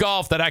this is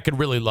golf that I could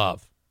really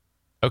love,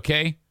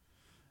 okay?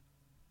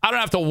 I don't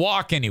have to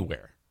walk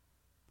anywhere.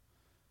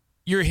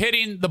 You're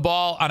hitting the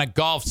ball on a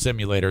golf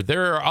simulator.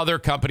 There are other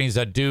companies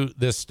that do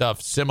this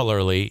stuff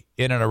similarly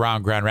in and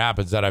around Grand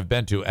Rapids that I've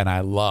been to and I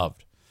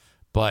loved.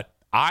 But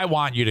I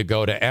want you to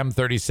go to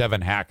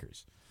M37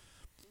 Hackers.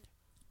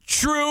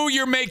 True,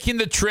 you're making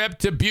the trip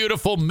to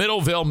beautiful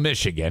Middleville,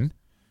 Michigan,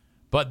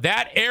 but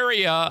that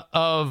area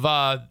of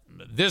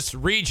this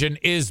region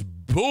is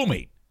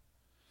booming.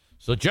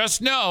 So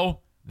just know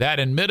that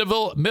in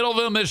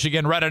Middleville,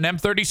 Michigan, right on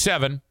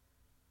M37,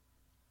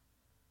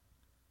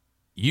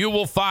 you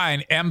will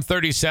find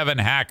M37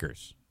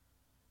 Hackers.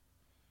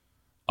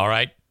 All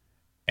right?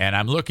 And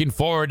I'm looking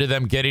forward to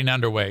them getting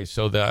underway.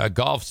 So the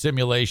golf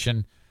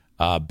simulation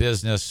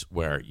business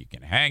where you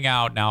can hang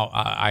out. Now,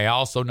 I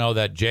also know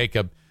that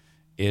Jacob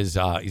is,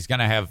 he's going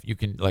to have, you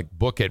can like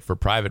book it for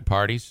private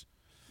parties.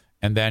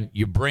 And then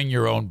you bring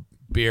your own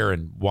beer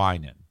and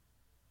wine in.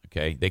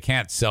 Okay? They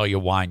can't sell you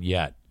wine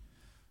yet.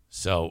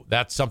 So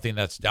that's something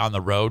that's down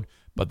the road.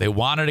 But they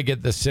wanted to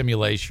get these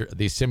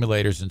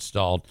simulators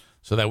installed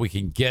so that we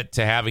can get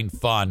to having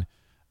fun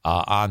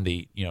on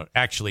the,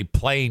 actually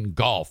playing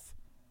golf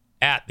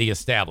at the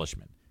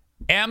establishment.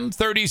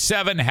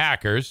 M37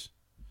 Hackers.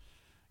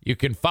 You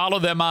can follow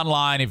them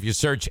online if you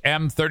search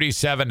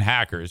M37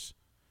 Hackers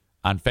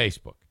on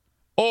Facebook.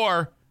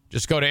 Or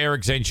just go to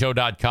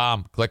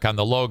ericzaneshow.com, click on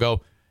the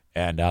logo,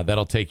 and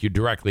that'll take you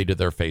directly to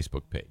their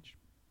Facebook page.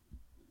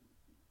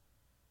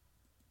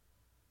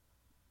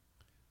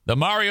 The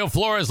Mario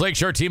Flores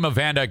Lakeshore team of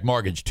Van Dyke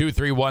Mortgage,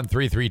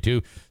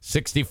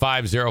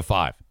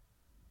 231-332-6505.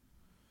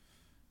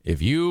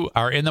 If you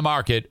are in the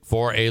market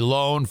for a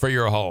loan for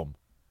your home,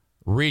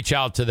 reach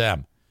out to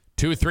them,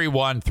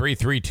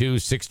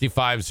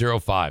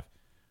 231-332-6505.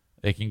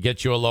 They can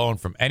get you a loan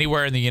from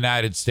anywhere in the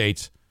United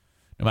States,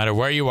 no matter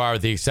where you are,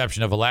 with the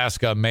exception of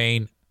Alaska,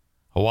 Maine,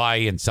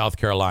 Hawaii, and South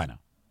Carolina.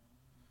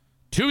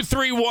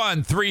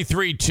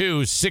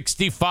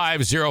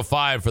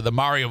 231-332-6505 for the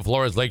Mario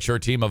Flores Lakeshore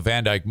team of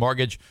Van Dyke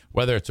Mortgage.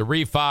 Whether it's a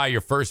refi, your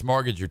first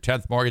mortgage, your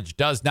 10th mortgage,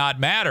 does not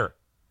matter.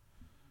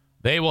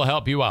 They will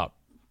help you out.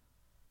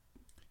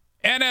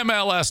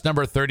 NMLS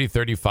number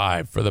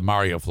 3035 for the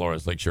Mario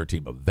Flores Lakeshore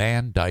team of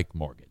Van Dyke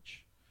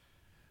Mortgage.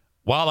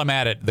 While I'm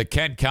at it, the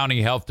Kent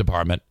County Health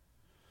Department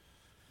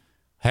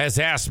has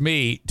asked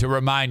me to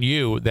remind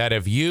you that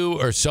if you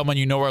or someone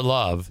you know or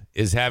love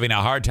is having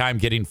a hard time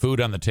getting food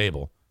on the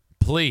table,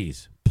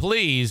 please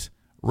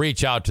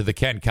reach out to the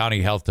Kent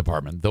County Health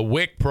Department. The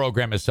WIC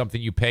program is something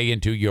you pay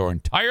into your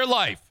entire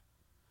life.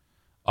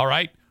 All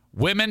right?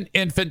 Women,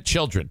 infant,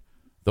 children.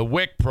 The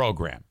WIC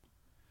program.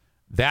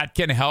 That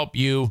can help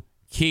you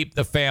keep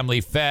the family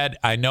fed.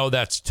 I know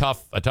that's a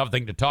tough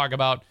thing to talk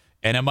about.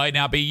 And it might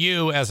not be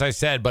you, as I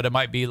said, but it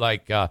might be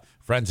like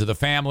friends of the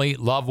family,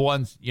 loved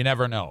ones. You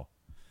never know.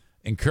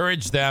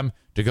 Encourage them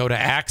to go to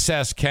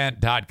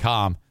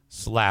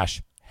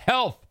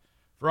accesskent.com/health.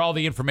 for all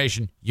the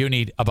information you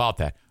need about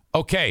that.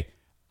 Okay,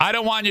 I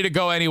don't want you to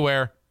go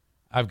anywhere.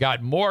 I've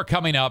got more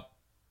coming up.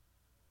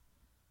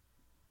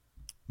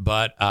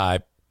 But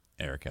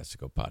Eric has to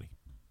go potty.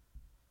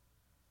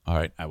 All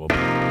right, I will be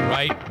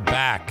right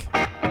back.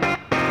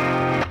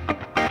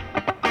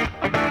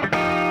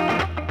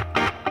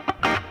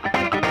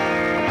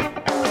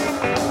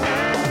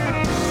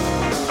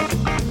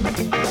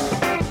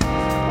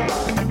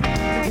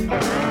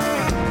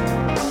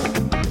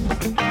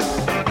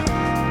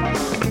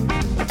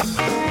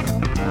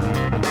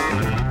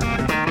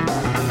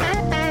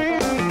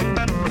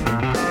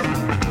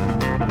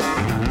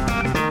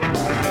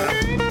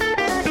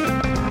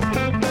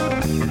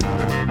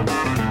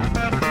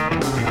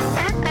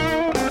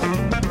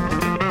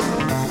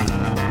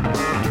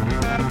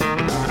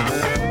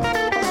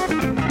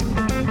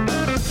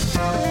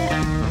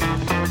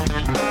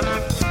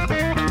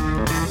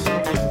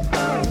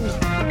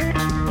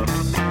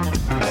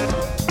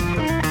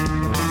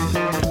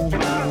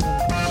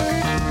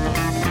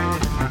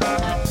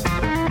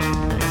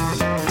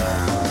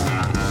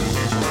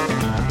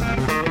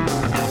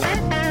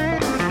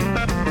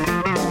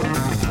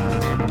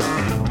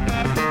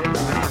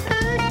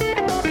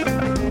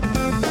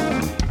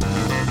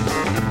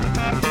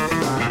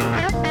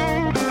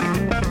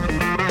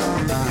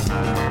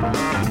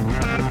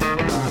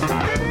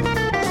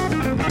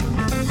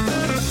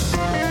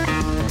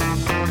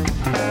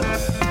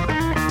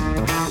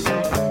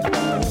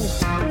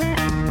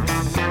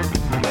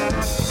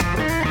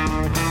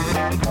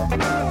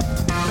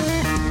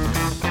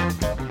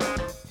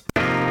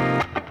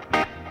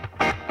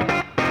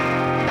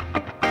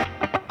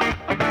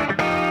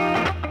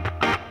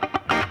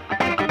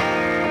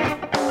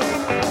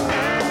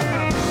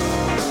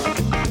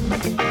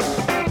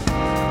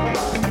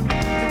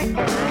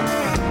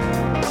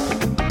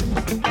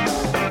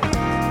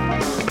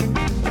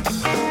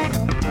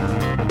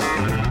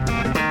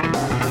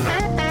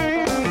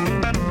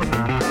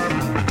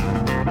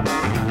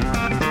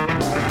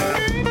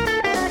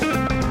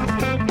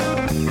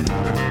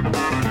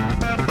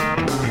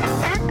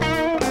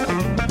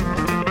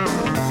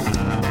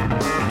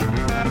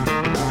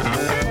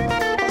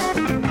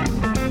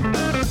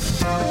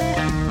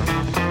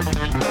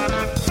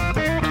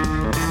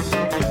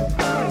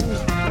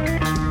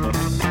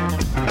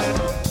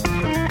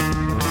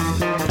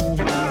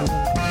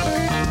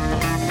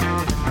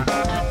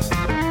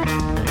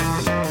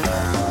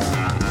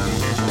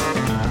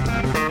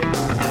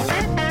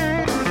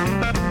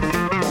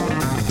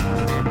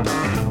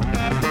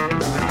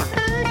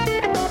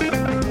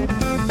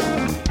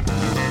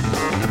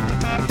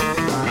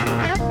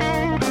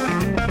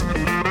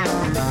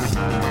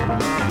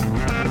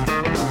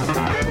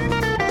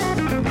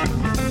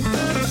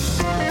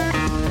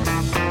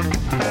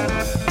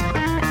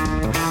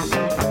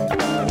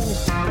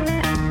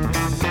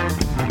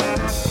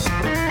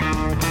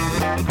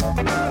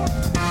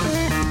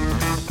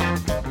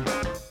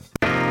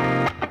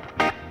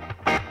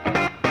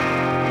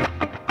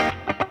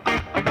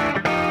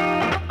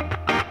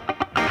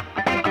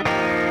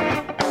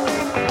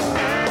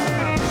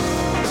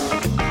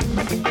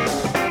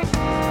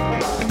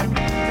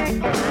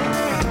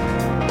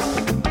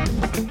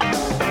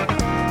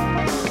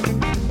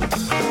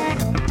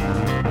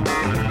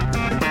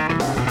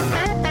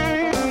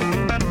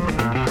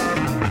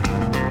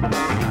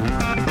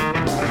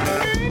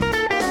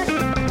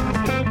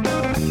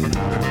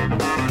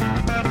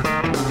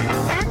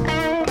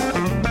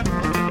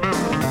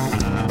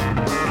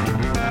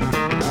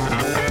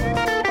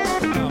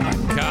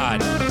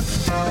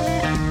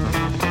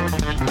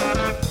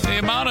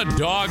 amount of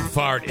dog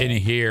fart in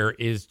here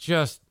is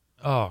just,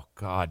 oh,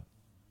 God.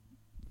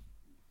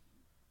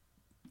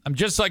 I'm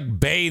just like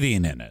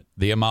bathing in it,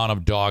 the amount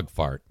of dog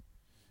fart.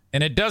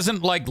 And it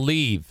doesn't like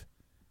leave.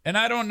 And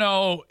I don't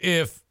know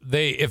if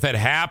it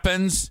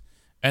happens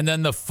and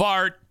then the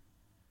fart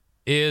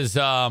is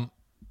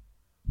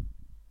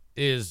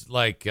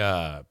like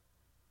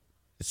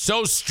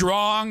so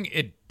strong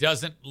it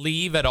doesn't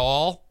leave at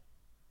all.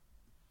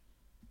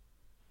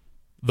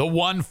 The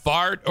one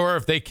fart, or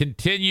if they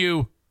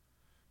continue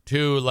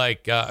to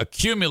like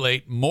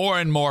accumulate more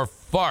and more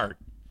fart.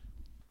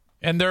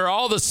 And they're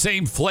all the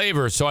same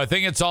flavor, so I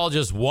think it's all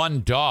just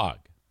one dog.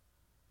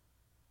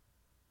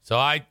 So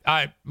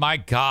my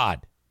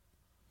God.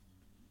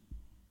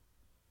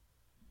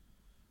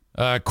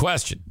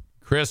 Question.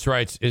 Chris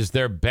writes, is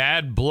there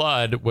bad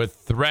blood with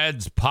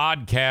Threads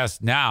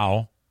podcast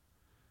now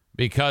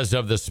because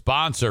of the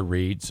sponsor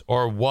reads,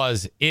 or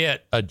was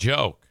it a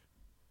joke?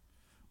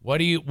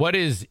 What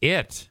is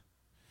it?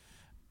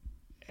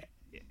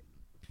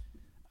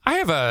 I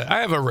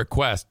have a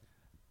request.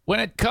 When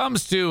it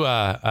comes to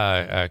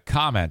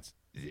comments,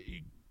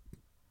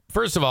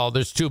 first of all,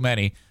 there's too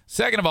many.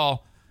 Second of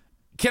all,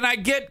 can I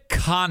get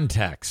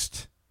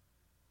context?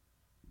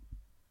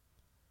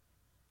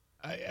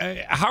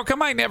 How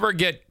come I never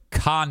get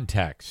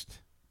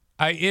context?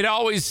 It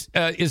always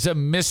is a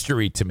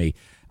mystery to me.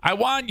 I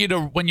want you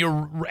to, when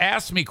you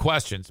ask me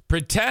questions,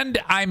 pretend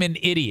I'm an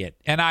idiot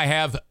and I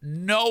have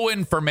no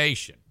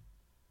information.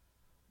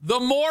 The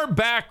more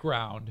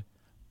background,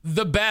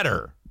 the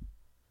better.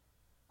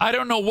 I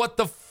don't know what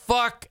the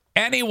fuck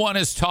anyone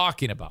is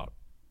talking about.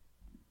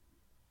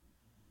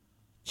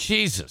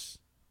 Jesus.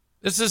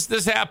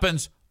 This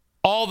happens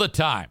all the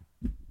time.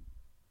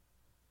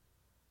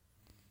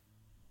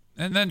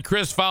 And then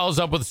Chris follows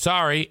up with,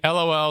 sorry,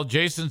 LOL.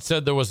 Jason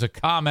said there was a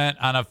comment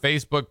on a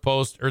Facebook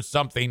post or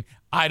something.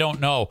 I don't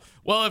know.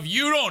 Well, if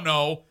you don't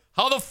know,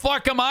 how the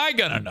fuck am I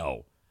going to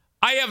know?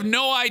 I have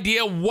no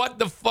idea what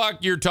the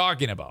fuck you're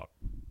talking about.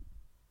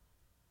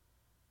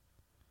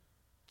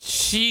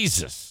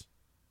 Jesus.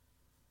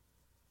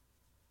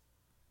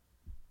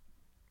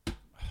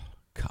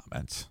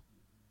 Comments.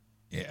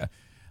 Yeah.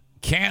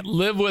 Can't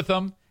live with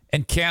them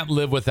and can't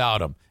live without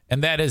them.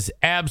 And that is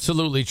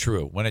absolutely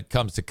true when it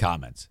comes to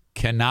comments.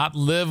 Cannot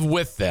live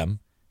with them,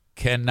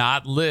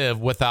 cannot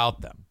live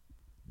without them.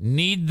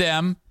 Need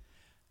them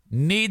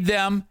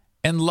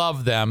and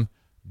love them.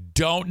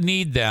 Don't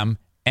need them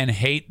and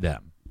hate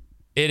them.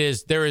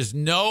 There is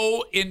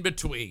no in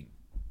between.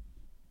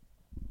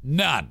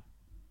 None.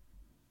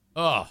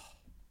 Oh,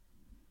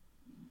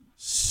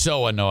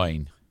 so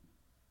annoying.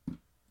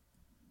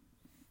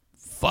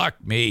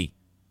 Fuck me.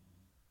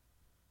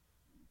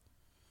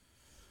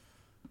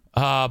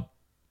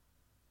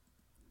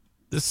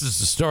 This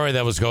is a story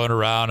that was going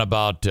around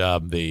about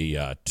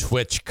the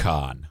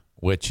TwitchCon,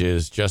 which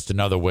is just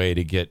another way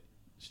to get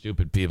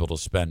stupid people to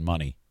spend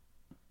money.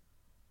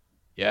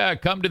 Yeah,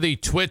 come to the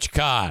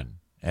TwitchCon,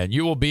 and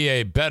you will be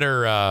a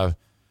better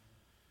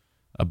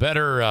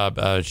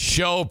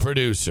show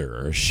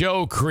producer or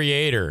show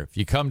creator if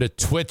you come to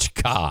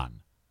TwitchCon.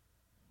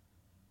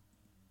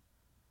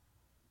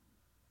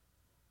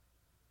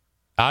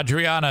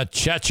 Adriana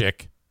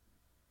Chechik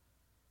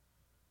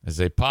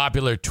is a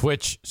popular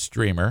Twitch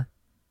streamer.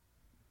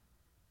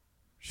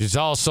 She's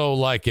also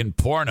like in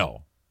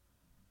porno.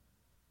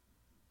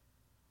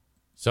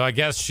 So I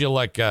guess she'll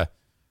like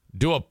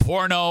do a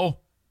porno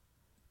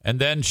and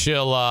then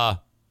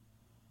she'll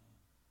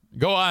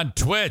go on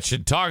Twitch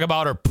and talk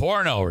about her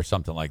porno or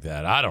something like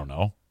that. I don't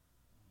know.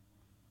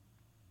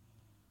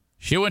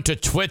 She went to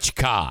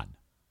TwitchCon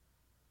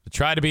to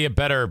try to be a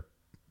better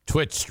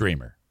Twitch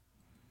streamer.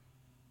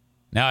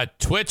 Now at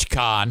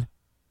TwitchCon,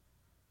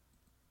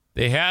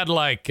 they had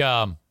like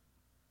a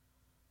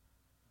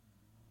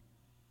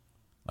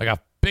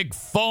big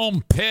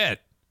foam pit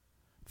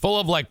full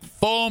of like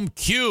foam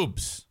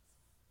cubes.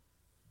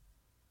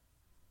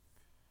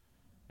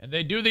 And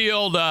they do the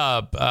old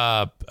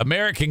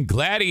American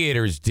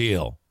Gladiators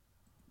deal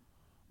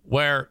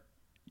where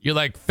you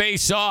like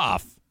face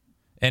off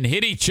and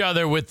hit each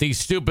other with these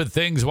stupid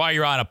things while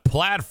you're on a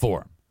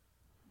platform.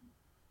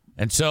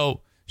 And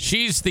so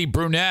she's the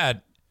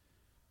brunette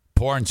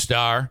porn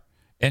star,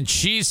 and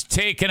she's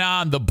taken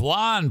on the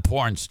blonde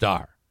porn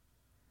star.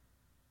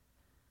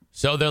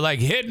 So they're like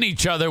hitting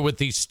each other with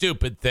these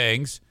stupid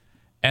things.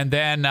 And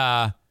then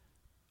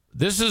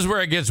this is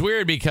where it gets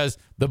weird because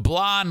the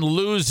blonde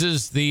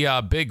loses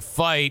the big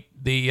fight.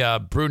 The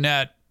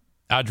brunette,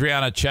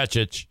 Adriana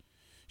Chechik,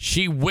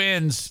 she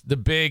wins the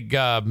big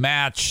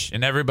match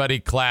and everybody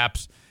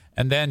claps.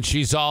 And then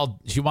she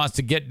wants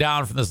to get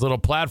down from this little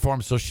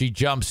platform. So she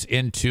jumps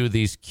into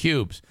these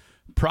cubes.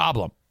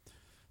 Problem.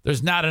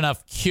 There's not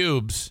enough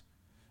cubes.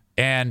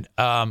 And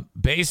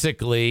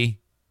basically,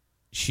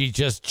 she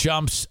just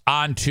jumps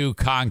onto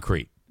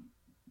concrete.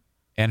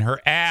 And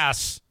her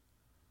ass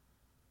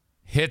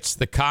hits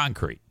the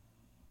concrete.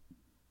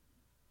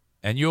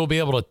 And you'll be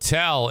able to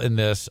tell in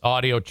this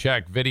audio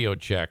check, video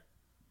check.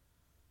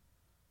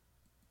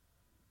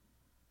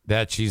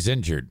 that she's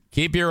injured.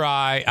 Keep your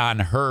eye on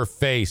her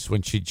face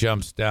when she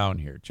jumps down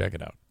here. Check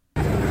it out.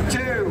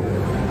 2,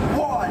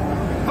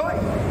 1,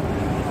 fight!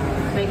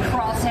 Big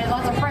crosshead,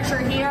 lots of pressure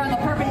here on the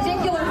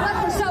perpendicular.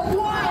 Left herself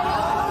wide.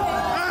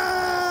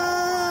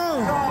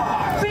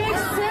 Oh! Big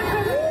sip.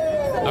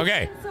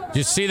 Okay, did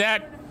you see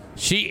that?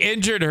 She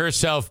injured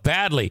herself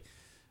badly.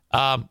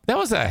 That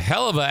was a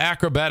hell of an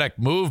acrobatic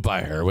move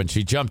by her when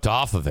she jumped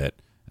off of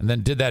it and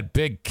then did that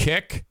big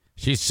kick.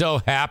 She's so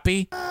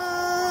happy.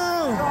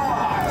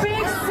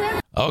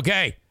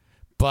 Okay,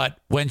 but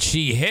when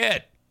she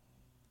hit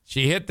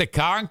the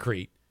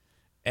concrete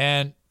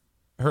and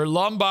her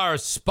lumbar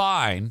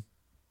spine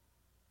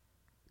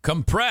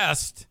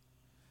compressed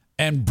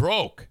and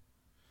broke.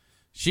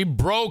 She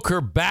broke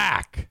her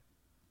back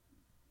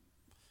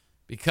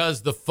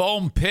because the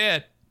foam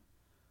pit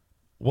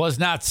was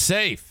not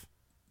safe.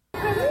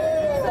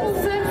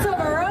 Sense of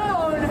her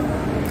own.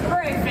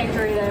 Great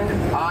victory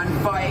there. On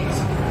fight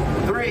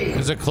 3.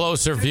 There's a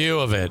closer view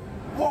of it.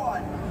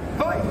 1,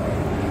 fight!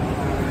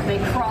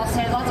 Big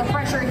crosshead, lots of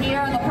pressure here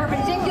on the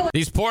perpendicular.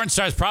 These porn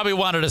stars probably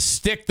wanted to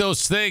stick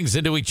those things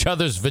into each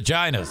other's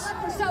vaginas.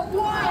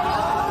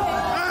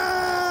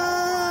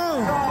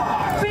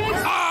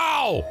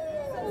 Ow!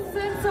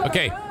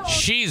 Okay,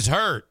 she's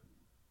hurt.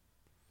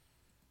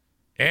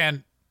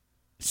 And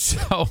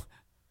so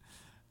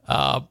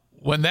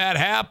when that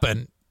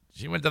happened,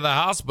 she went to the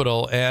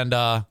hospital and,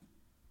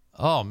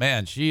 oh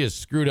man, she is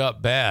screwed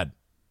up bad.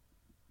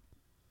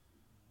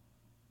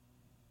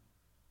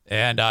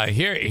 And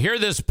here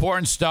this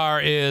porn star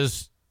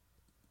is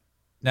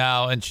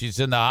now, and she's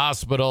in the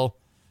hospital,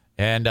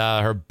 and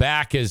her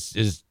back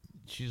is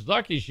she's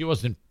lucky she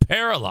wasn't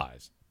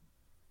paralyzed.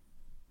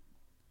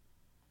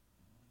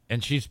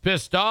 And she's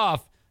pissed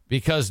off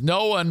because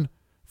no one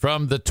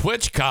from the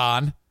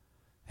TwitchCon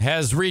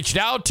has reached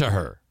out to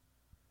her.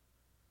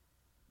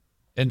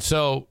 And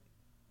so,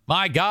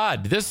 my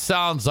God, this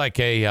sounds like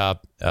a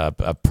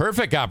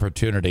perfect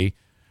opportunity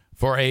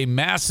for a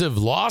massive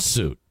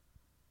lawsuit.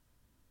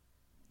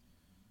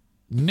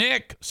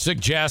 Nick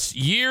suggests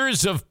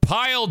years of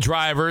pile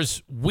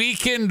drivers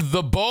weakened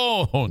the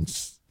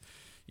bones.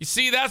 You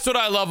see, that's what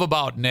I love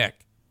about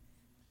Nick.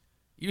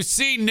 You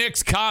see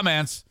Nick's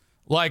comments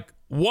like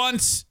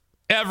once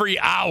every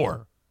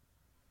hour.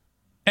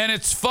 And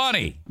it's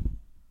funny.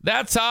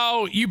 That's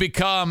how you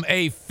become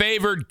a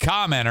favored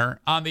commenter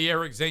on the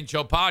Eric Zane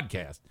Show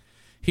podcast.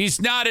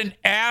 He's not an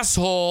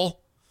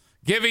asshole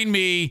giving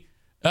me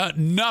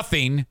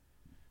nothing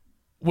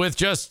with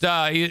just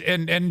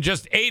and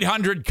just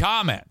 800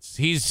 comments.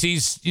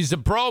 He's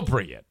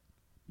appropriate.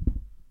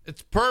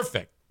 It's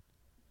perfect.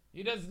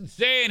 He doesn't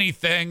say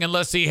anything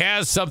unless he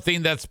has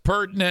something that's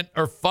pertinent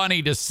or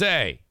funny to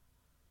say.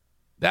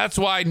 That's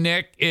why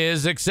Nick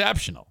is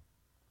exceptional.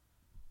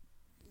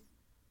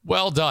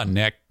 Well done,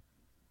 Nick.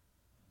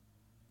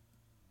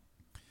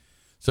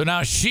 So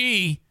now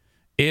she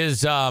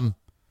is, well,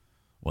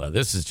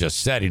 this is just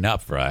setting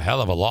up for a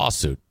hell of a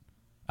lawsuit.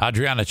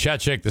 Adriana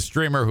Chechik, the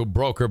streamer who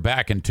broke her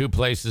back in 2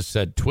 places,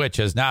 said Twitch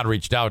has not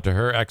reached out to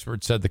her.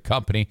 Experts said the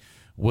company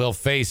will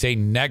face a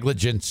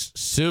negligence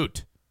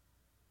suit.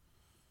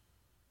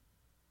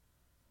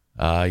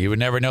 You would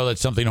never know that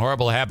something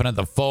horrible happened at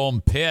the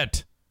foam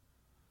pit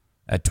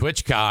at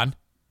TwitchCon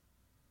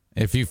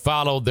if you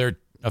followed their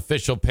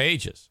official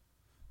pages.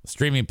 The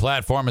streaming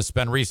platform has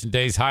spent recent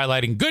days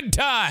highlighting good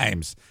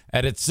times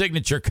at its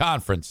signature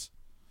conference,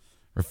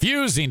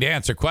 refusing to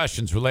answer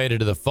questions related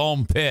to the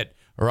foam pit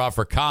or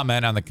offer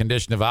comment on the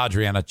condition of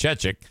Adriana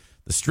Chechik,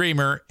 the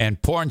streamer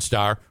and porn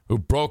star who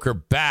broke her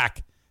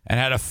back and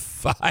had a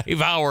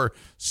 5-hour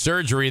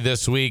surgery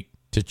this week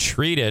to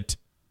treat it.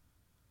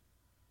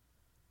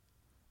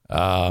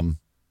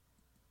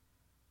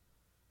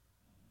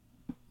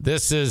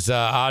 This is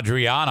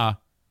Adriana.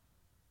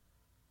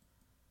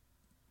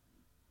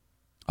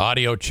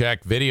 Audio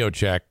check, video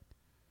check.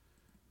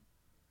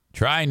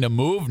 Trying to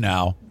move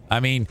now.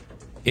 I mean,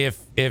 if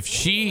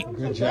she...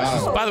 Good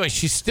job. By the way,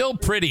 she's still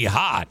pretty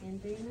hot.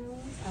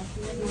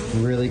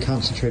 Really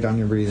concentrate on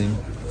your breathing.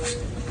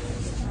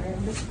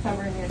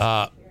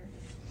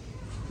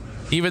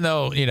 Even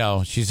though, you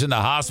know, she's in the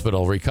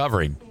hospital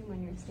recovering.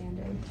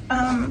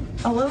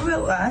 A little bit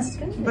less,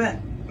 but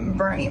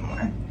burning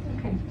more.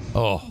 Okay.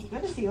 Oh.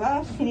 Good to see you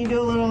off. Can you do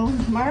a little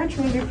march,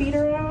 move your feet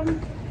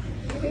around?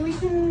 Maybe we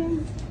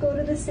can go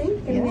to the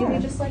sink and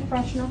maybe just like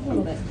freshen up a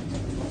little bit.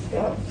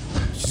 Go.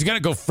 She's going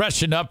to go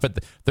freshen up at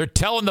they're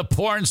telling the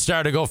porn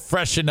star to go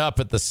freshen up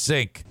at the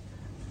sink.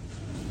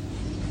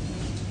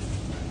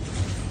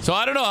 So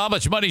I don't know how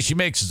much money she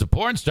makes as a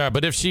porn star,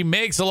 but if she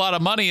makes a lot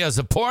of money as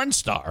a porn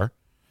star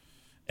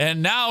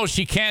and now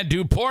she can't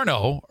do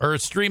porno or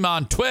stream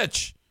on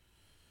Twitch,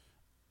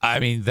 I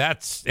mean,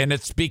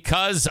 it's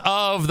because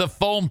of the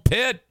foam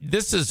pit.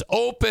 This is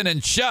open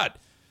and shut.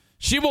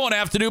 She won't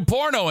have to do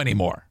porno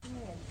anymore.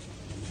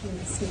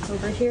 Sneak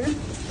over here.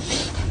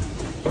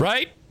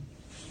 Right?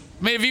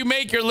 I mean, if you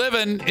make your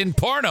living in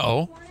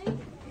porno.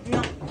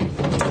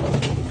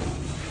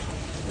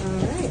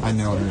 I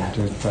know her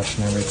to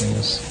freshen everything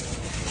is.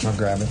 I'll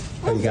grab it.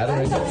 Oh, you got it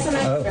right there?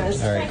 Oh,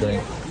 all right,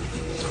 great.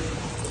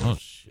 Oh,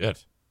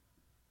 shit.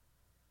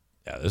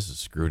 Yeah, this is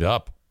screwed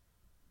up.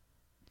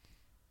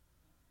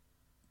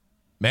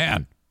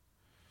 Man.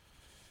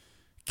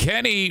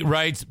 Kenny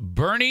writes,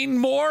 burning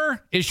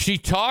more? Is she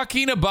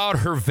talking about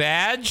her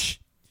vag?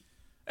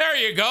 There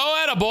you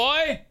go,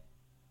 attaboy.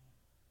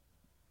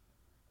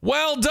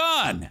 Well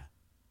done.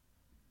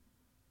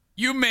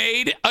 You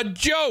made a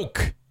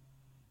joke.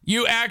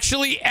 You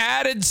actually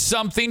added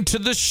something to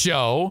the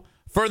show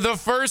for the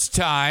first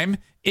time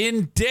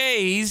in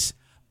days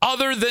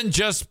other than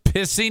just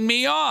pissing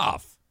me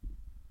off.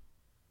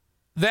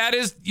 That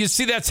is, you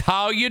see, that's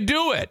how you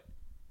do it.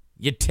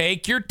 You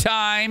take your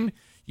time.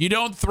 You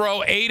don't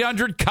throw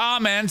 800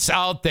 comments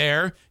out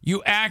there.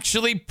 You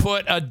actually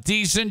put a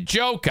decent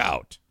joke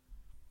out.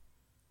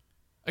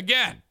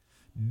 Again,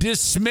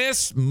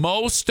 dismiss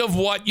most of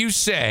what you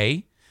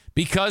say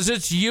because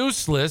it's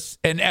useless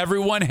and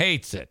everyone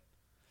hates it.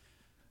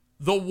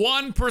 The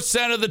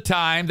 1% of the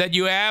time that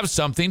you have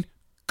something,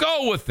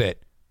 go with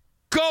it.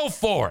 Go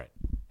for it.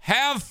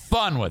 Have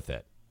fun with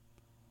it.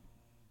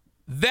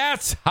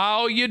 That's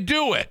how you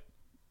do it.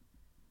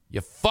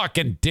 You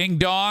fucking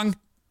ding-dong.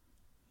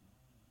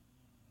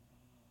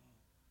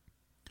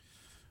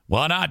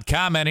 While not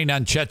commenting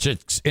on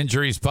Chechik's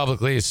injuries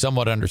publicly is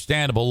somewhat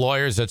understandable,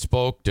 lawyers that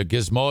spoke to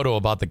Gizmodo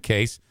about the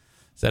case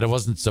said it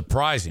wasn't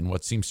surprising.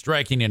 What seems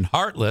striking and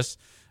heartless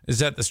is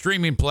that the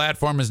streaming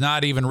platform has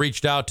not even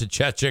reached out to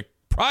Chechik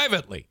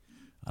privately.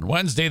 On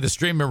Wednesday, the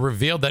streamer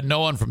revealed that no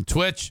one from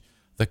Twitch,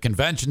 the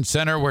convention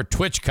center where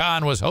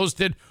TwitchCon was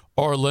hosted,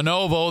 or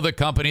Lenovo, the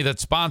company that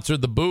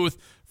sponsored the booth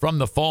from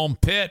the foam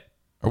pit,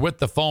 or with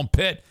the foam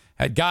pit,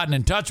 had gotten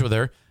in touch with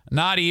her,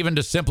 not even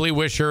to simply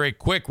wish her a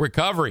quick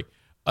recovery.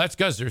 That's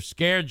because they're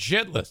scared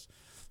shitless.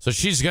 So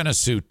she's going to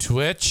sue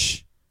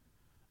Twitch,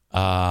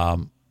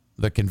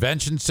 the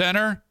convention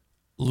center,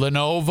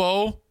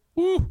 Lenovo.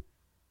 Woo.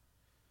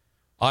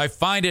 I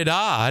find it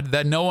odd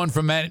that no one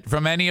from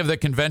any of the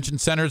convention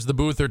centers, the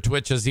booth, or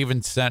Twitch has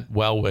even sent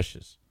well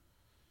wishes.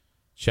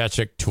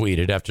 Chechik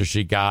tweeted after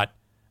she got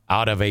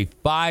out of a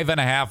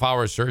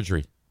 5.5-hour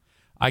surgery.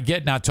 I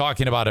get not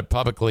talking about it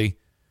publicly,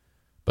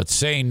 but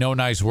saying no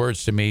nice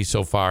words to me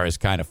so far is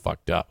kind of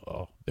fucked up.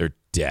 Oh, they're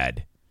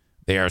dead.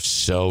 They are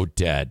so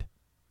dead.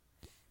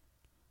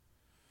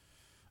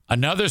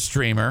 Another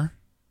streamer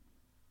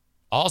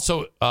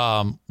also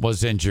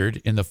was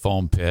injured in the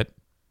foam pit.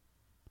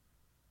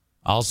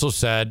 Also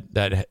said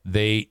that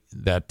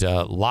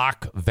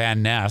Locke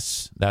Van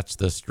Ness, that's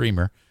the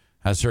streamer,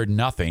 has heard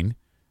nothing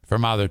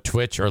from either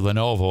Twitch or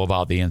Lenovo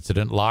about the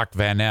incident. Locke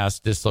Van Ness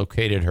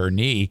dislocated her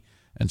knee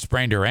and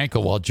sprained her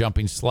ankle while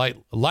jumping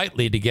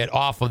lightly to get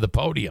off of the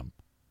podium.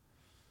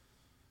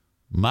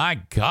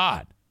 My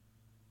God.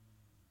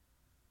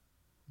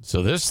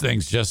 So this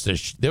thing's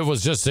it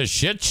was just a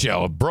shit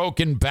show. A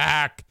broken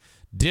back,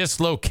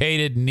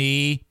 dislocated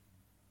knee.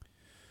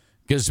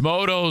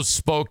 Gizmodo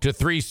spoke to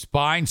 3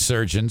 spine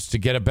surgeons to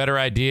get a better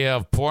idea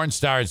of porn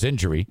star's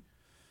injury.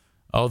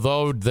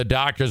 Although the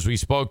doctors we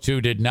spoke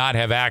to did not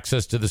have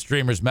access to the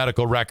streamer's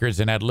medical records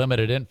and had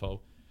limited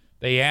info,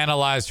 they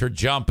analyzed her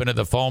jump into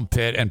the foam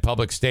pit and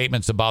public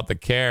statements about the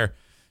care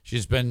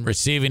she's been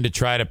receiving to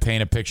try to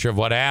paint a picture of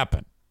what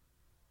happened.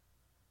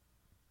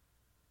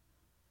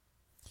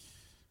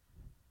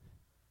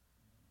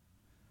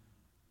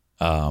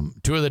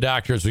 Two of the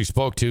doctors we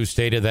spoke to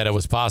stated that it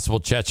was possible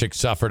Chechik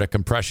suffered a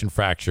compression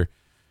fracture.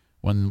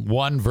 When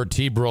one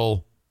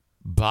vertebral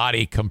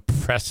body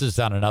compresses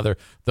on another,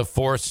 the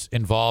force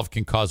involved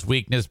can cause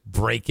weakness,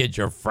 breakage,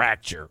 or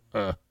fracture.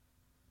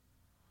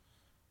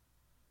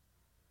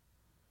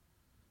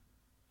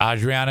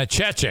 Adriana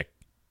Chechik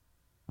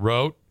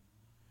wrote,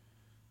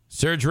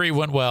 surgery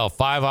went well.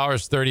 5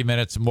 hours, 30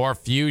 minutes, more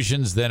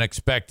fusions than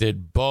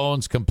expected.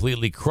 Bones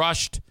completely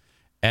crushed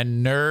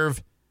and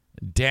nerve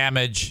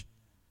damage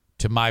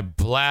to my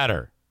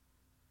bladder.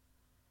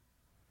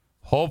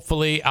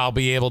 Hopefully, I'll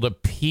be able to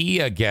pee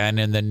again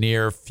in the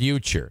near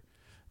future.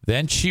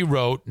 Then she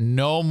wrote,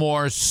 no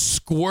more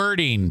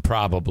squirting,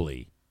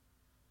 probably.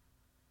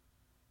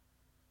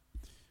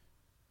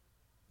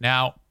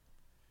 Now,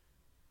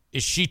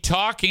 is she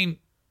talking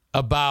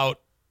about,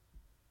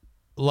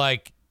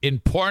 like, in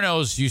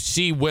pornos, you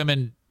see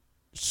women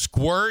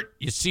squirt?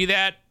 You see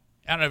that?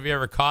 I don't know if you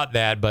ever caught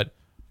that, but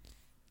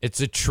it's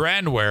a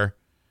trend where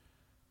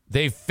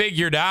they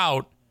figured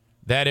out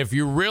that if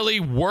you really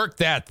work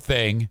that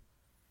thing,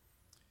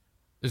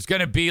 there's going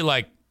to be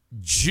like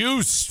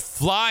juice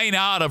flying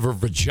out of her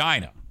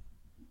vagina.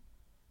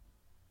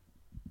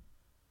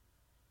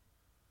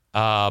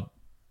 Now,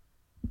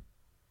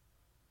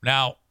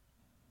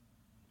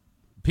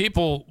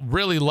 people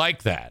really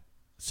like that.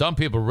 Some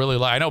people really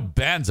like. I know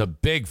Ben's a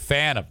big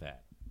fan of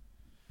that.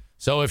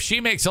 So if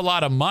she makes a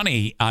lot of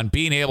money on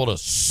being able to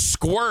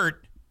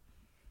squirt,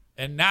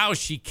 and now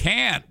she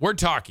can't, we're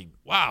talking,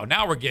 wow,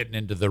 now we're getting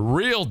into the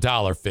real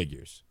dollar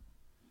figures.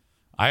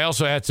 I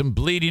also had some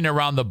bleeding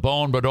around the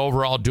bone, but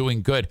overall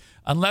doing good.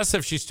 Unless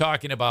if she's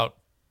talking about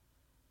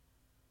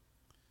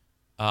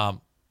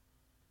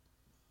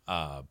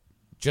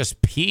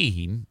just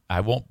peeing.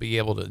 I won't be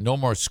able to. No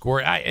more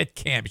squirt. It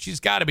can't. She's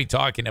got to be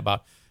talking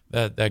about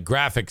the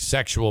graphic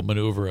sexual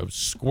maneuver of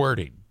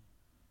squirting,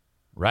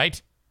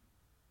 right?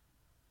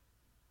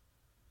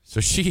 So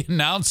she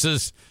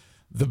announces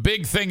the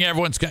big thing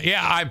everyone's going to...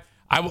 Yeah,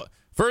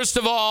 first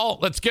of all,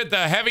 let's get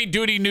the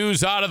heavy-duty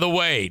news out of the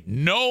way.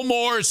 No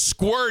more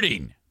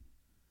squirting.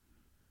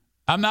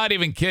 I'm not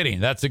even kidding.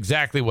 That's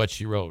exactly what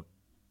she wrote.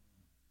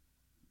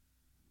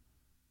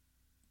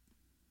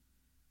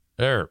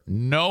 There.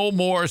 No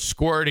more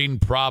squirting,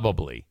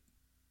 probably.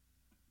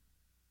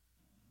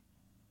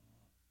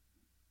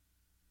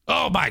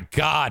 Oh, my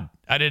God.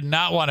 I did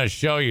not want to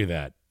show you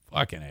that.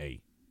 Fucking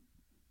A.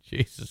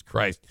 Jesus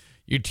Christ.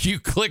 You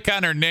click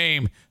on her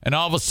name, and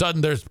all of a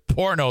sudden there's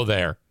porno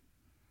there.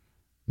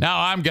 Now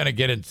I'm going to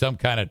get in some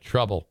kind of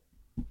trouble.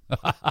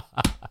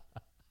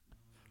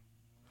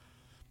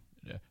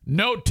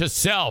 Note to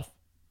self.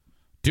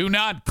 Do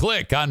not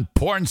click on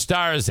porn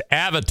star's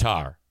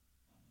avatar.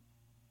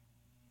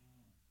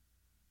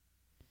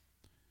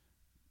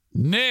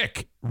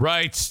 Nick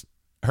writes,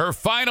 her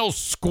final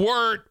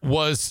squirt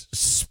was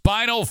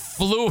spinal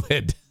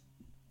fluid.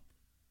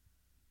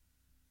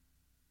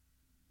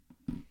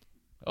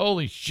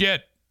 Holy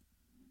shit.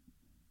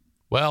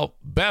 Well,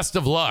 best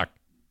of luck.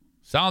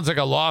 Sounds like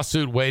a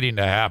lawsuit waiting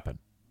to happen,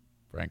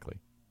 frankly.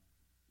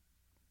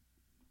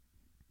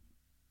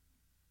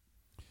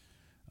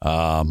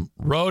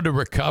 Road to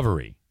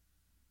recovery.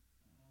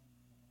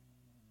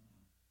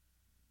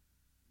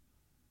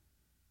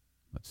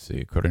 Let's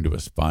see. According to a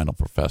spinal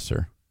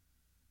professor,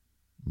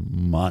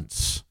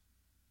 months.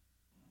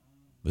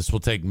 This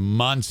will take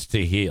months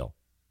to heal.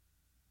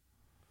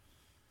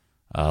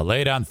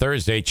 Late on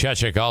Thursday,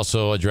 Chechik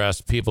also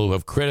addressed people who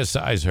have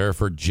criticized her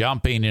for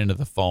jumping into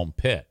the foam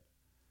pit.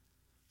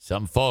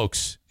 Some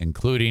folks,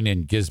 including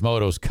in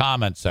Gizmodo's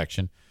comment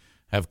section,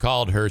 have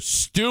called her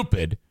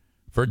stupid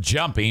for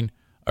jumping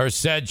or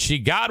said she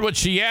got what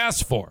she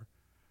asked for.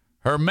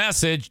 Her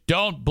message,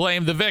 don't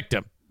blame the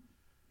victim.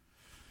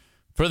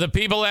 For the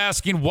people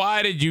asking,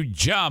 why did you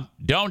jump?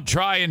 Don't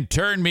try and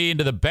turn me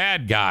into the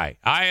bad guy.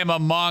 I am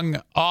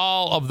among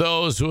all of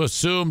those who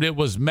assumed it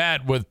was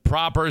met with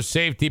proper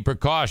safety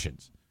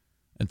precautions.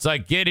 It's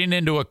like getting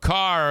into a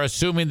car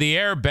assuming the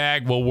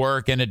airbag will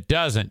work and it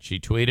doesn't. She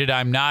tweeted,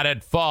 I'm not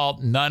at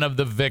fault. None of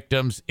the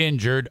victims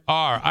injured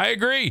are. I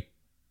agree.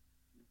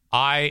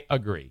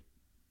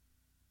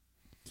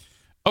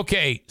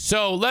 Okay,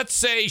 so let's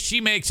say she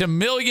makes $1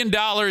 million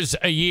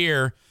a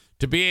year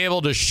to be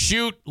able to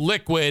shoot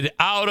liquid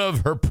out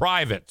of her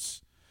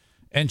privates.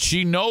 And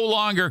she no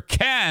longer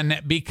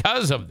can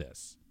because of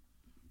this.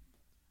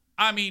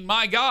 I mean,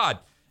 my God,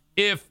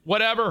 if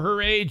whatever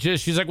her age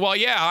is, she's like, well,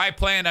 yeah, I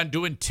plan on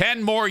doing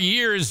 10 more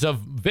years of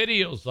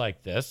videos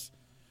like this.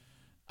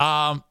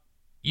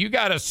 You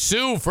got to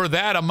sue for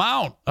that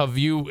amount of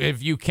you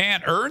if you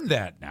can't earn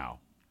that now.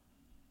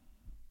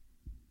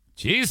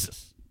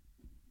 Jesus.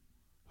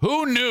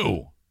 Who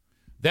knew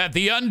that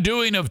the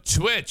undoing of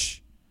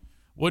Twitch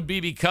would be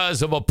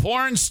because of a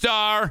porn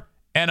star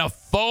and a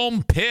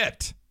foam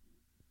pit?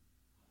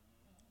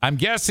 I'm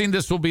guessing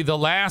this will be the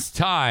last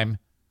time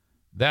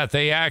that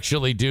they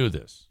actually do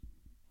this.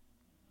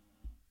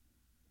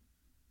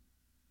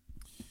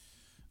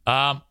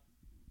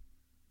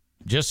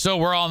 Just so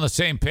we're all on the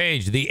same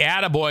page, the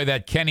attaboy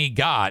that Kenny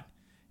got,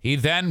 he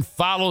then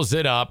follows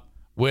it up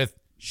with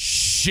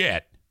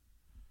shit.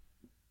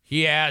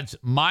 He adds,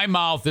 my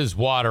mouth is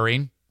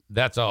watering.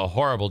 That's a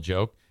horrible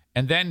joke.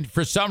 And then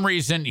for some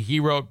reason, he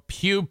wrote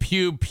pew,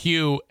 pew,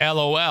 pew,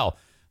 LOL.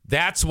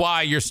 That's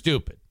why you're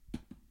stupid.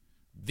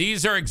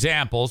 These are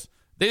examples.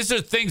 These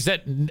are things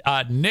that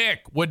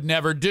Nick would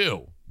never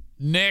do.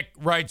 Nick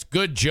writes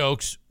good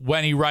jokes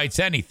when he writes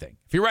anything.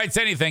 If he writes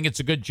anything, it's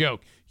a good joke.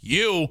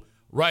 You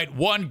write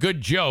one good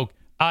joke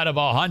out of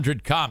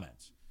 100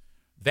 comments.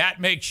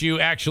 That makes you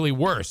actually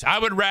worse. I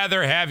would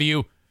rather have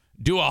you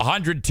do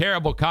 100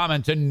 terrible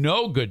comments and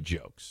no good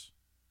jokes.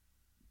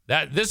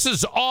 This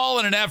is all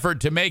in an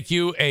effort to make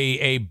you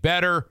a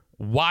better,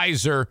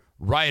 wiser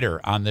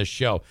writer on this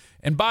show.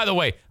 And by the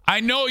way,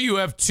 I know you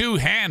have 2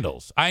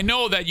 handles. I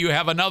know that you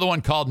have another one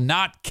called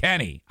Not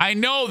Kenny. I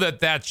know that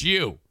that's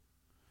you.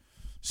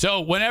 So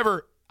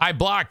whenever I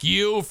block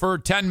you for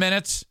 10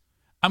 minutes,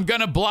 I'm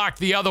going to block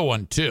the other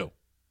one too.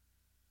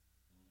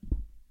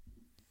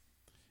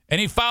 And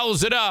he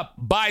follows it up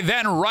by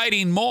then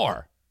writing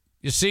more.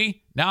 You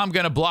see, now I'm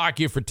going to block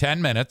you for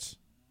 10 minutes.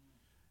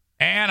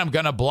 And I'm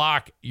going to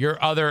block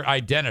your other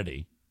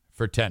identity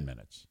for 10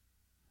 minutes.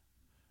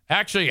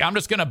 Actually, I'm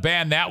just going to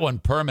ban that one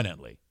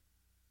permanently.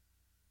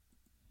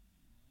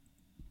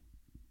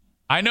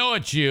 I know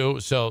it's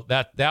you, so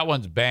that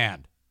one's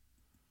banned.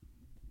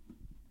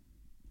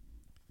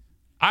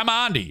 I'm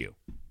on to you.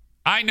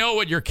 I know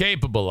what you're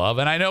capable of,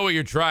 and I know what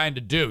you're trying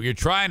to do. You're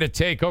trying to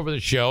take over the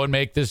show and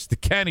make this the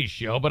Kenny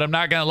show, but I'm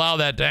not going to allow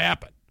that to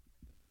happen.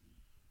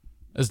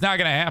 It's not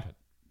going to happen.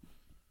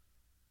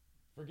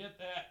 Forget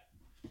that.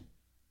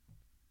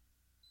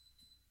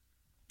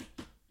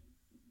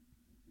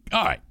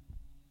 All right.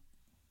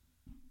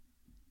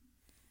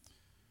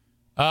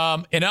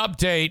 An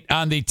update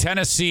on the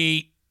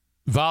Tennessee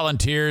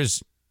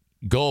Volunteers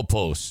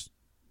goalposts.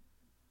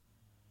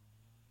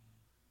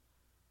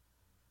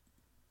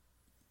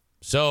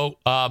 So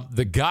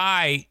the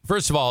guy,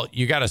 first of all,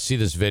 you got to see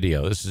this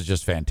video. This is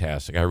just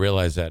fantastic. I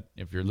realize that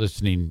if you're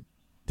listening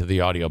to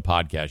the audio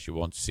podcast, you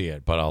won't see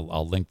it, but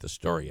I'll link the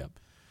story up.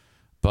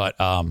 But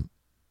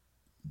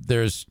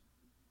there's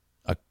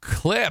a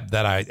clip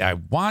that I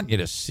want you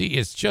to see.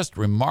 It's just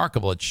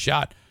remarkable. It's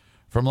shot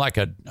from like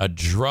a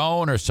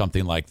drone or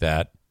something like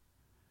that.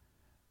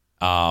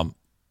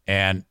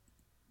 And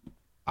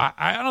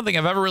I don't think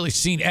I've ever really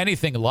seen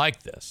anything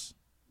like this.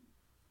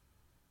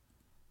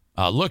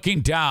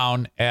 Looking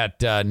down at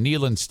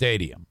Neyland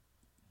Stadium.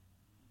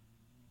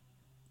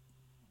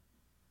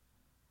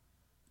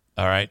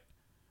 All right.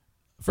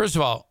 First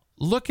of all,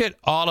 look at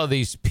all of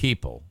these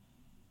people.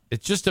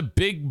 It's just a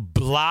big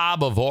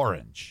blob of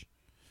orange.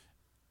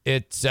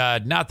 It's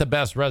not the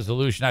best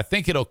resolution. I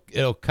think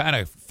it'll kind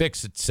of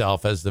fix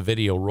itself as the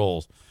video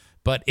rolls.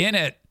 But in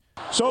it...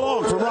 So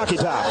long from Rocky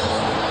Top.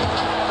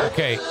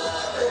 Okay.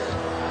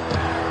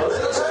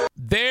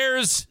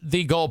 There's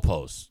the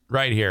goalposts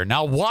right here.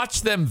 Now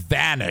watch them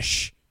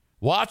vanish.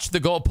 Watch the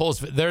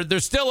goalposts. They're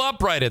still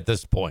upright at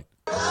this point.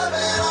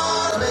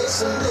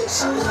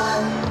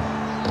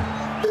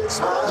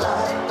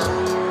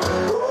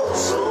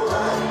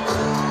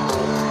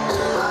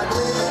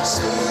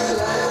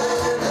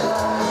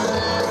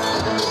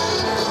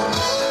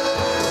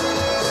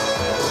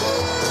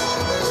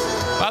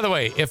 By the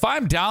way, if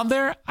I'm down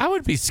there, I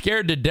would be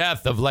scared to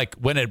death of like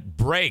when it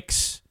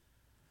breaks,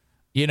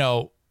 you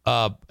know,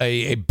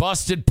 a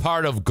busted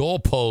part of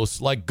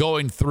goalposts like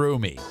going through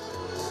me.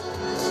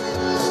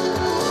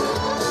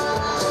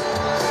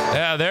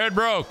 Yeah, there it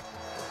broke.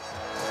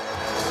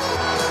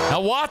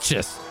 Now watch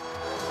this.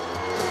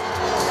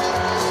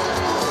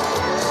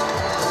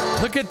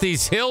 Look at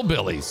these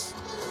hillbillies.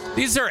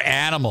 These are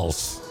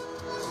animals.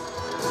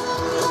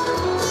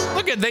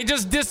 Look at, they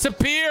just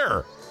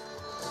disappear.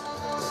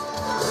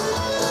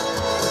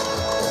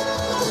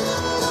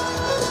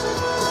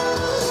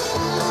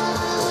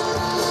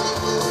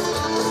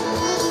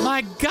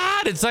 My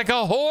God, it's like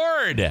a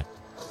horde.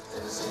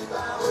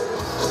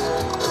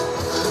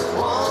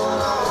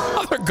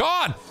 Oh, they're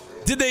gone.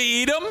 Did they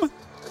eat them?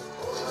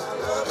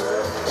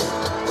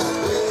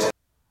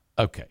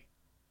 Okay.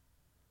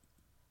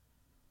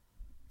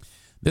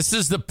 This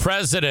is the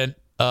president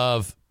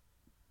of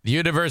the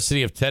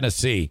University of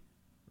Tennessee,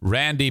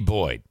 Randy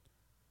Boyd.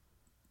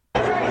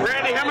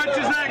 Randy, how much is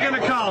that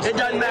going to cost? It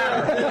doesn't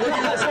matter. We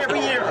do this every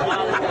year.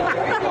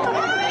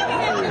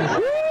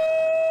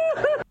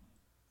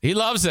 He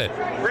loves it.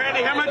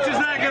 Randy, how much is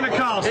that going to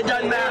cost? It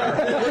doesn't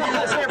matter. We do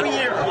this every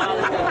year.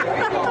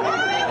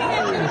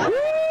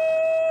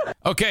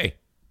 Okay.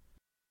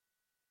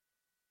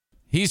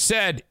 He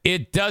said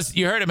it does.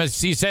 You heard him.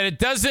 He said it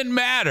doesn't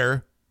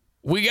matter.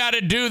 We got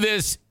to do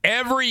this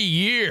every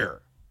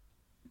year.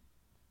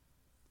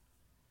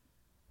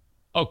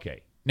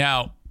 Okay.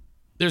 Now,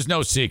 there's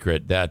no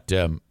secret that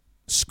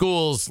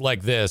schools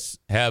like this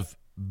have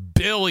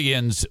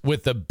billions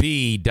with a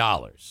B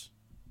dollars.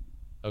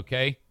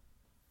 Okay?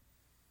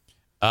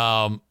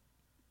 Like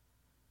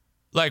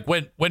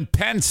when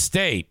Penn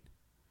State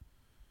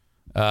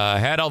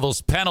had all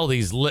those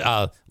penalties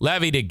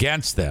levied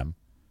against them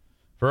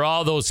for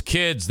all those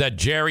kids that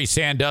Jerry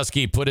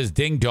Sandusky put his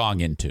ding-dong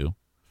into,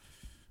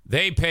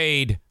 they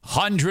paid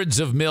hundreds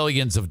of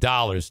millions of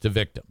dollars to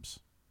victims.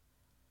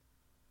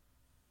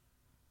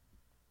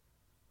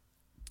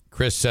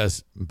 Chris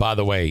says, by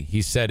the way,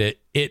 he said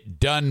it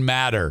doesn't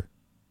matter.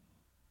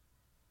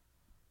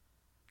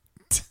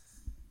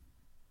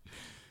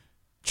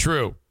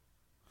 True.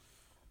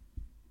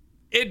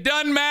 It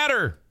doesn't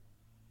matter.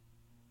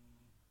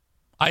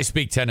 I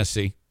speak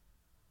Tennessee.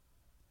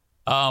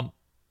 So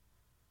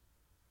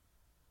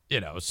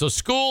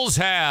schools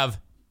have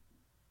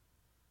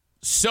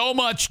so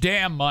much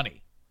damn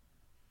money.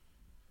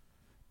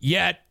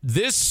 Yet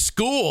this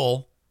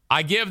school,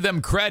 I give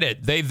them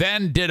credit. They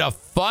then did a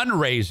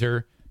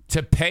fundraiser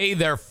to pay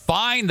their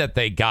fine that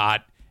they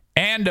got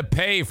and to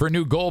pay for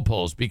new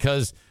goalposts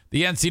because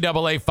the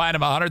NCAA fined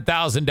them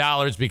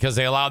 $100,000 because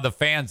they allowed the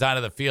fans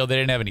onto the field. They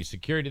didn't have any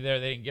security there.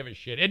 They didn't give a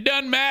shit. It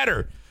doesn't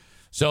matter.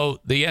 So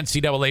the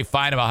NCAA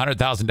fined them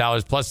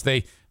 $100,000. Plus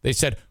they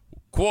said,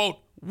 quote,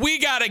 we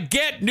got to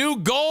get new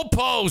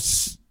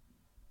goalposts.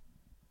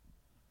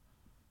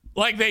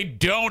 Like they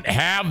don't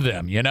have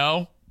them, you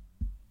know?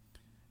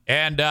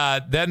 And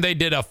then they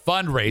did a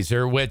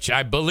fundraiser, which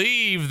I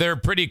believe they're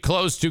pretty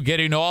close to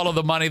getting all of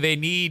the money they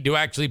need to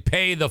actually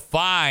pay the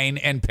fine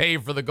and pay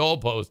for the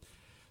goalpost.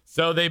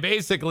 So they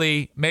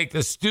basically make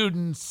the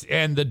students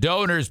and the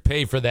donors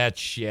pay for that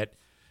shit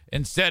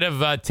instead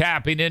of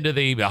tapping into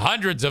the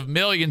hundreds of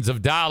millions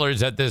of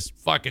dollars that this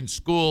fucking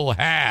school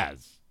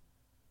has.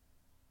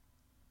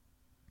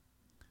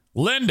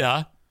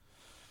 Linda,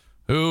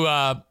 who,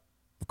 of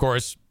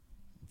course,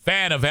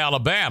 fan of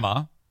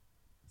Alabama,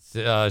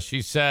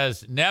 she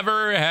says,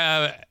 never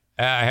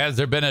has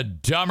there been a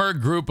dumber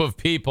group of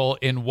people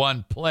in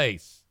one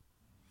place.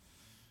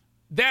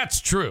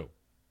 That's true.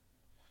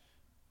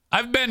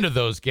 I've been to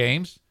those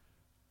games.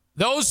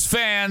 Those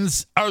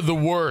fans are the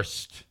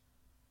worst.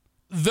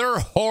 They're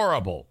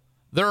horrible.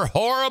 They're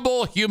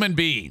horrible human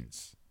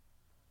beings.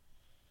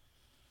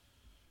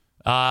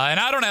 And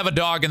I don't have a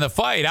dog in the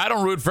fight. I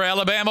don't root for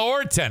Alabama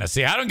or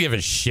Tennessee. I don't give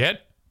a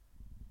shit.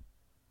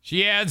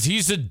 She adds,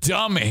 he's a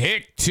dumb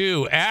hick,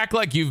 too. Act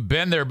like you've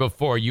been there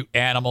before, you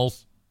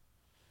animals.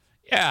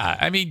 Yeah,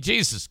 I mean,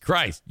 Jesus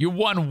Christ. You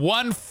won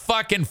one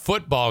fucking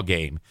football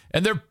game,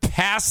 and they're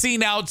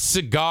passing out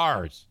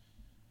cigars.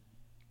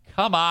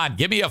 Come on,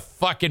 give me a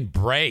fucking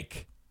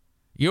break.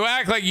 You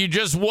act like you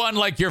just won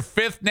like your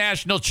 5th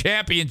national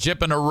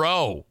championship in a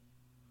row.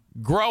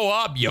 Grow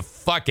up, you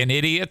fucking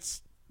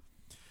idiots.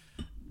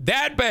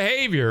 That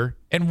behavior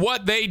and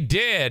what they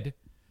did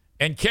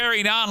and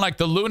carrying on like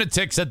the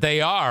lunatics that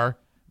they are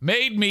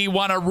made me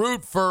want to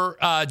root for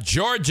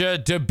Georgia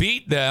to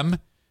beat them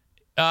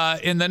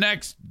in the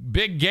next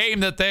big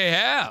game that they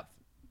have.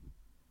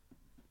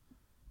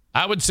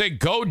 I would say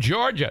go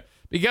Georgia.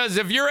 Because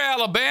if you're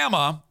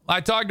Alabama,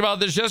 I talked about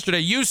this yesterday,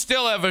 you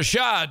still have a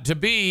shot to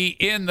be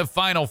in the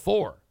Final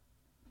Four.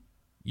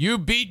 You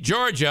beat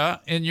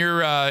Georgia in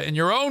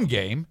your own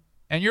game,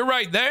 and you're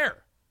right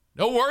there.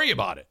 Don't worry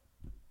about it.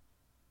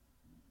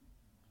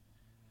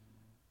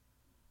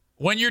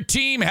 When your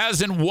team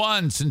hasn't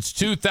won since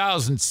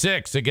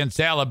 2006 against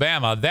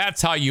Alabama,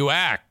 that's how you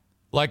act,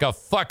 like a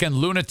fucking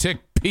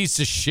lunatic piece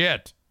of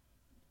shit.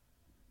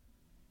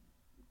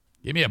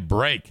 Give me a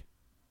break.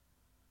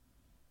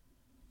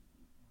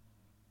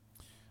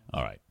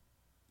 All right.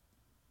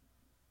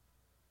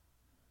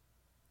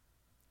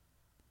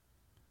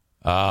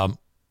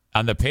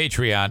 On the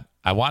Patreon,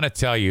 I want to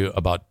tell you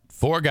about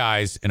 4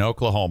 guys in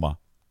Oklahoma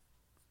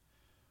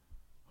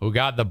who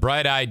got the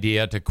bright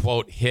idea to,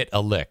 quote, hit a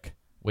lick,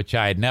 which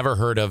I had never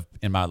heard of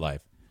in my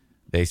life.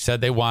 They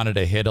said they wanted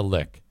to hit a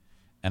lick,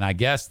 and I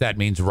guess that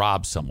means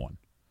rob someone.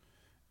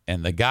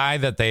 And the guy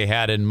that they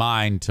had in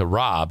mind to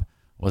rob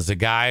was a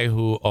guy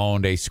who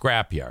owned a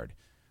scrapyard.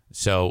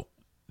 So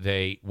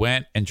they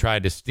went and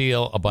tried to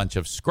steal a bunch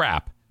of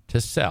scrap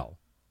to sell.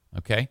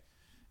 Okay?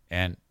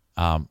 And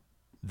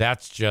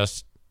that's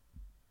just,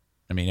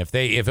 I mean, if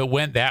it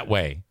went that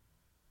way,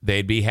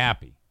 they'd be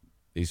happy,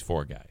 these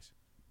 4 guys.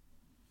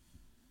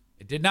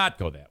 It did not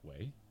go that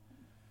way.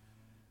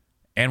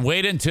 And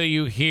wait until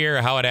you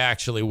hear how it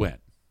actually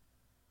went.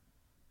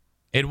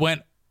 It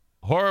went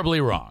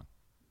horribly wrong.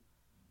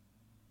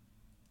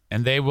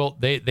 And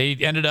they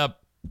ended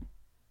up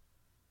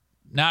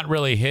not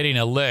really hitting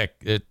a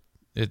lick.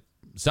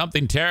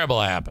 Something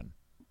terrible happened.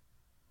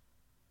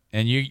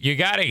 And you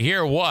got to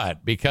hear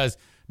what, because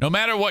no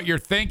matter what you're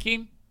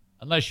thinking,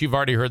 unless you've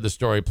already heard the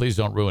story, please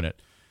don't ruin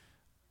it.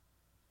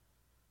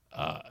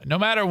 No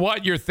matter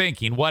what you're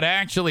thinking, what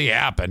actually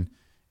happened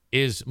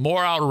is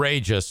more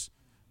outrageous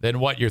than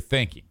what you're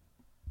thinking.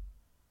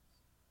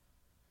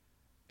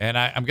 And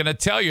I'm going to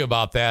tell you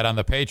about that on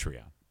the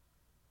Patreon.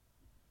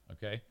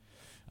 Okay?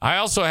 I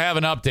also have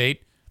an update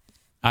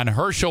on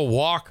Herschel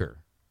Walker.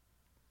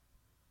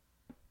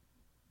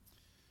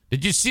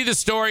 Did you see the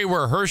story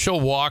where Herschel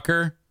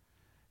Walker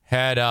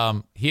had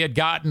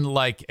gotten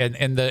like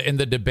in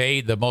the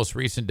debate, the most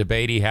recent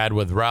debate he had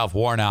with Ralph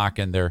Warnock,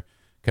 and they're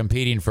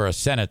competing for a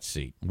Senate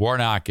seat.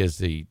 Warnock is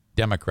the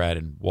Democrat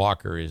and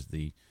Walker is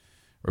the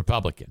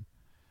Republican.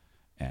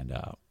 And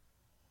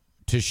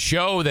to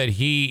show that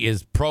he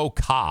is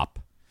pro-cop,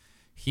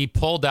 he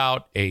pulled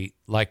out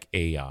like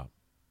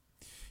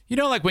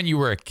when you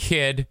were a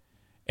kid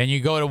and you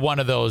go to one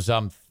of those,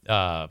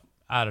 I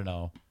don't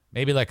know,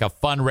 maybe like a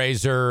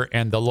fundraiser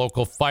and the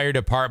local fire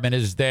department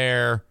is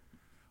there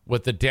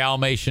with the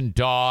Dalmatian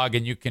dog,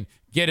 and you can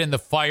get in the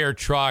fire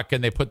truck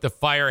and they put the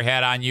fire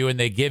hat on you and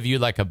they give you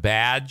like a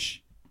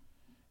badge.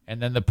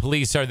 And then the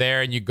police are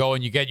there and you go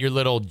and you get your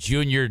little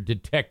junior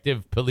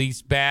detective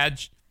police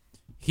badge.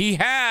 He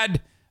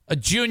had a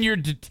junior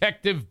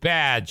detective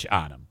badge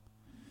on him.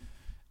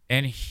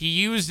 And he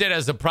used it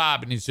as a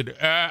prop. And he said,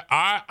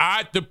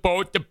 I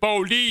support the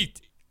police.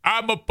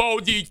 I'm a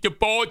police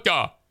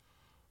supporter.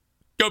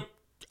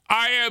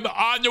 I am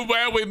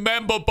honorary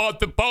member of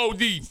the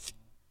police.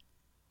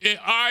 And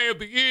I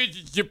am here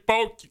to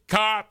support the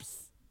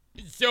cops.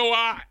 So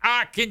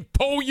I can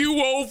pull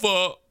you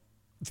over.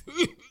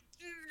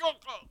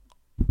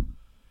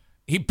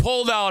 He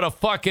pulled out a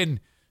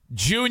fucking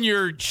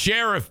junior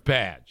sheriff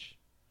badge.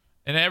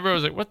 And everyone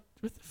was like, what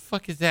the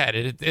fuck is that?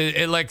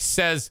 It like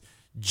says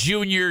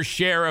junior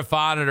sheriff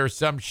on it or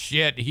some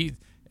shit.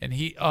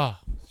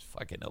 It's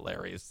fucking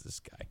hilarious, this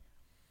guy.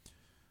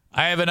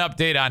 I have an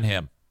update on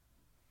him.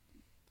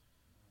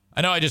 I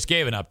know I just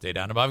gave an update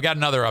on him, but I've got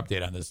another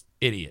update on this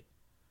idiot.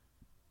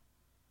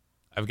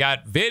 I've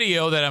got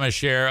video that I'm going to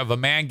share of a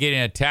man getting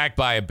attacked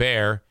by a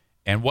bear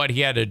and what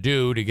he had to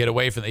do to get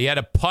away from it. He had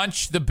to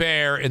punch the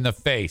bear in the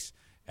face.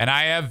 And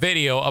I have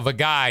video of a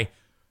guy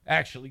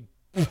actually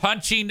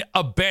punching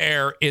a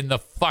bear in the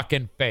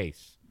fucking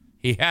face.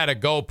 He had a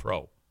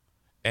GoPro.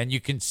 And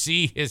you can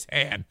see his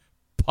hand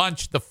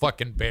punch the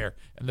fucking bear.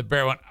 And the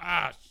bear went,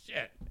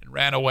 shit, and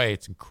ran away.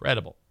 It's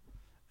incredible.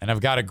 And I've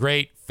got a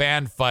great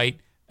fan fight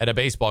at a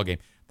baseball game.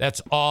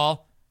 That's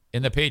all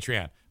in the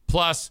Patreon.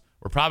 Plus,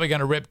 we're probably going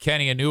to rip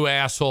Kenny a new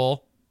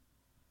asshole.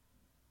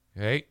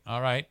 Okay,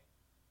 all right.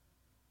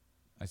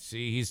 I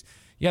see he's...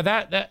 Yeah,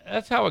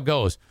 that's how it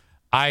goes.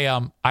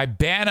 I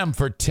ban him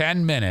for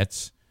 10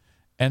 minutes,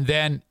 and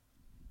then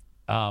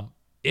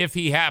if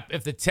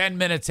the 10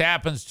 minutes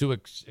happens to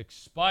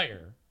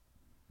expire,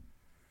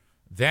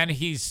 then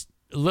he's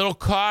a little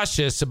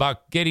cautious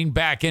about getting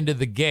back into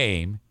the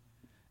game,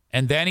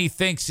 and then he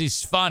thinks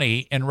he's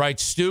funny and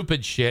writes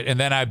stupid shit, and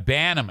then I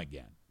ban him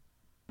again.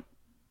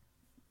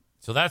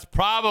 So that's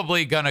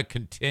probably going to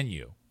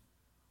continue,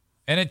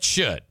 and it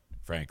should,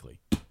 frankly.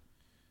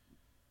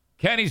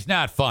 Kenny's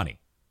not funny.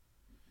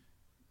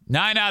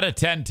 9 out of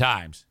 10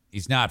 times,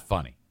 he's not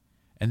funny.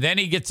 And then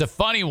he gets a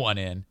funny one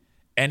in,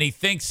 and he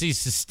thinks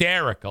he's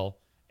hysterical,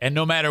 and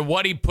no matter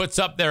what he puts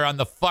up there on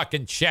the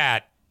fucking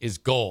chat is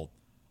gold.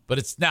 But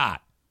it's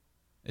not.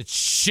 It's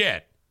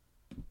shit.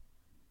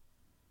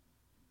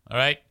 All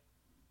right?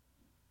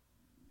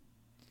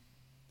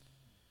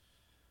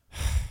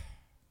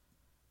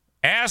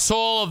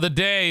 Asshole of the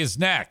day is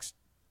next.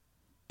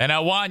 And I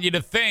want you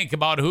to think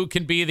about who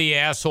can be the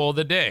asshole of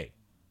the day.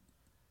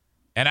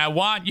 And I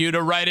want you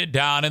to write it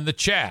down in the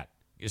chat.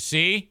 You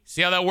see?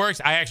 See how that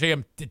works? I actually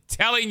am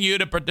telling you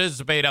to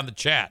participate on the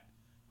chat.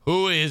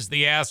 Who is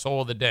the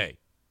asshole of the day?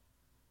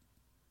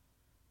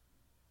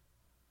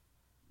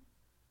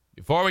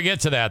 Before we get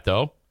to that,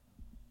 though,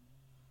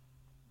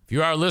 if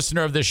you are a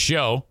listener of this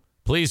show,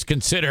 please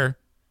consider,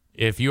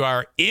 if you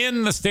are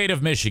in the state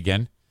of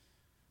Michigan,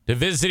 to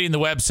visiting the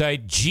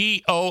website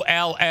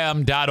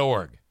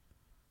golm.org.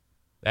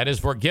 That is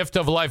for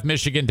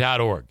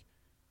giftoflifemichigan.org.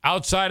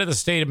 Outside of the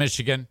state of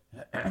Michigan,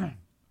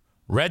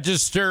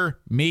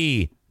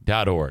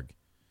 registerme.org.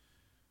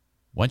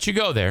 Once you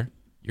go there,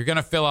 you're going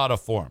to fill out a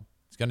form.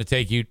 It's going to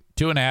take you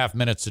 2.5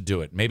 minutes to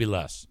do it, maybe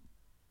less.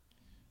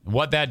 And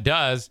what that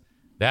does,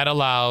 that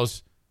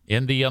allows,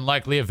 in the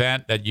unlikely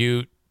event that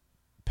you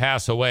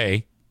pass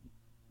away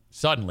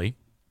suddenly,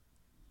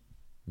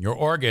 your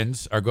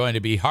organs are going to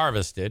be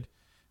harvested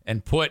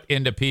and put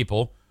into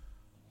people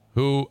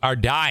who are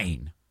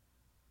dying,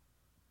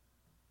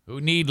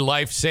 who need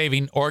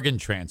life-saving organ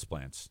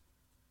transplants,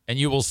 and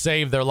you will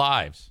save their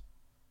lives.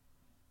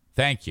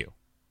 Thank you.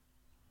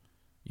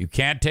 You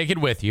can't take it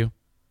with you.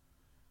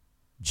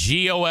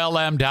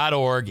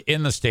 golm.org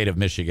in the state of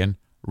Michigan.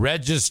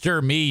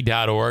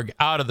 Registerme.org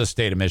out of the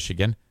state of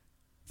Michigan.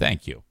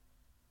 Thank you.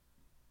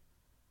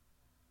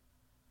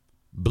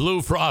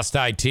 Blue Frost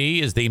IT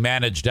is the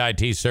managed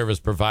IT service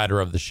provider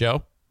of the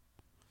show.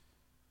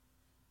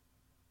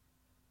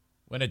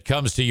 When it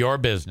comes to your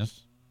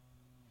business,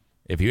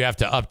 if you have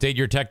to update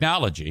your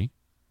technology,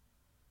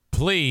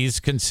 please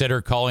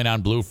consider calling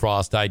on Blue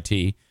Frost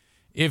IT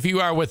if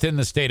you are within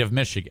the state of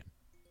Michigan.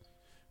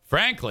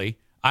 Frankly,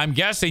 I'm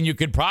guessing you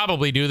could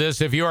probably do this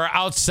if you are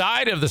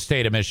outside of the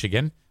state of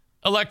Michigan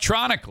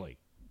electronically.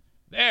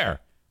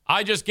 There.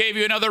 I just gave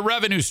you another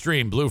revenue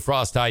stream, Blue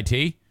Frost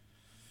IT.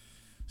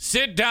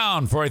 Sit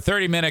down for a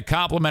 30-minute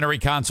complimentary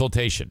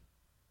consultation.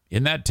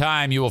 In that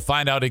time, you will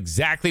find out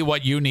exactly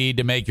what you need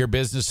to make your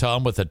business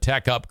hum with a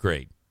tech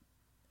upgrade.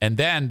 And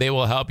then they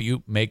will help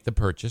you make the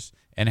purchase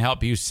and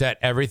help you set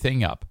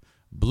everything up.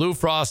 Blue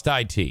Frost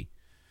IT.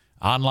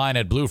 Online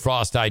at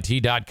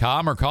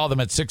bluefrostit.com or call them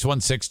at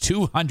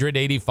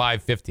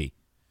 616-200-8550.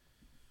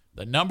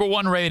 The number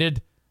one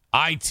rated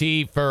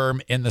IT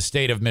firm in the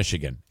state of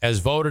Michigan, as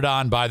voted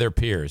on by their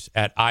peers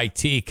at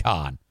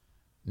ITCon,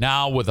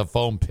 now with a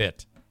foam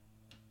pit.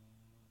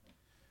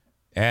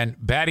 And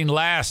batting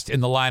last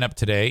in the lineup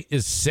today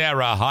is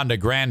Sarah Honda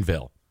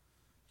Granville.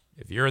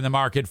 If you're in the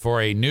market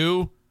for a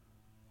new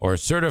or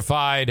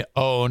certified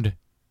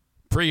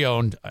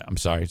pre-owned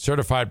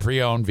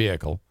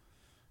vehicle,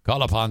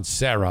 call upon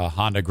Sarah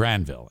Honda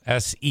Granville.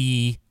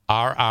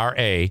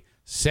 SERRA,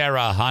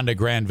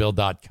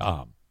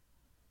 SarahHondaGranville.com.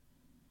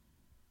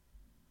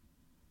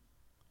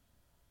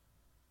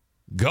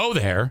 Go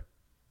there,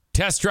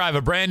 test drive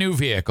a brand new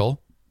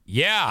vehicle.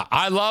 Yeah,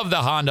 I love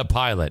the Honda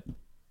Pilot.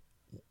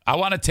 I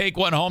want to take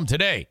one home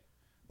today.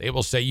 They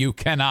will say you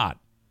cannot.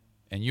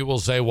 And you will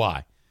say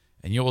why.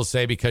 And you will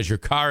say because your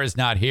car is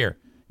not here.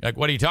 You're like,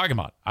 what are you talking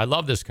about? I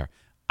love this car.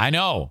 I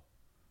know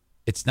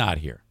it's not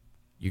here.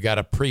 You got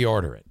to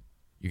pre-order it.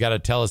 You got to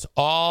tell us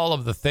all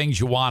of the things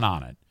you want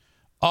on it.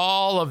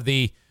 All of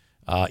the,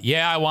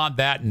 I want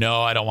that.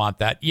 No, I don't want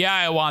that. Yeah,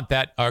 I want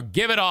that. Or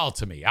give it all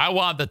to me. I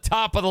want the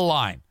top of the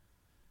line.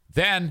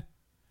 Then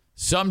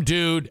some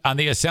dude on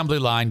the assembly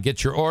line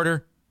gets your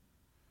order,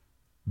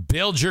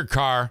 builds your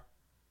car,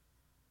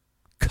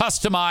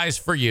 customized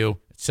for you.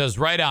 It says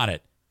right on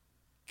it,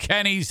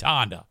 Kenny's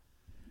Honda.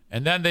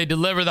 And then they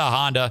deliver the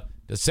Honda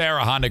to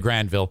Sarah Honda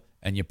Granville,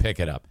 and you pick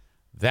it up.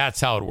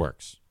 That's how it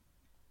works.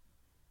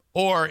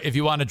 Or if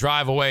you want to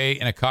drive away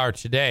in a car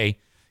today,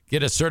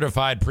 get a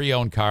certified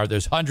pre-owned car.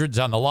 There's hundreds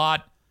on the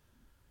lot.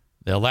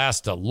 They'll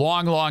last a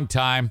long, long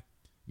time.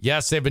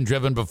 Yes, they've been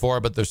driven before,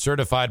 but they're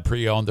certified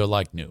pre-owned. They're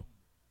like new.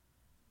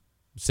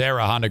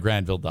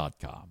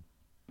 SarahHondaGranville.com.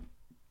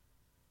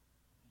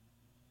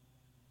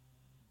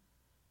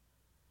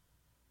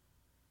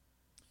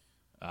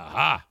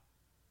 Aha.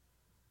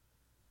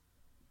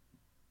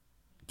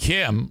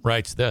 Kim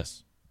writes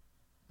this.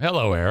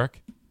 Hello,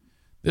 Eric.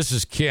 This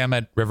is Kim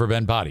at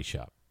Riverbend Body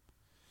Shop.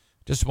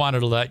 Just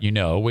wanted to let you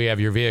know we have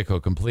your vehicle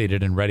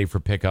completed and ready for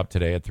pickup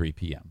today at 3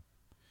 p.m.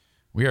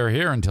 We are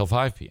here until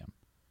 5 p.m.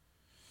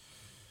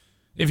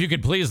 If you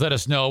could please let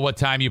us know what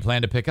time you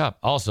plan to pick up.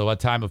 Also, at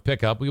time of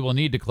pickup, we will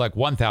need to collect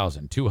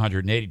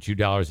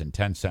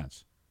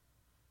 $1,282.10.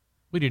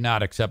 We do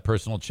not accept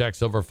personal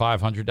checks over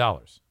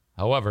 $500.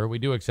 However, we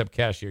do accept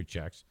cashier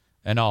checks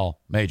and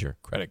all major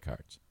credit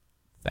cards.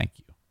 Thank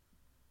you.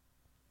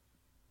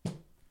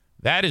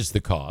 That is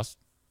the cost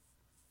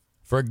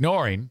for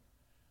ignoring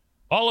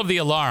all of the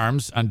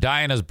alarms on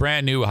Diana's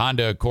brand new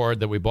Honda Accord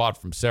that we bought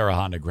from Sarah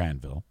Honda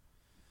Granville.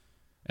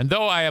 And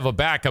though I have a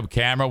backup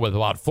camera with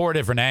about 4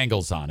 different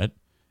angles on it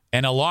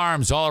and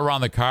alarms all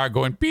around the car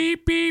going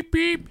beep, beep,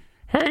 beep,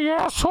 hey,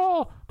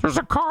 asshole, there's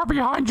a car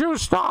behind you,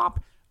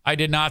 stop. I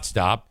did not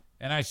stop,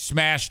 and I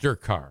smashed her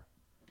car.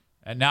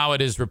 And now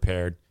it is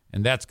repaired,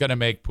 and that's going to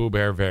make Pooh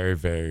Bear very,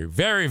 very,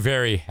 very,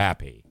 very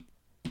happy.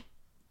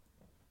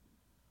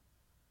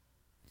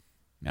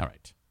 All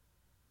right.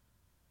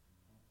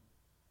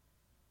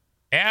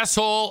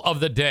 Asshole of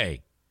the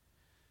day.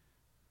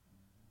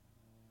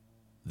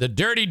 The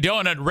Dirty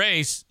Donut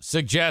Race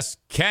suggests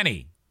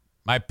Kenny,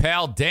 my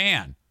pal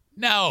Dan.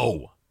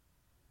 No.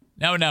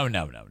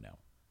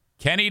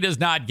 Kenny does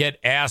not get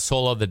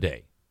asshole of the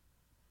day.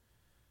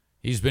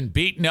 He's been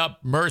beaten up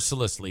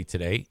mercilessly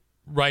today,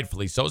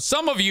 rightfully so.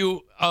 Some of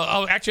you,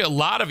 actually a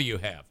lot of you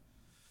have.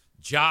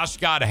 Josh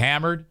got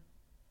hammered.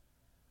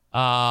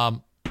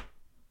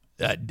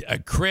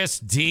 Chris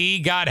D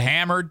got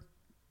hammered.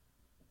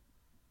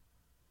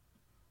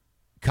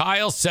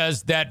 Kyle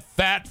says that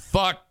fat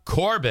fuck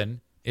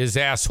Corbin is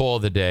asshole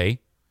of the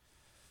day.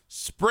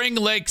 Spring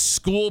Lake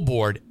School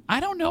Board. I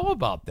don't know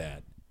about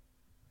that.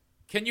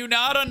 Can you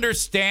not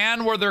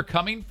understand where they're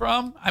coming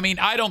from? I mean,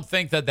 I don't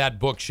think that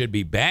book should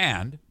be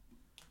banned.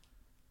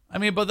 I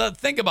mean, but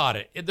think about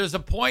it. There's a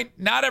point.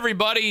 Not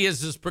everybody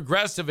is as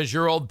progressive as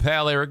your old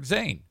pal Eric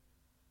Zane.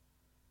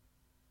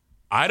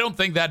 I don't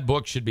think that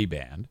book should be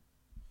banned.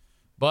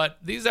 But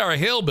these are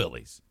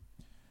hillbillies.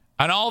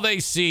 And all they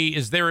see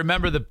is they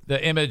remember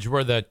the image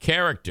where the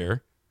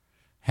character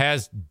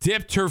has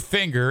dipped her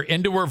finger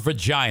into her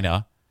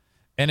vagina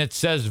and it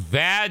says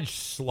vag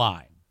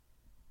slime.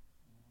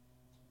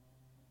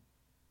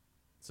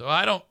 So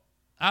I don't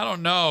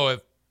know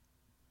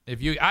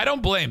if you, I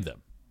don't blame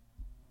them.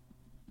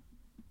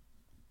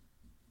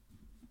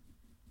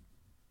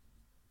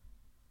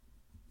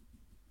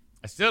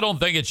 I still don't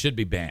think it should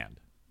be banned.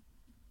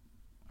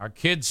 Our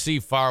kids see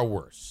far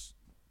worse.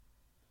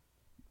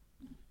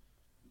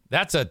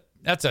 That's a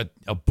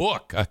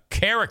book, a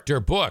character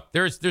book.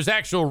 There's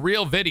actual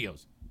real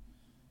videos.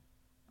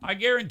 I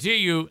guarantee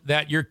you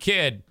that your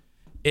kid,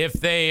 if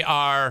they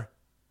are,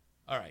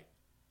 all right,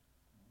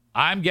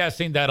 I'm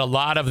guessing that a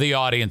lot of the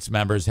audience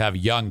members have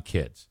young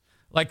kids.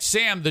 Like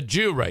Sam the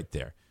Jew right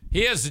there.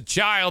 He has a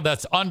child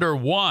that's under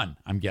 1,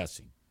 I'm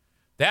guessing.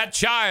 That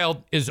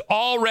child is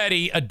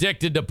already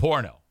addicted to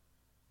porno.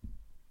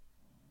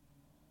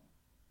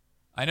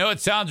 I know it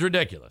sounds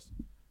ridiculous,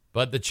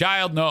 but the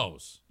child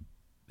knows.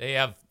 They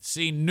have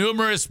seen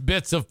numerous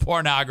bits of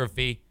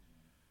pornography,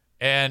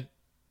 and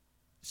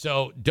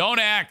so don't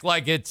act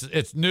like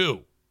it's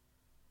new.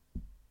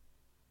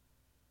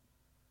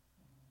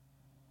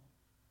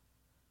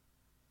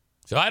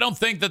 So I don't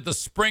think that the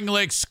Spring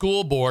Lake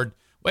School Board,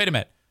 wait a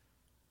minute.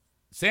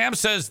 Sam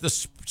says the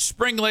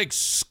Spring Lake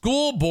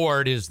School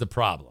Board is the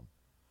problem.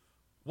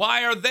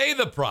 Why are they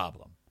the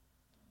problem?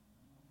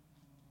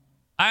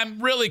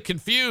 I'm really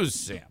confused,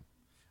 Sam.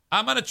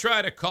 I'm going to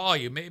try to call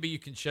you. Maybe you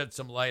can shed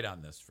some light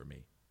on this for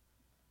me.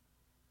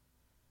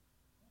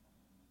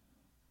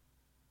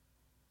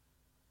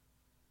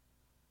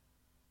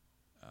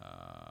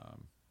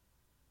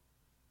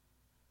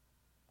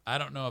 I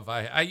don't know if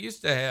I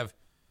used to have,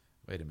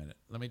 wait a minute.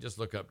 Let me just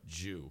look up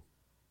Jew.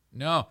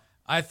 No,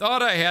 I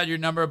thought I had your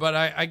number, but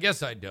I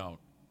guess I don't.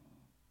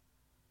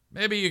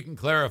 Maybe you can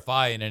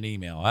clarify in an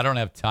email. I don't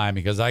have time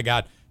because I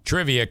got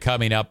trivia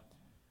coming up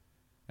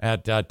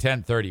at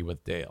 10:30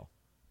 with Dale.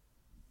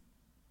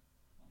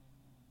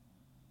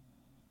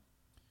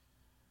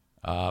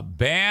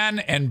 Ban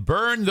and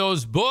burn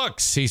those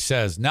books, he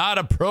says. Not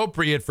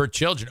appropriate for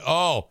children.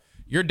 Oh,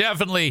 you're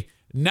definitely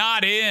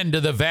not into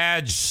the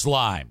vag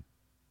slime.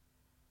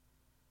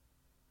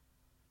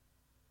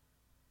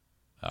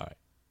 All right.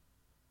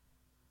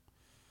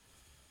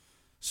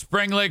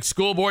 Spring Lake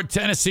School Board,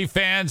 Tennessee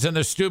fans, and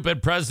the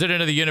stupid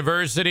president of the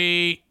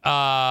university.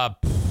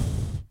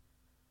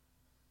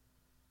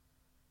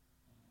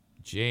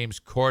 James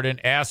Corden,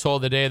 asshole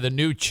of the day. The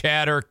new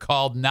chatter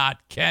called Not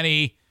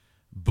Kenny.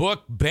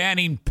 Book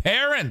banning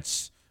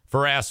parents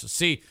for ass.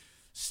 See,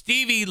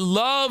 Stevie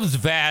loves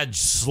vag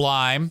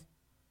slime.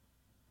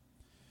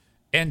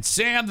 And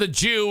Sam the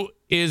Jew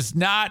is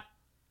not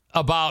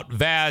about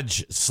vag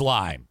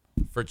slime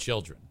for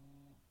children.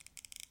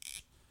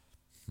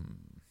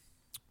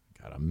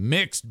 Got a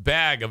mixed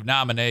bag of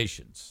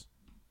nominations.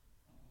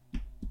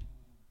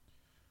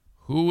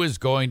 Who is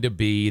going to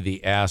be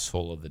the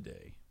asshole of the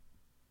day?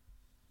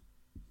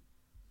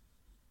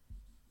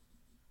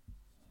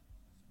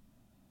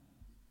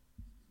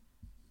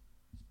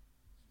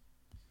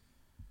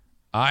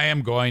 I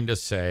am going to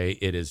say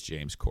it is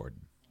James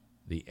Corden.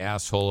 The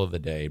asshole of the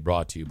day,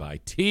 brought to you by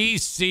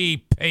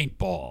TC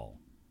Paintball.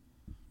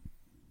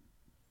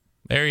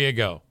 There you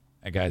go.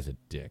 That guy's a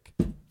dick.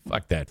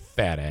 Fuck that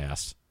fat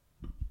ass.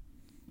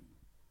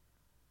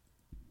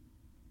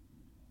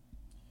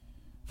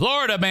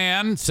 Florida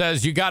man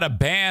says you got to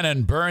ban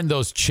and burn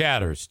those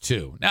chatters,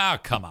 too. Now,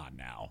 come on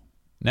now.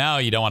 Now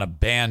you don't want to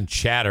ban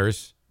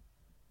chatters.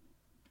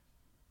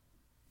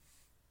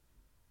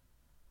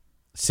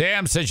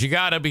 Sam says you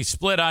got to be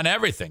split on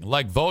everything,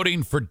 like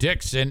voting for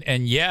Dixon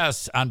and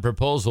yes on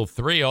Proposal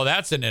 3. Oh,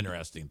 that's an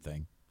interesting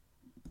thing.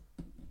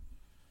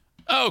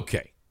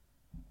 Okay.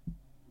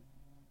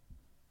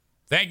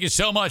 Thank you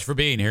so much for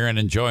being here and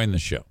enjoying the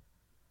show.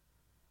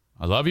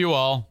 I love you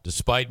all,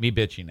 despite me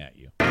bitching at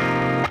you.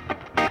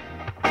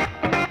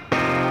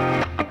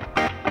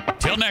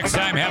 Till next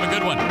time, have a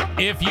good one.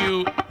 If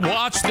you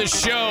watch the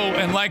show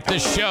and like the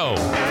show,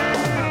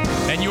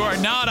 and you are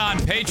not on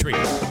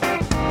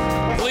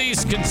Patreon,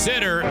 please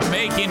consider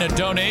making a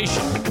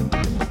donation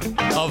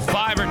of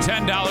 $5 or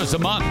 $10 a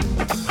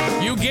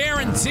month. You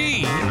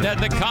guarantee that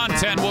the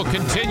content will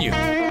continue.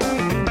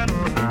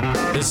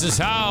 This is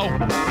how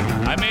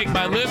I make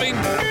my living,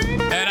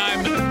 and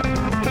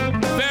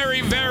I'm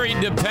very, very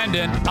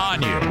dependent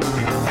on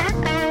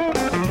you.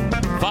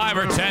 $5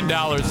 or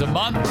 $10 a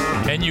month,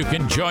 and you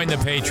can join the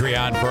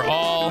Patreon for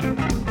all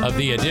of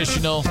the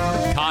additional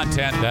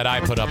content that I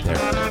put up there.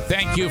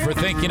 Thank you for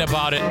thinking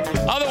about it.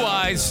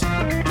 Otherwise,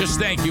 just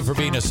thank you for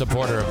being a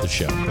supporter of the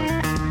show.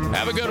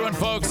 Have a good one,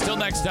 folks. Till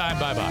next time.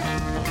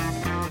 Bye-bye.